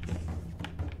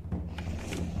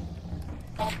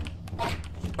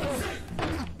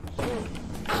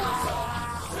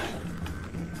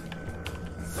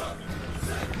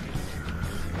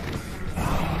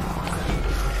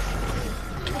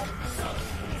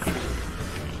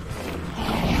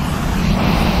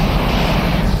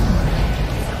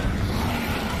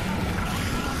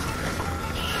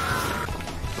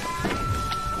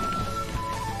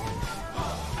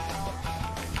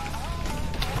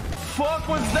 Fuck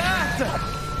was that?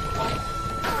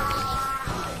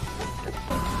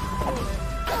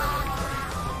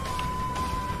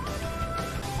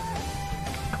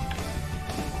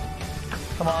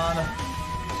 Come on.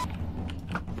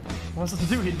 What's supposed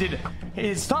to do? He did.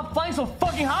 Hey, stop flying so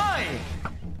fucking high!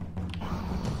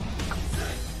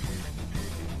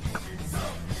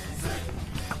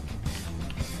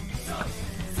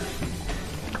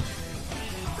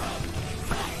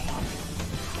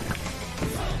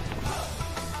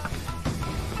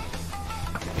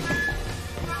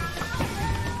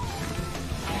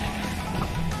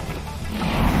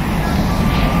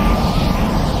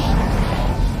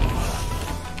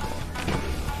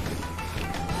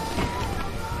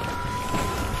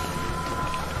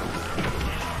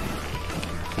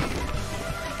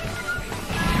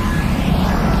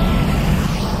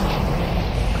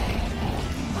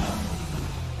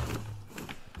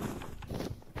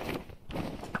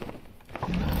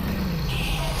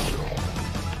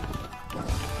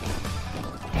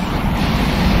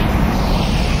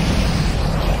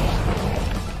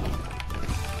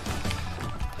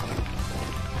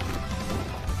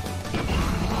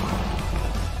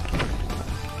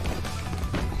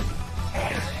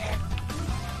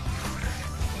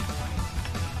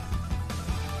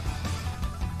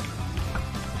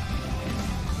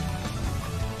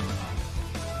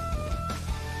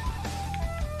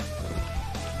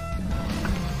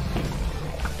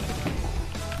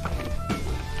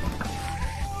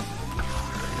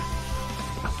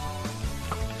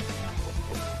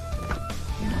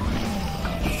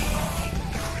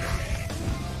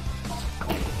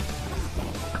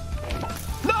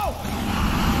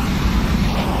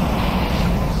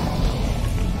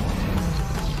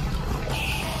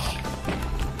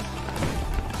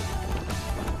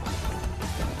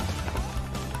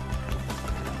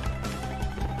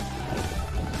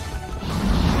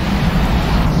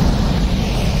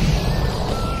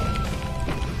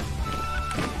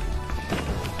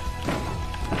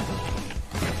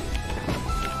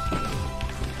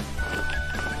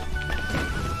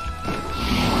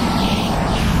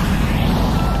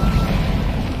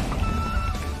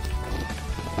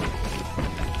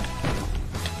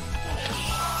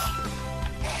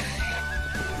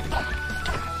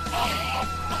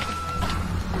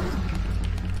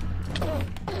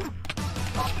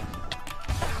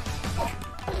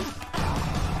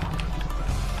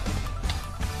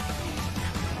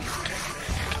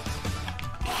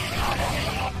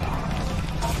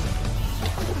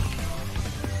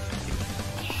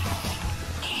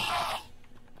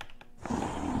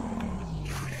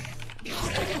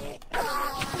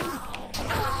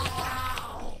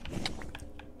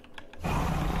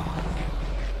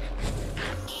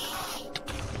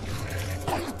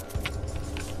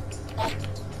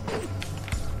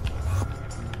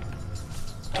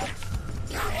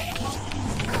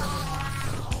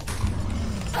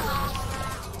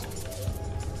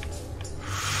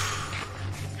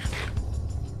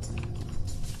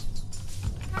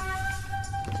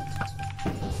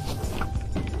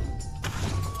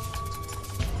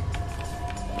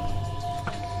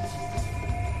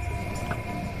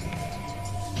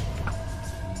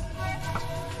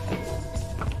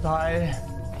 Die.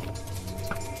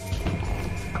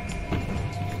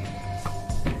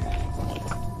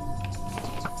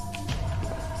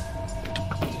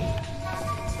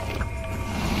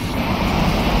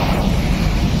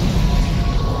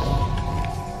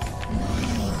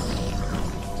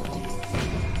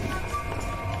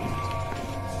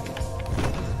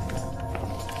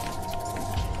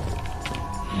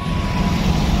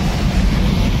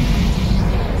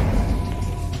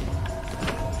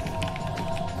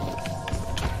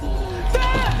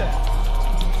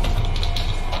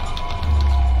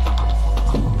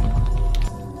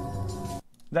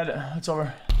 It's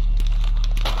over.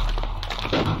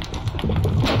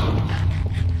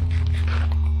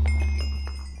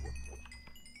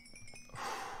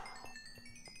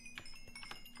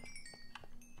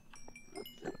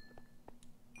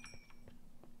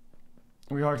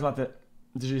 We hard left it.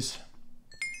 GG's.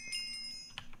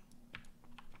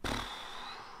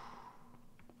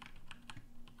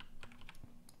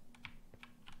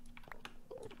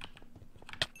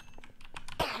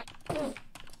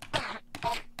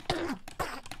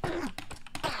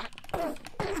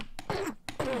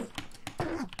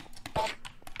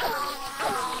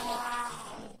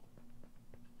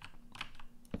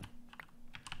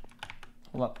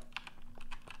 Hold up.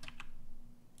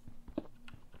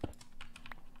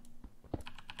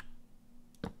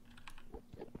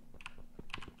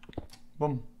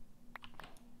 Boom.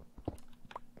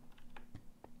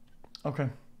 Okay.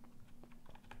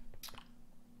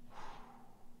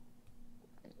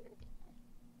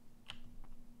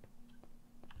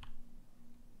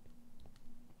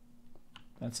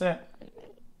 That's it.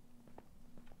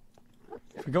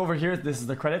 If we go over here, this is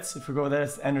the credits. If we go there,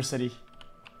 it's Ender City.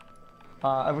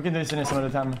 We can do this in some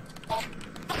other time.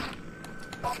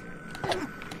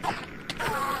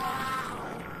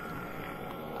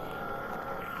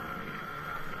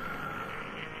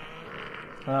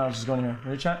 I'll just go in here.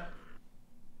 Ready, chat?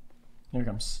 Here it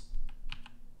comes.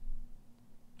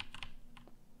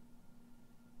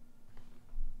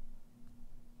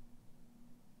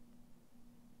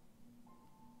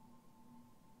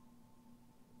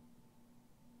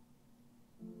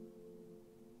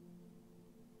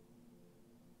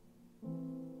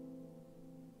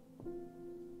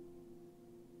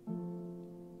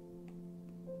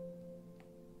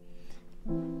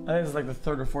 I think it's like the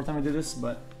third or fourth time I did this,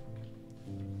 but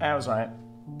that was alright.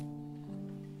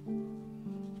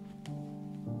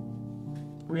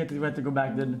 We had to go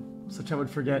back, dude, so I would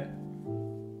forget.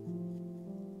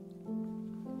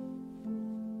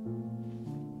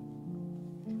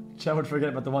 I would forget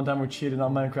about the one time we cheated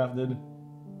on Minecraft, dude.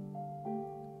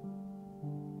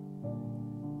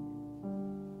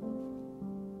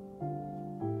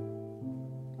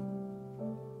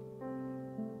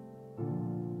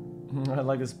 I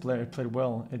like this player, played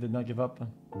well, it did not give up.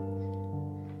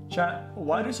 Chat,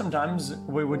 why do sometimes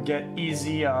we would get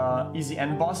easy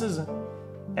end bosses,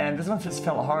 and this one just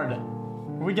felt hard?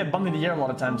 We get bumped in the air a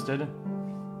lot of times, dude.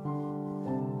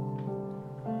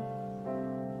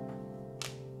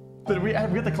 But we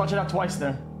had to clutch it out twice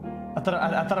there. I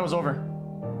thought it was over.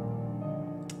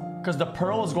 Because the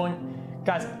pearl was going,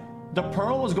 guys, the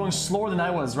pearl was going slower than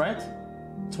I was, right?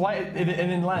 That's why it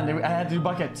didn't land. I had to do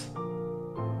bucket.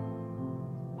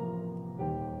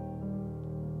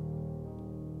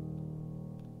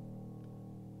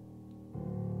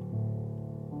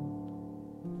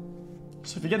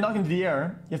 So if you get knocked into the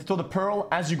air, you have to throw the pearl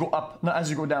as you go up, not as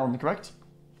you go down, correct?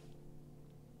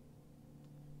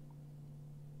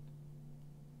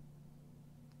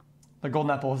 The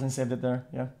golden apple wasn't saved it there,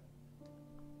 yeah.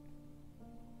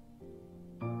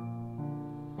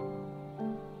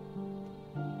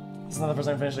 It's not the first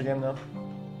time I finished the game though.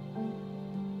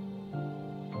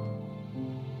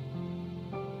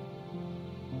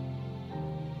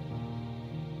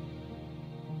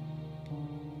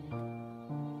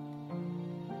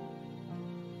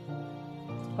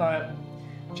 Alright.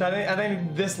 I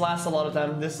think this lasts a lot of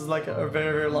time. This is like a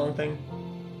very, very long thing.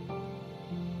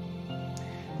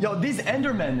 Yo, these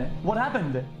Endermen, what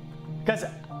happened? Guys,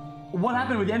 what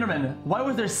happened with the Endermen? Why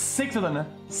was there 6 of them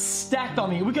stacked on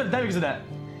me? We could have died because of that.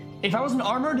 If I wasn't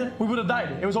armored, we would have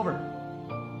died. It was over.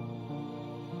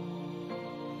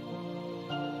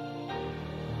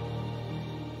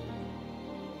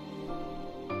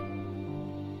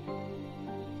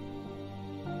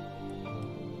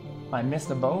 I missed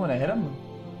the bow when I hit him.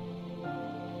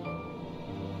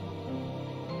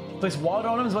 Place water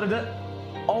on him is what I did.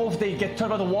 Oh, if they get turned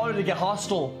by the water, they get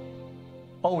hostile.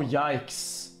 Oh,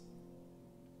 yikes.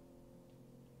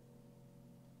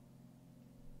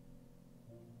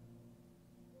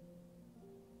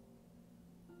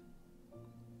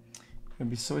 It'd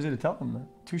be so easy to tell them.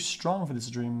 Too strong for this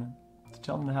dream. To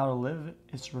tell them how to live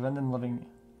is to prevent them living.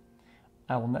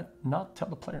 I will not tell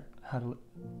the player how to live.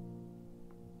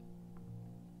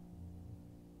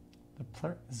 The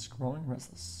player is growing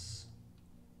restless.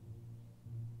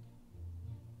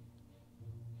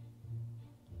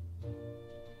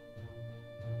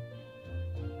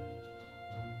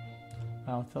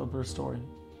 I'll tell her a story,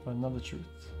 but not the truth.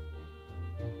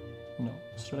 No,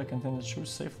 story that contains the truth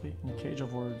safely in a cage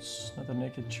of words, not the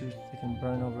naked truth that can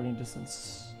burn over any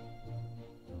distance.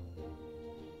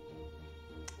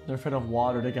 They're afraid of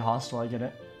water, they get hostile, I get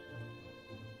it.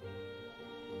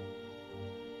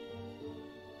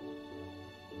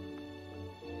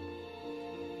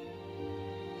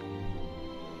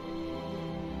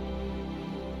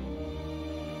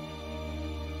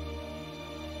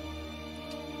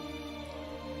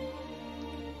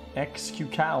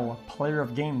 xQcOW, player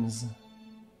of games.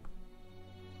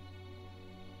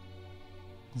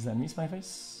 Is that me, my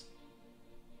face?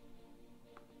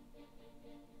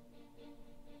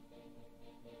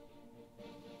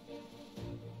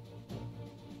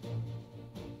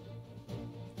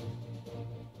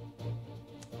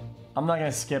 I'm not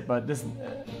gonna skip, but this.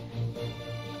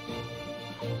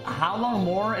 How long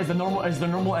more is the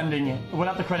normal ending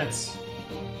without the credits?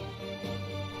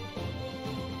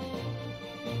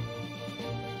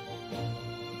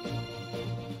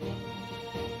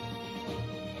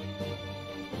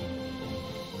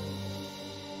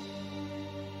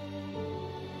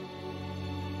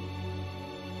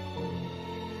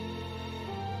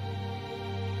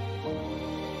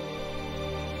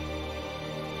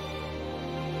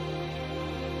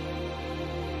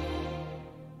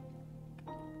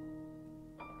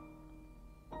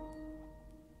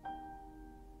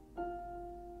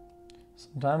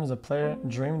 Sometimes a player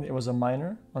dreamed it was a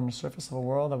miner on the surface of a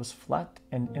world that was flat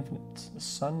and infinite. The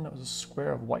sun was a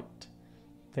square of white.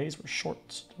 Days were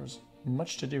short, there was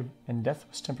much to do, and death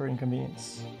was temporary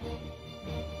inconvenience.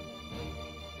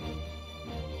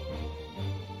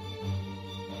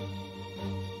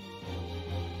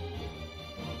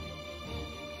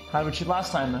 How did we cheat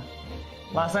last time?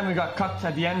 Last time we got cut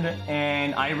at the end,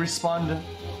 and I respawned,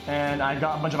 and I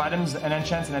got a bunch of items and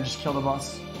enchants, and I just killed the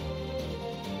boss.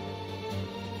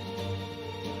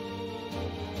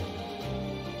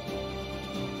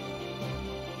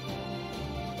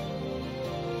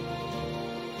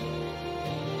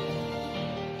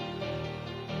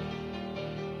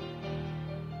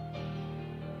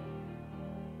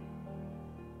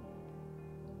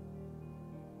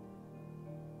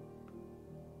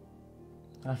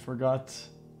 I forgot.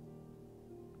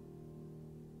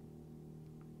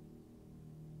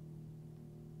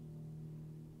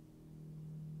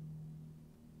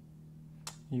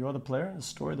 You are the player, the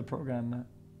story, the program.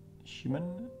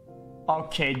 Human?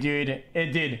 Okay, dude,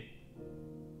 it did.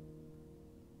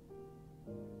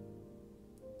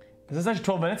 Is this actually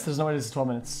 12 minutes? There's no way this is 12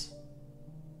 minutes.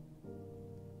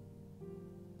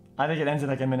 I think it ends in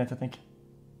like a minute, I think.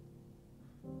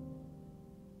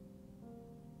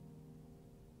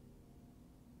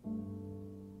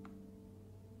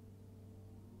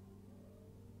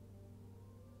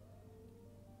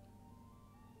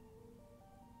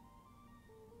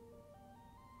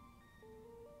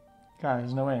 God,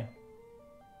 there's no way.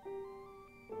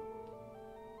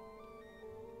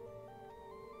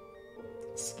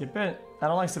 Skip it. I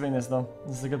don't like skipping this though.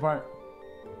 This is the good part.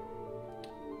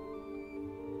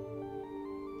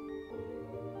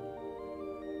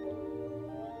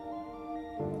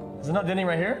 Is it not ending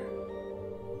right here?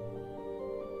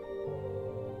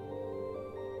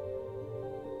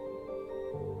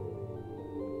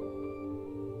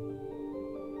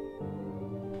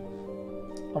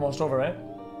 Almost over, right?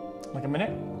 Like a minute?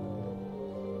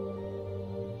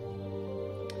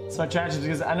 So I changed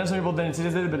because I know some people didn't see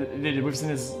this, but it did. We've seen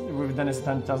this, we've done this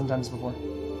 10,000 times before.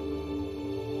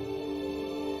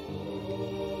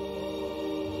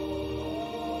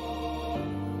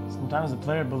 Sometimes the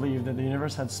player believed that the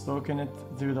universe had spoken it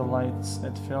through the lights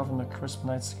that fell from the crisp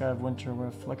night sky of winter, where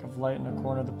a fleck of light in the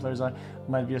corner of the player's eye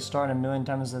might be a star and a million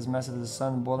times as massive as the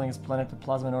sun, boiling its planet to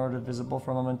plasma in order to visible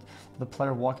for a moment. The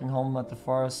player walking home at the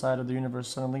far side of the universe,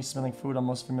 suddenly smelling food,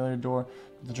 almost familiar door,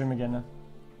 the dream again.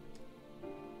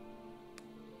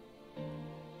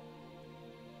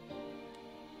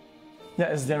 Yeah,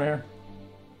 it's the end right here.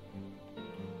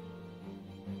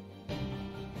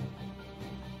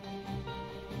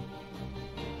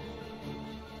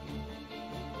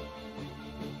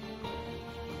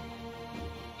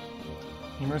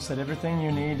 The universe said everything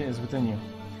you need is within you.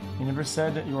 The universe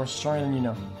said you are stronger than you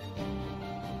know.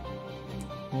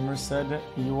 The universe said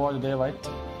you are the daylight. The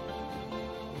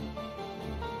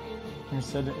universe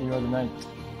said you are the night.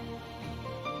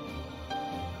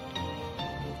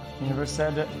 The universe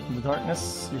said the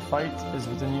darkness you fight is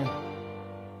within you.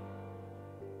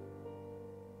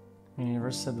 The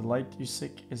universe said the light you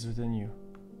seek is within you.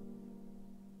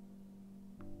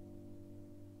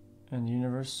 And the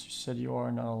universe said you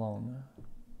are not alone.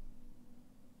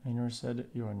 The universe said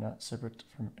you are not separate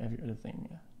from every other thing.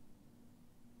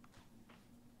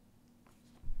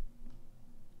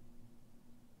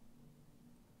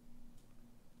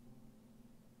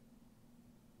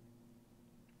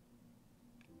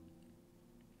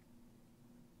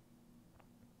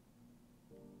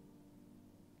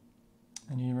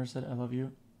 And the universe said, I love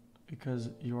you because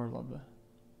you are love.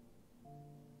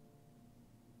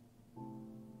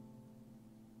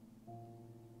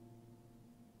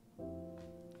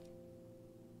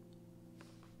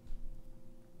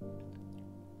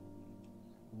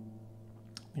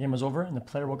 The game was over, and the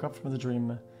player woke up from the dream.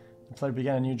 The player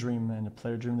began a new dream, and the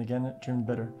player dreamed again, dreamed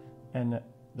better. And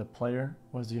the player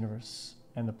was the universe,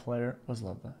 and the player was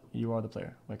love. You are the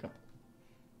player. Wake up.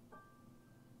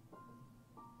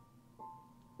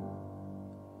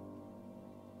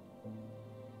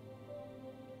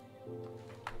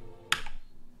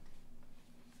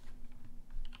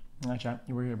 Alright, chat.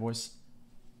 You were here, boys.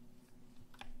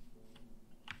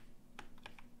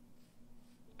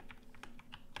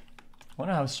 I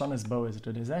wonder how strong this bow is,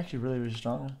 dude. Is it actually really, really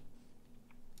strong?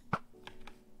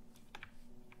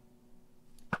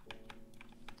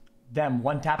 Damn,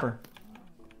 one tapper.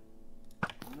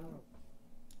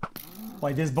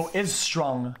 Like, this bow is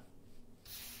strong.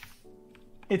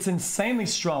 It's insanely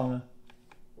strong.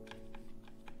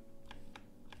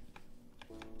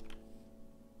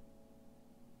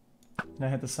 And I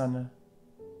hit the sun.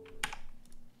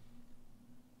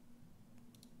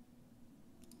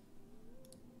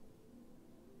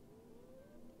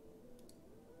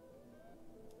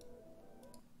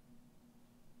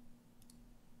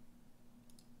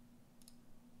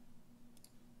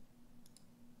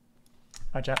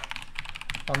 Alright, chat.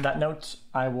 On that note,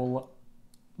 I will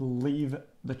leave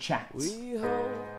the chat.